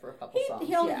back there for a couple songs.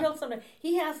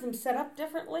 He has them set up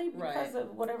differently because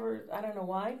of whatever, I don't know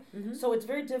why. So it's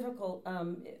very difficult.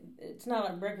 It's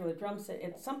not a regular drum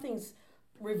set. Something's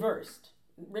reversed.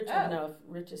 Rich would know if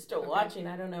Rich is still watching.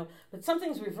 I don't know. But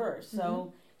something's reversed.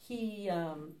 So he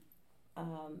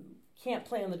can't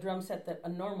play on the drum set that a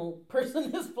normal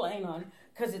person is playing on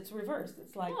because it's reversed.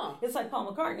 It's like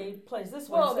Paul McCartney plays this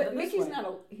way. Well, but Mickey's not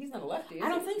a lefty. I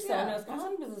don't think so. No, it's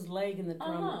something with his leg in the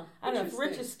drum. I don't know if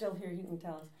Rich is still here. He can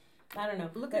tell us. I don't know.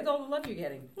 Look at all the love you're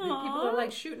getting. People are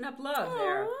like shooting up love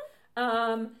there.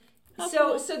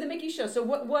 So the Mickey show. So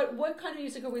what kind of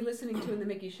music are we listening to in the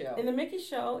Mickey show? In the Mickey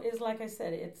show is, like I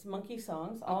said, it's monkey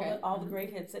songs, all the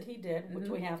great hits that he did, which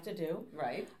we have to do.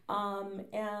 Right.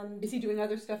 And is he doing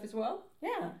other stuff as well?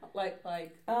 Yeah. Like.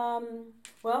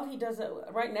 Well, he does it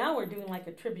right now. We're doing like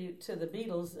a tribute to the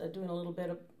Beatles, doing a little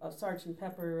bit of Sgt.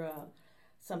 Pepper.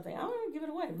 Something. I don't want to give it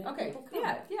away. Make people come.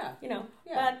 Yeah.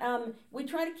 But we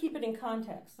try to keep it in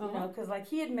context. Because like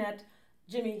he had met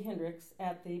Jimi Hendrix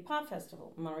at the Pop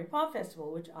Festival, Monterey Pop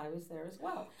Festival, which I was there as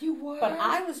well. You were? But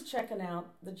I was checking out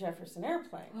the Jefferson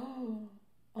Airplane.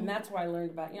 And that's where I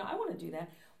learned about, I want to do that.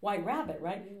 White Rabbit,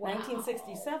 right? Wow.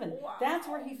 1967. Wow. That's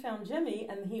where he found Jimmy,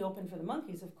 and he opened for the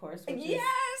Monkees, of course.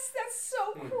 Yes, that's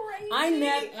so crazy.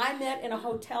 I met in a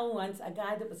hotel once a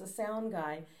guy that was a sound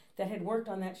guy that had worked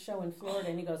on that show in Florida,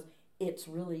 and he goes, it's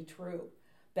really true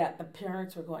that the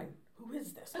parents were going, who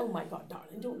is this? Oh my God,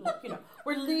 darling, don't look,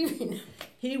 we're leaving.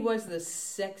 He was the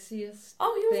sexiest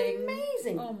he was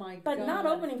amazing. Oh my God. But not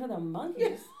opening for the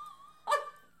Monkees.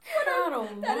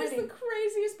 That is the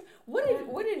craziest.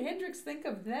 What did Hendrix think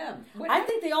of them? I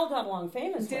think they all got along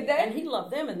famously. Did they? And he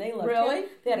loved them, and they loved Really? him.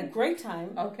 They had a great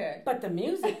time. Okay. But the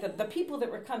music, the people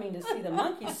that were coming to see the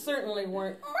Monkees certainly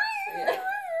weren't.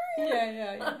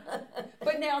 Yeah.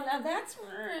 But now that's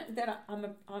that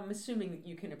I'm assuming that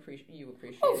you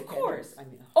appreciate. Oh, of course. I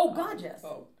mean, God, yes.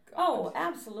 Oh,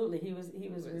 absolutely. He was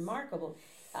remarkable.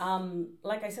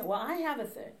 Like I said, well, I have a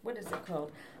thing. What is it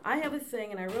called? I have a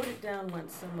thing, and I wrote it down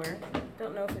once somewhere.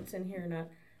 Don't know if it's in here or not.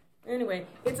 Anyway,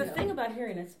 it's a thing about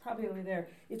hearing. It's probably over there.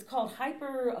 It's called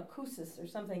hyperacusis or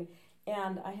something,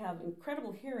 and I have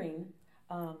incredible hearing.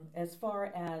 As far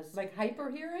as like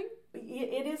hyper hearing,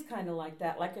 it is kind of like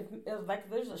that. Like if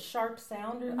there's a sharp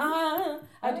sound, or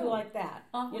I do like that.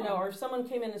 You know, or if someone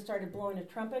came in and started blowing a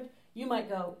trumpet, you might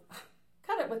go,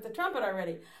 cut it with the trumpet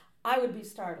already. I would be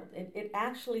startled. It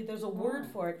actually, there's a word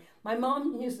for it. My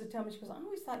mom used to tell me, she goes, I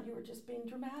always thought you were just being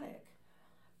dramatic.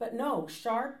 But no,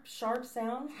 sharp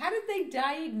sound. How did they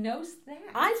diagnose that?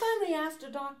 I finally asked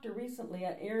a doctor recently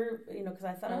at ear, because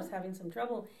I thought I was having some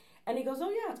trouble. And he goes, oh,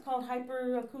 yeah, it's called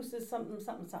hyperacusis something.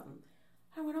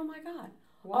 I went, oh, my God.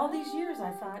 Wow. All these years I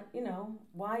thought,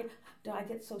 why do I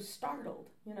get so startled?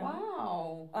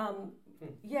 Wow.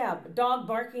 Yeah, dog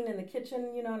barking in the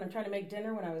kitchen, and I'm trying to make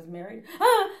dinner when I was married.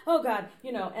 Oh, God,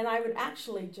 and I would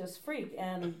actually just freak.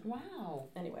 And wow.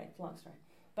 Anyway, it's a long story.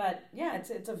 But, yeah,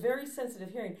 it's a very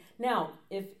sensitive hearing. Now,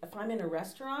 if I'm in a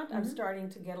restaurant, I'm starting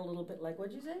to get a little bit like,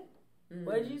 what'd you say?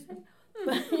 What did you say?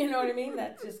 But you know what I mean?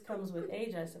 That just comes with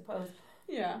age, I suppose.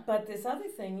 Yeah. But this other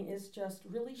thing is just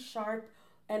really sharp,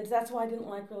 and that's why I didn't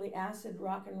like really acid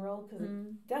rock and roll, because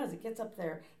it does. It gets up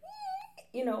there,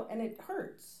 and it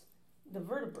hurts the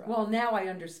vertebra. Well, now I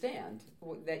understand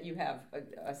that you have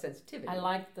a sensitivity. I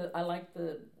like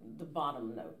the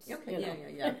bottom notes.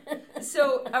 Okay. Yeah.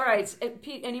 So, all right,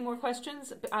 Pete. Any more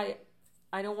questions? I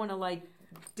don't want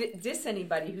to diss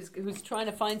anybody who's trying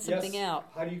to find something out.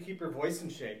 How do you keep your voice in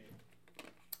shape?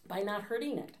 By not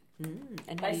hurting it.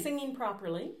 And by singing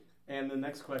properly. And the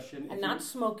next question. And not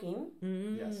smoking.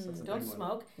 Yes, that's a Don't big one.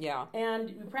 smoke. Yeah. And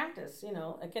you practice,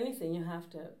 like anything, you have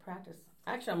to practice.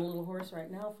 Actually, I'm a little hoarse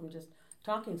right now from just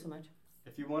talking so much.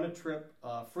 If you want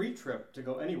a free trip to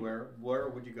go anywhere, where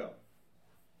would you go?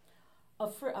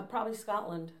 Probably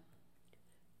Scotland.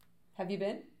 Have you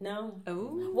been? No.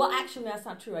 Oh. Well, actually, that's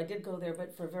not true. I did go there,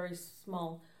 but for a very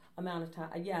small amount of time.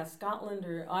 Yeah, Scotland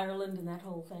or Ireland and that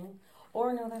whole thing.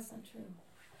 Or, no, that's not true.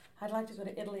 I'd like to go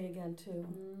to Italy again, too.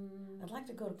 I'd like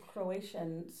to go to Croatia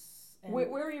and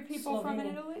where are your people Slovenia. from in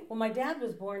Italy? Well, my dad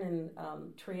was born in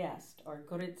Trieste or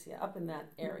Gorizia, up in that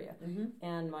area.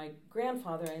 And my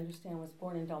grandfather, I understand, was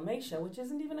born in Dalmatia, which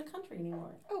isn't even a country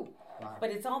anymore. Oh. Wow. But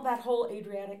it's all that whole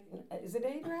Adriatic. Is it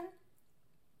Adriatic?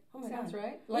 Oh my Sounds God.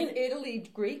 right. Like Italy,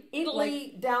 Greek?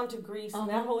 Italy down to Greece, and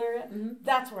that whole area.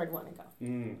 That's where I'd want to go.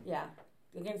 Yeah.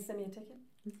 You going to send me a ticket?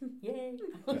 Yay.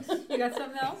 Yes. You got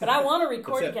something else? But I want to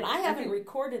record again. I haven't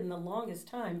recorded in the longest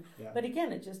time. Yeah. But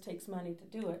again, it just takes money to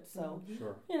do it. So,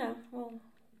 Sure. we'll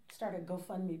start a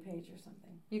GoFundMe page or something.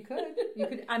 You could.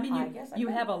 I mean, I guess I you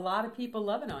could. have a lot of people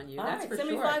loving on you. All That's right, for send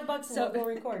sure. me $5 and we'll go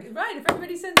record. Right. If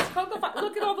everybody sends Coco,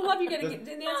 look at all the love you're getting in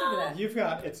the answer to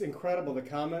that. It's incredible, the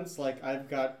comments. Like, I've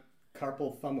got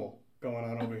carpal tunnel going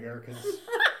on over here because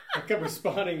I kept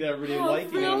responding to everybody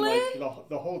liking it. I'm like,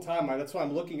 the whole time. That's why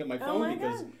I'm looking at my phone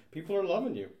because people are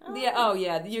loving you. Yeah. Oh,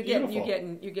 yeah. You're beautiful.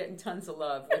 getting tons of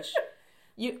love. Which,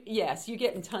 you're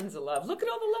getting tons of love. Look at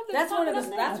all the love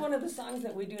That's one of the songs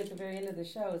that we do at the very end of the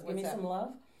show. Is "Give Me Some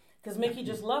Love," because Mickey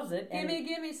just loves it. Give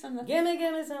me some love. Give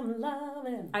me some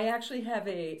loving. I actually have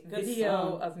a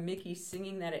video of Mickey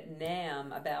singing that at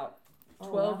NAMM about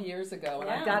 12 years ago, and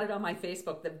I got it on my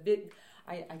Facebook.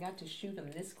 I got to shoot him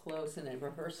this close in a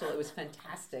rehearsal. It was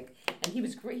fantastic, and he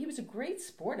was great. He was a great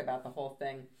sport about the whole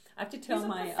thing. I have to tell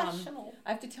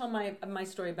my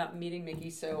story about meeting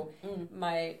Mickey. So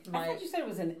my I thought you said it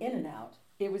was an in and out.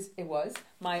 It was.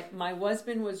 My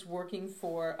husband was working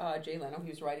for Jay Leno. He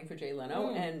was writing for Jay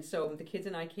Leno, and so the kids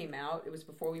and I came out. It was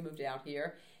before we moved out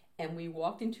here. And we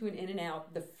walked into an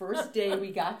In-N-Out the first day we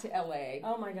got to LA.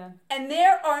 Oh my God! And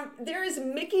there is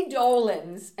Mickey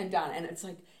Dolenz and Donna, and it's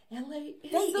like LA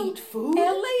is eat food.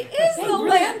 LA is the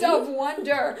land of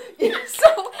wonder.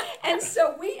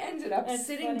 So we ended up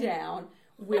sitting down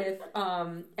with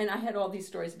and I had all these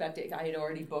stories about Dave. I had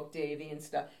already booked Davey and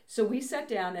stuff. So we sat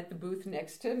down at the booth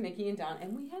next to Mickey and Don,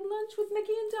 and we had lunch with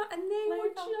Mickey and Don, and they were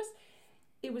just.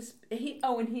 It was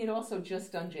and he had also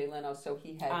just done Jay Leno, so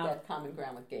he had that common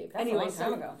ground with Gabe. That's a long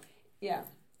time ago. Yeah,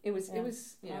 it was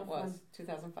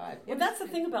 2005. Well, that's the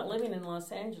thing about living in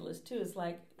Los Angeles too. Is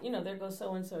like there goes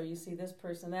so and so. You see this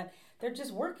person that they're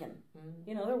just working.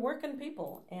 They're working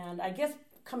people, and I guess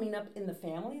coming up in the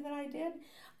family that I did,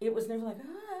 it was never like,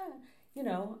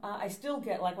 I still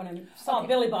get like when I saw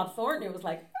Billy Bob Thornton, it was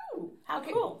like, oh, how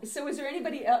cool. So is there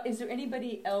anybody else?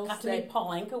 Got to meet Paul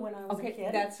Anka when I was a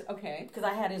kid. That's okay. Because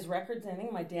I had his records in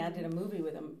him. My dad did a movie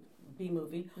with him,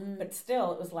 B-movie, but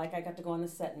still, it was like I got to go on the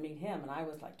set and meet him, and I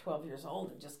was like 12 years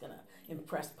old and just gonna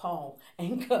impress Paul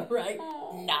Anka, right?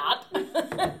 Aww. Not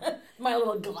my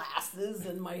little glasses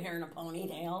and my hair in a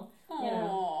ponytail,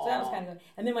 So that was kind of good.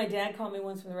 And then my dad called me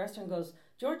once from the restaurant and goes,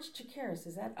 George Chakiris,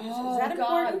 is that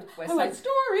important? West Side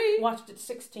Story. Watched it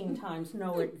 16 times,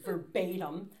 know it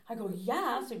verbatim. I go,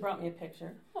 yeah. So he brought me a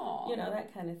picture. Aww.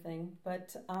 That kind of thing.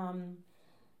 But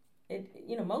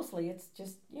mostly it's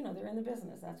just, they're in the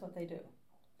business. That's what they do.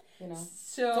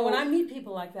 So when I meet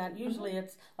people like that, usually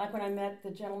it's like when I met the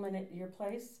gentleman at your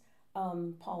place,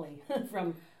 Paulie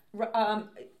from Burt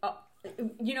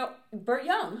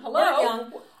Young. Hello. Burt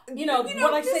Young.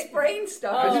 What I say, brain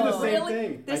stuff. I did the is same really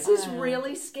thing. This is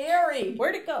really scary.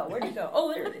 Where'd it go?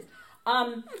 Oh, there it is.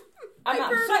 I'm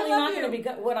certainly not going to be.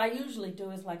 What I usually do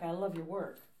is like, I love your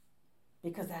work,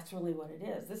 because that's really what it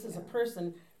is. This is a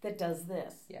person that does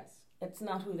this. Yes. It's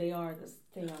not who they are, this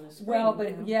thing on the screen. Well,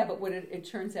 but what it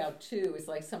turns out too is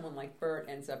like someone like Burt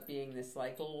ends up being this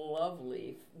like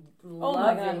lovely, my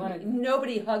God,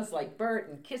 nobody hugs like Burt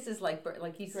and kisses like Burt.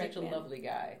 Like he's Great such a man. Lovely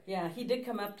guy. Yeah, he did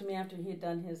come up to me after he had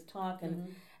done his talk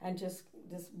and just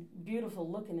this beautiful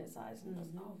look in his eyes and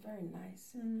goes, oh, very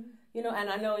nice. And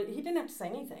I know he didn't have to say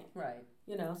anything. Right.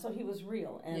 So he was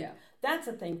real. And that's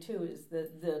the thing too, is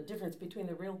the difference between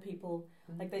the real people,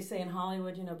 like they say in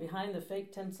Hollywood, behind the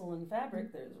fake tinsel and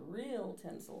fabric, there's real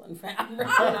tinsel and fabric.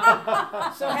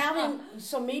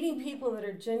 So meeting people that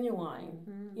are genuine,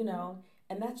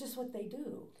 and that's just what they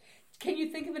do. Can you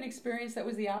think of an experience that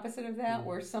was the opposite of that,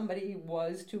 where somebody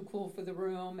was too cool for the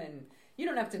room, and you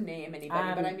don't have to name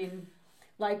anybody, but I mean,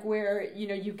 like where,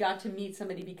 you got to meet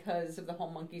somebody because of the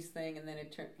whole monkeys thing, and then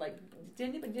it turned, like, did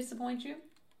anybody disappoint you?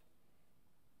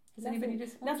 Has anybody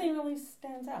disappointed you? Nothing really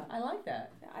stands out. I like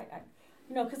that.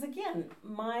 Because again,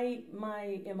 my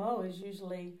MO is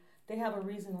usually they have a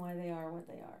reason why they are what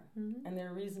they are. And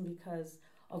they're a reason because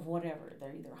of whatever.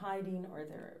 They're either hiding or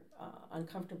they're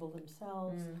uncomfortable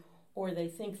themselves or they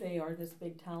think they are this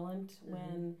big talent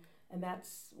and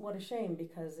that's what a shame,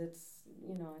 because it's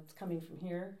coming from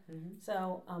here.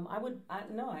 So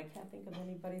I can't think of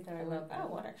anybody that I love. Oh,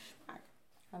 what a schmuck.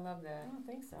 I love that. I don't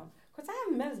think so. Of course, I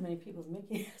haven't met as many people as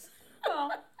Mickey has.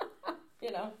 Well,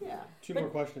 Yeah. Two more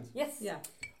questions. Yes. Yeah.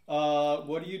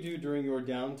 What do you do during your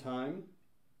downtime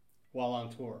while on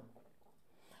tour?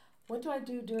 What do I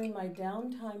do during my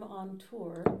downtime on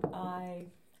tour? I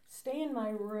stay in my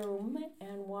room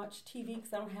and watch TV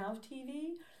because I don't have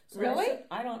TV. So really?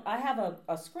 I have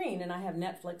a screen and I have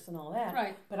Netflix and all that.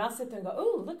 Right. But I'll sit there and go,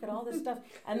 oh, look at all this stuff.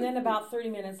 And then about 30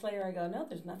 minutes later, I go, no,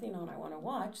 there's nothing on I want to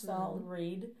watch. So I'll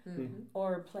read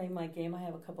or play my game. I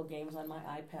have a couple games on my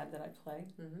iPad that I play,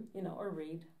 or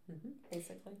read,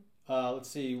 basically. Let's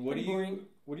see. What do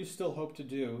you still hope to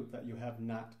do that you have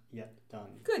not yet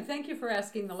done? Good. Thank you for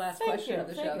asking the last question of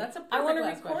the show. That's a perfect I want to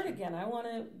last record question. again. I want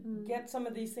to get some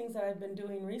of these things that I've been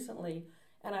doing recently,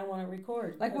 and I want to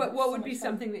record. Like what would be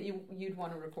something that you'd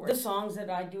want to record? The songs that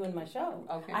I do in my show.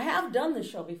 Okay. I have done the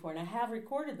show before, and I have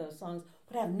recorded those songs,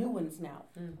 but I have new ones now.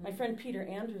 My friend Peter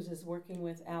Andrews is working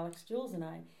with Alex Jules and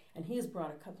I, and he has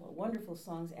brought a couple of wonderful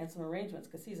songs and some arrangements,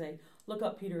 because look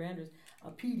up Peter Andrews,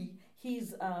 Petey.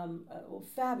 He's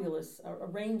fabulous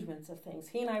arrangements of things.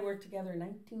 He and I worked together in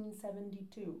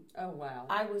 1972. Oh, wow.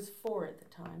 I was 4 at the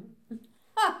time.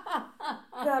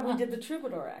 God, we did the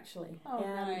Troubadour, actually. Oh,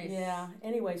 nice. Yeah.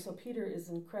 Anyway, so Peter is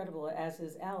incredible, as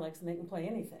is Alex, and they can play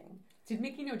anything. Did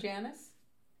Mickey know Janice?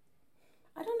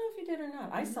 I don't know if he did or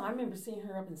not. I remember seeing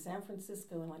her up in San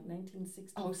Francisco in like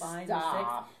 1965 or 6.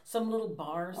 Some little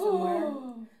bar somewhere.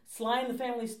 Oh. Sly and the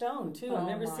Family Stone, too. I've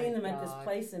never seen them at this God.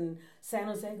 place in San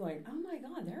Jose going, oh my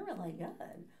God, they're really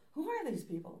good. Who are these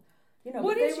people?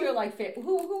 What is your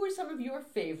who were some of your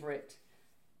favorite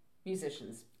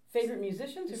musicians? Favorite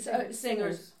musicians or favorite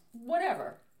singers?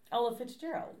 Whatever. Ella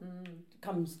Fitzgerald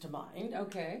comes to mind.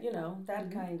 Okay.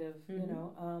 That kind of,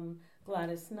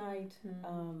 Gladys Knight,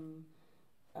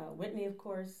 Whitney, of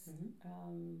course.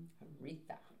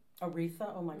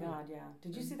 Aretha, oh my God, yeah.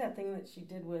 Did you see that thing that she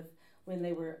did when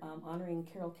they were honoring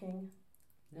Carole King?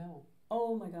 No.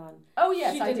 Oh my God. Oh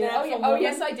yes, I did. Oh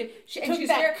yes, I did.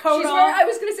 I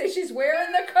was going to say she's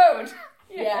wearing the coat.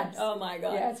 Yes. Oh my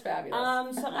God. Yeah, it's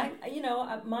fabulous. So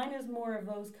mine is more of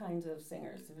those kinds of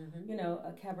singers.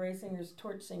 Cabaret singers,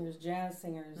 torch singers, jazz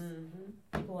singers,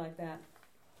 people like that.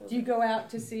 Do you go out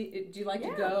to see? Do you like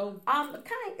to go?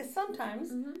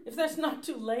 Sometimes if there's not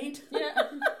too late. Yeah.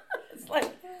 It's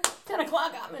like 10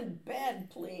 o'clock, I'm in bed,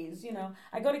 please. You know,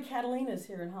 I go to Catalina's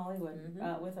here in Hollywood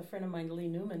with a friend of mine, Lee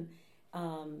Newman,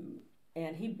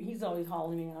 and he's always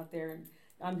hauling me out there, and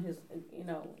I'm his, you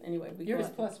know, anyway. You're his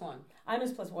plus one. I'm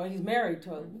his plus one. He's married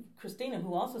to Christina,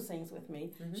 who also sings with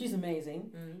me. She's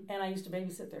amazing. And I used to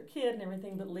babysit their kid and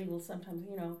everything, but Lee will sometimes,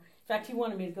 you know. In fact, he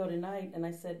wanted me to go tonight, and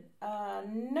I said,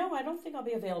 no, I don't think I'll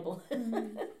be available.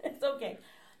 It's okay.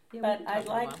 Yeah, but I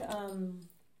like,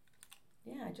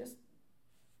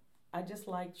 I just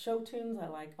like show tunes. I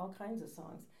like all kinds of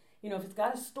songs. You know, if it's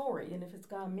got a story and if it's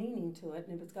got a meaning to it,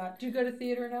 and if it's got... Do you go to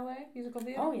theater in LA? Musical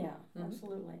theater? Oh, yeah.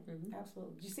 Absolutely.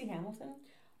 Absolutely. Did you see Hamilton?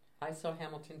 I saw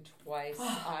Hamilton twice.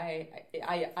 I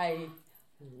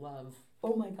love...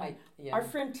 Oh, my God. Our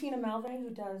friend Tina Malve, who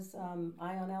does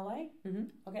Eye on LA,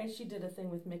 okay, she did a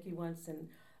thing with Mickey once and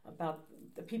about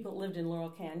the people that lived in Laurel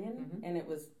Canyon, and it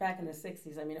was back in the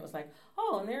 60s. I mean, it was like,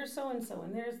 oh, and there's so-and-so,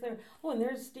 and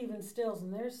there's Stephen Stills,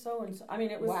 and there's so-and-so. I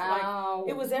mean, it was like,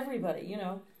 it was everybody, you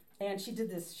know. And she did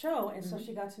this show, and so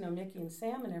she got to know Mickey and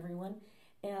Sam and everyone,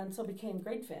 and so became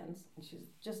great fans. And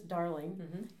she's just darling.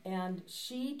 And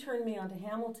she turned me on to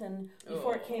Hamilton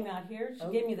before it came out here. She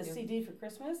gave me the CD for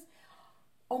Christmas.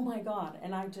 Oh my God!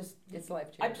 And I just, it's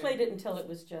life-changing. I played it until it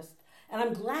was just, and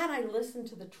I'm glad I listened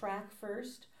to the track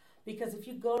first, because if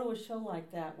you go to a show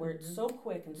like that where it's so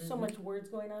quick and so much words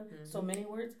going on, so many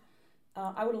words,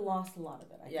 I would have lost a lot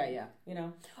of it. I think, you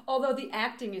know. Although the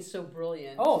acting is so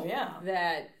brilliant. Oh yeah.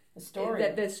 That. The story.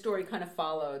 That the story kind of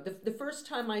followed. The first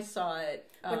time I saw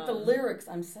it... but the lyrics,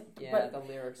 the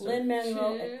lyrics.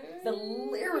 Lin-Manuel, the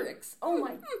lyrics, oh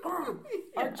my God,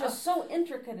 are just so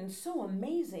intricate and so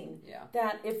amazing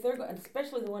that if they're...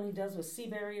 Especially the one he does with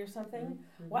Seabury or something.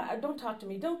 Why, don't talk to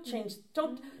me. Don't change...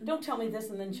 Don't tell me this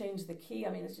and then change the key. I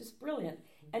mean, it's just brilliant.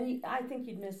 And I think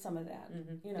you'd miss some of that.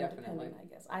 You know, definitely. depending, I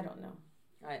guess. I don't know.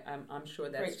 I'm sure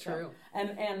that's true.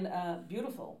 And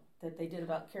Beautiful, that they did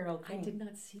about Carole King. I did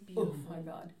not see Beautiful. Oh my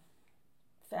God,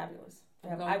 fabulous!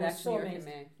 I was so amazed.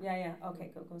 Yeah. Okay,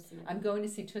 go see it. I'm going to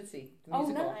see Tootsie, the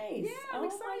musical. Oh, nice! Yeah, I'm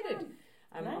excited.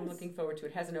 I'm looking forward to it.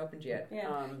 It hasn't opened yet.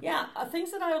 Yeah,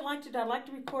 things that I would like to do. I'd like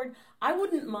to record. I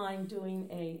wouldn't mind doing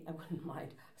I wouldn't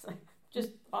mind.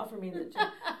 Just offer me the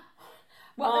job.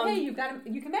 Well, hey, you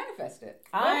can manifest it.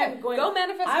 Go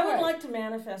manifest. I would like to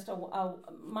manifest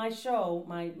my show,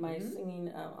 my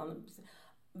singing on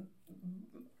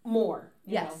more.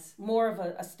 Yes, know, more of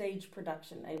a stage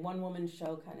production, a one-woman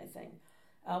show kind of thing,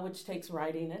 which takes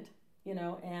writing it, you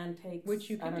know, and takes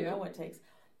I don't know what it takes,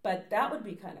 but that would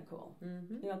be kind of cool,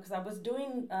 you know, because I was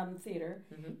doing theater,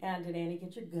 and did Annie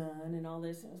Get Your Gun and all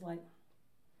this, and it was like,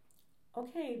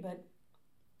 okay, but.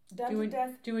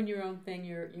 Doing your own thing,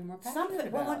 you're more passionate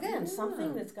about. Well, again,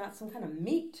 something that's got some kind of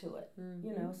meat to it.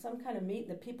 You know, some kind of meat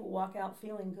that people walk out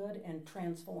feeling good and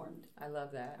transformed. I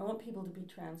love that. I want people to be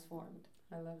transformed.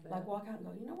 I love that. Like walk out and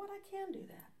go, you know what, I can do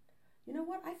that. You know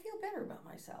what, I feel better about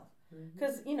myself.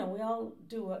 Because, you know, we all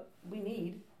do what we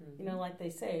need. You know, like they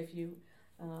say, if you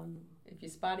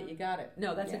spot it, you got it.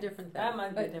 No, that's a different thing. That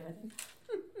might be a different thing.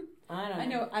 I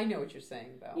know. I know what you're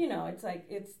saying, though. You know, it's like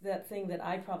it's that thing that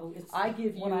I probably. I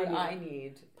give you what I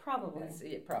need. Probably.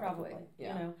 Probably.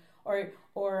 Yeah. You know, or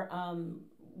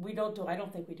we don't do. I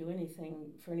don't think we do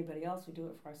anything for anybody else. We do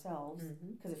it for ourselves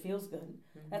because it feels good.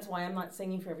 That's why I'm not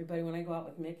singing for everybody when I go out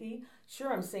with Mickey.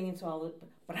 Sure, I'm singing to all it,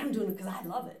 but I'm doing it because I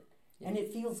love it. And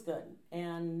it feels good,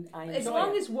 and I enjoy it. As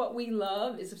long as what we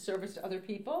love is of service to other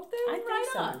people, then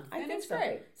I think it's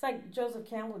great. It's like Joseph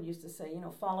Campbell used to say, you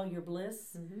know, follow your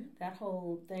bliss, that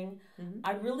whole thing.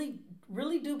 I really,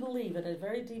 really do believe at a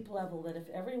very deep level that if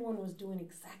everyone was doing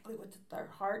exactly what's at their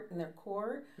heart and their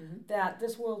core, that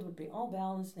this world would be all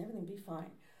balanced and everything would be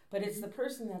fine. But it's the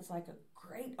person that's like a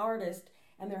great artist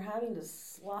and they're having to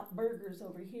slot burgers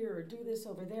over here or do this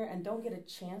over there and don't get a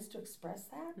chance to express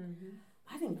that.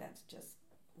 I think that's just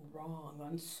wrong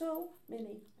on so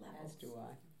many levels. As do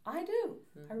I. I do.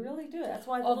 I really do. That's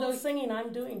why the little singing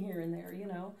I'm doing here and there, you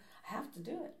know, I have to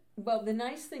do it. Well, the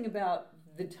nice thing about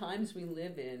the times we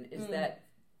live in is that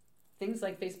things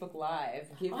like Facebook Live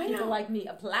give people like me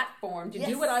a platform to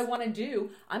do what I want to do.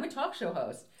 I'm a talk show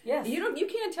host. Yes. You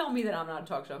can't tell me that I'm not a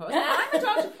talk show host. I'm a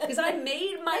talk show because I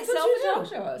made myself a talk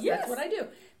show host. Yes. That's what I do.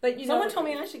 But someone told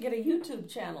me I should get a YouTube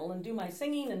channel and do my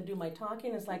singing and do my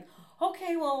talking. It's like,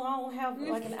 okay, well, I'll have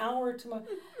like an hour to my.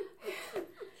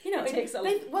 You know, it takes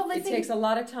a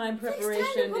lot of time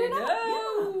preparation.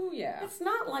 It's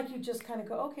not like you just kind of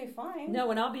go, okay, fine.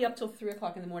 No, and I'll be up till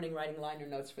 3:00 in the morning writing liner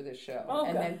notes for this show,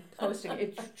 then posting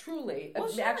it. Truly,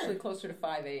 actually closer to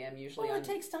 5 a.m. usually. Well, it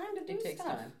takes time to do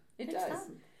stuff. It does.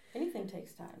 Anything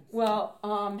takes time. Well,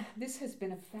 this has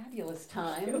been a fabulous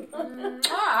time.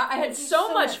 I had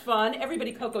so much fun.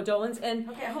 Everybody, Coco Dolans, and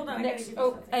Okay, hold on.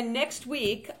 next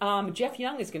week, Jeff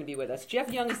Young is going to be with us.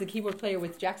 Jeff Young is the keyboard player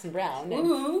with Jackson Brown. And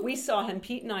Woo-hoo. we saw him.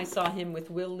 Pete and I saw him with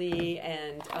Will Lee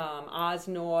and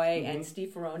Osnoy and Steve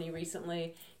Ferroni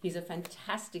recently. He's a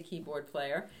fantastic keyboard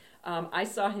player. I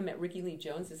saw him at Ricky Lee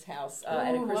Jones's house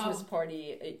at a Christmas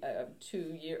party a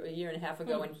year and a half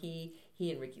ago, and he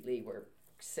and Ricky Lee were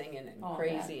singing and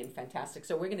crazy and fantastic.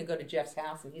 So we're going to go to Jeff's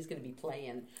house, and he's going to be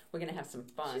playing. We're going to have some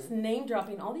fun. Just name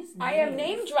dropping all these names. I am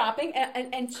name dropping,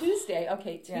 and Tuesday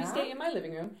in my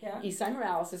living room, Esai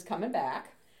Morales is coming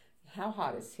back. How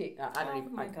hot is he? I don't even.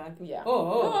 Oh my God! Yeah.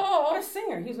 What a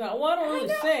singer! He's not. Well, I don't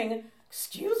really sing.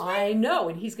 Excuse me. I know,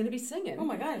 and he's going to be singing. Oh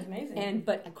my God, it's amazing.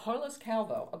 But Carlos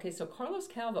Calvo. Okay, so Carlos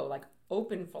Calvo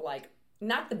opened for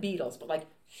not the Beatles, but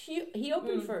he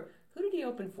opened for. Who did he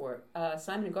open for?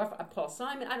 Simon and Garfunkel, Paul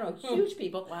Simon. I don't know, huge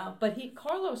people. Wow. But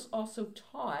Carlos also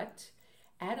taught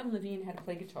Adam Levine how to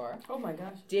play guitar. Oh my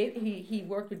gosh. He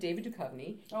worked with David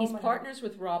Duchovny. He's partners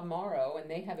with Rob Morrow,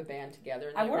 and they have a band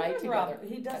together. And they write together. Rob.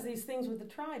 He does these things with the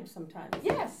tribe sometimes.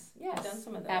 Yes. I've done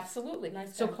some of those. Absolutely.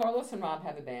 Nice so guy. Carlos and Rob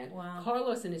have a band. Wow.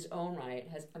 Carlos, in his own right,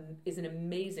 is an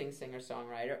amazing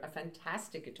singer-songwriter, a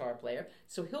fantastic guitar player.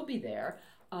 So he'll be there.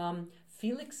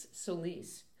 Felix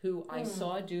Solis, who I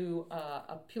saw do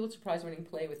a Pulitzer Prize-winning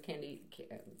play with Candy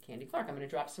Clark. I'm going to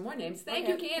drop some more names. Thank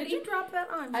you, Candy. Did you drop that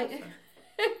on?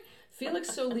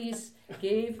 Felix Solis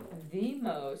gave the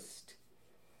most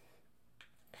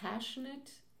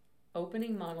passionate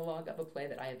opening monologue of a play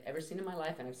that I have ever seen in my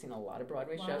life, and I've seen a lot of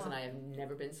Broadway shows, and I have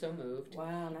never been so moved.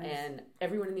 Wow, nice. And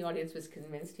everyone in the audience was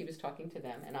convinced he was talking to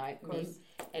them, and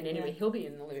and anyway, he'll be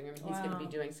in the living room. He's going to be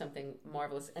doing something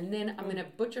marvelous. And then I'm going to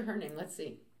butcher her name. Let's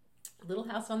see. Little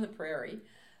House on the Prairie,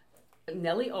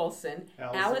 Nellie Olson,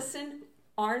 Allison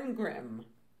Arngrim.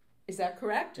 Is that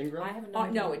correct? Ingram? I have no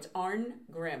idea. No, it's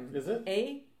Arngrim. Is it?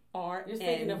 You're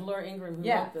thinking of Laura Ingram who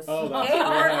wrote this. Oh, that's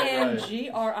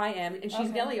Arngrim, and she's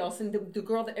Nellie Olson, the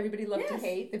girl that everybody loved to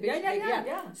hate. The bitch.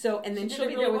 Yeah. So, and then she'll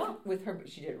be really there well. with her.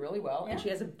 She did really well, and Yeah. she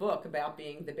has a book about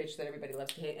being the bitch that everybody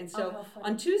loves to hate. And so how funny.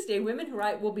 on Tuesday, Women Who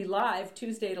Write will be live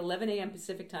Tuesday at 11 a.m.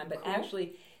 Pacific time, but Cool.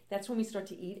 actually that's when we start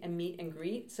to eat and meet and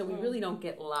greet. So we really don't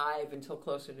get live until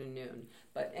closer to noon.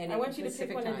 But I want you to Pacific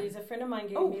pick one time. of these. A friend of mine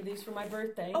gave me these for my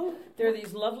birthday. Oh. There are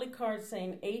these lovely cards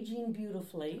saying "Aging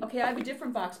Beautifully." Okay, I have a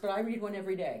different box, but I read one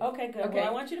every day. Okay, good. Okay. Well,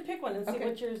 I want you to pick one and see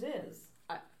what yours is.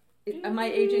 Am I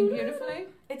aging beautifully?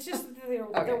 It's just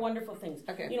they're wonderful things.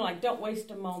 Okay. Don't waste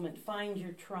a moment. Find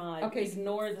your tribe. Okay.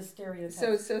 Ignore the stereotypes.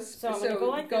 So I'm going to go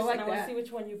like this, and I want that. to see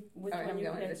which one you I'm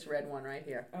going pick. this red one right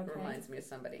here. Okay. It reminds me of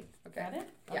somebody. Okay. Got it?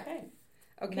 Yeah. Okay.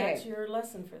 Okay. That's your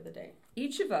lesson for the day.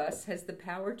 Each of us has the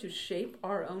power to shape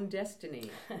our own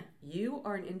destiny. You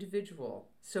are an individual,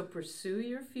 so pursue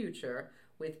your future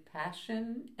with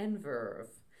passion and verve.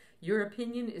 Your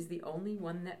opinion is the only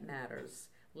one that matters.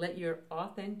 Let your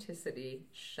authenticity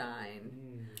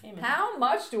shine. Amen. How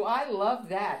much do I love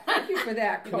that? Thank you for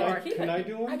that card. Can I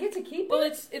do one? I get to keep it? Well,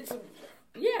 it's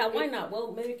yeah. Why not?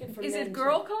 Well, maybe it can for Is men it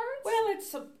girl too. cards? Well,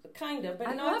 it's kind of, but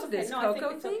I no, love it's okay. this, No, I Coco.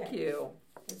 think it's Thank okay. you.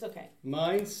 It's okay.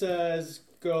 Mine says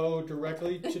go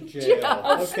directly to jail.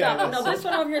 Oh, stop. No, this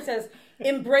one over here says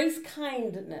embrace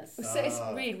kindness.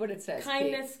 Read what it says.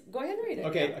 Kindness. Go ahead and read it.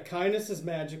 Okay, kindness is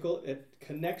magical. It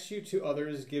connects you to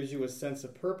others, gives you a sense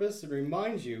of purpose, and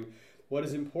reminds you what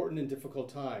is important in difficult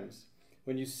times.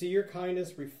 When you see your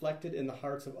kindness reflected in the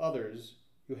hearts of others,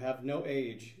 you have no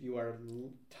age. You are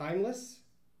timeless.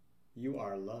 You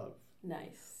are love.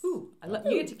 Nice. Ooh,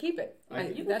 you get to keep it. You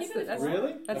can keep it if you want.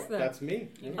 Really? That's That's me.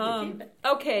 You can keep it.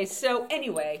 Okay, so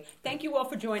anyway, thank you all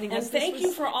for joining And us. thank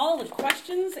you for all the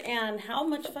questions, and how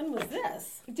much fun was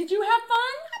this? Did you have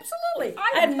fun? Absolutely. I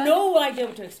I had had fun. no idea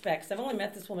what to expect. 'Cause I've only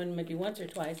met this woman maybe once or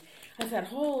twice. I thought,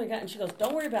 holy God. And she goes,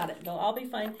 don't worry about it. I'll be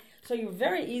fine. So you're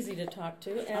very easy to talk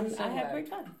to, and I'm so I had glad. great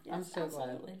fun. Yes, I'm so glad.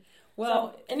 absolutely.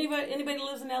 Well, So anybody who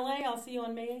lives in LA, I'll see you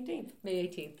on May 18th. May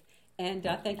 18th. And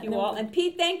thank you then all. And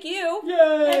Pete, thank you. Yay!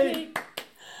 Hey,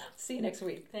 See you next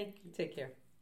week. thank you. Take care.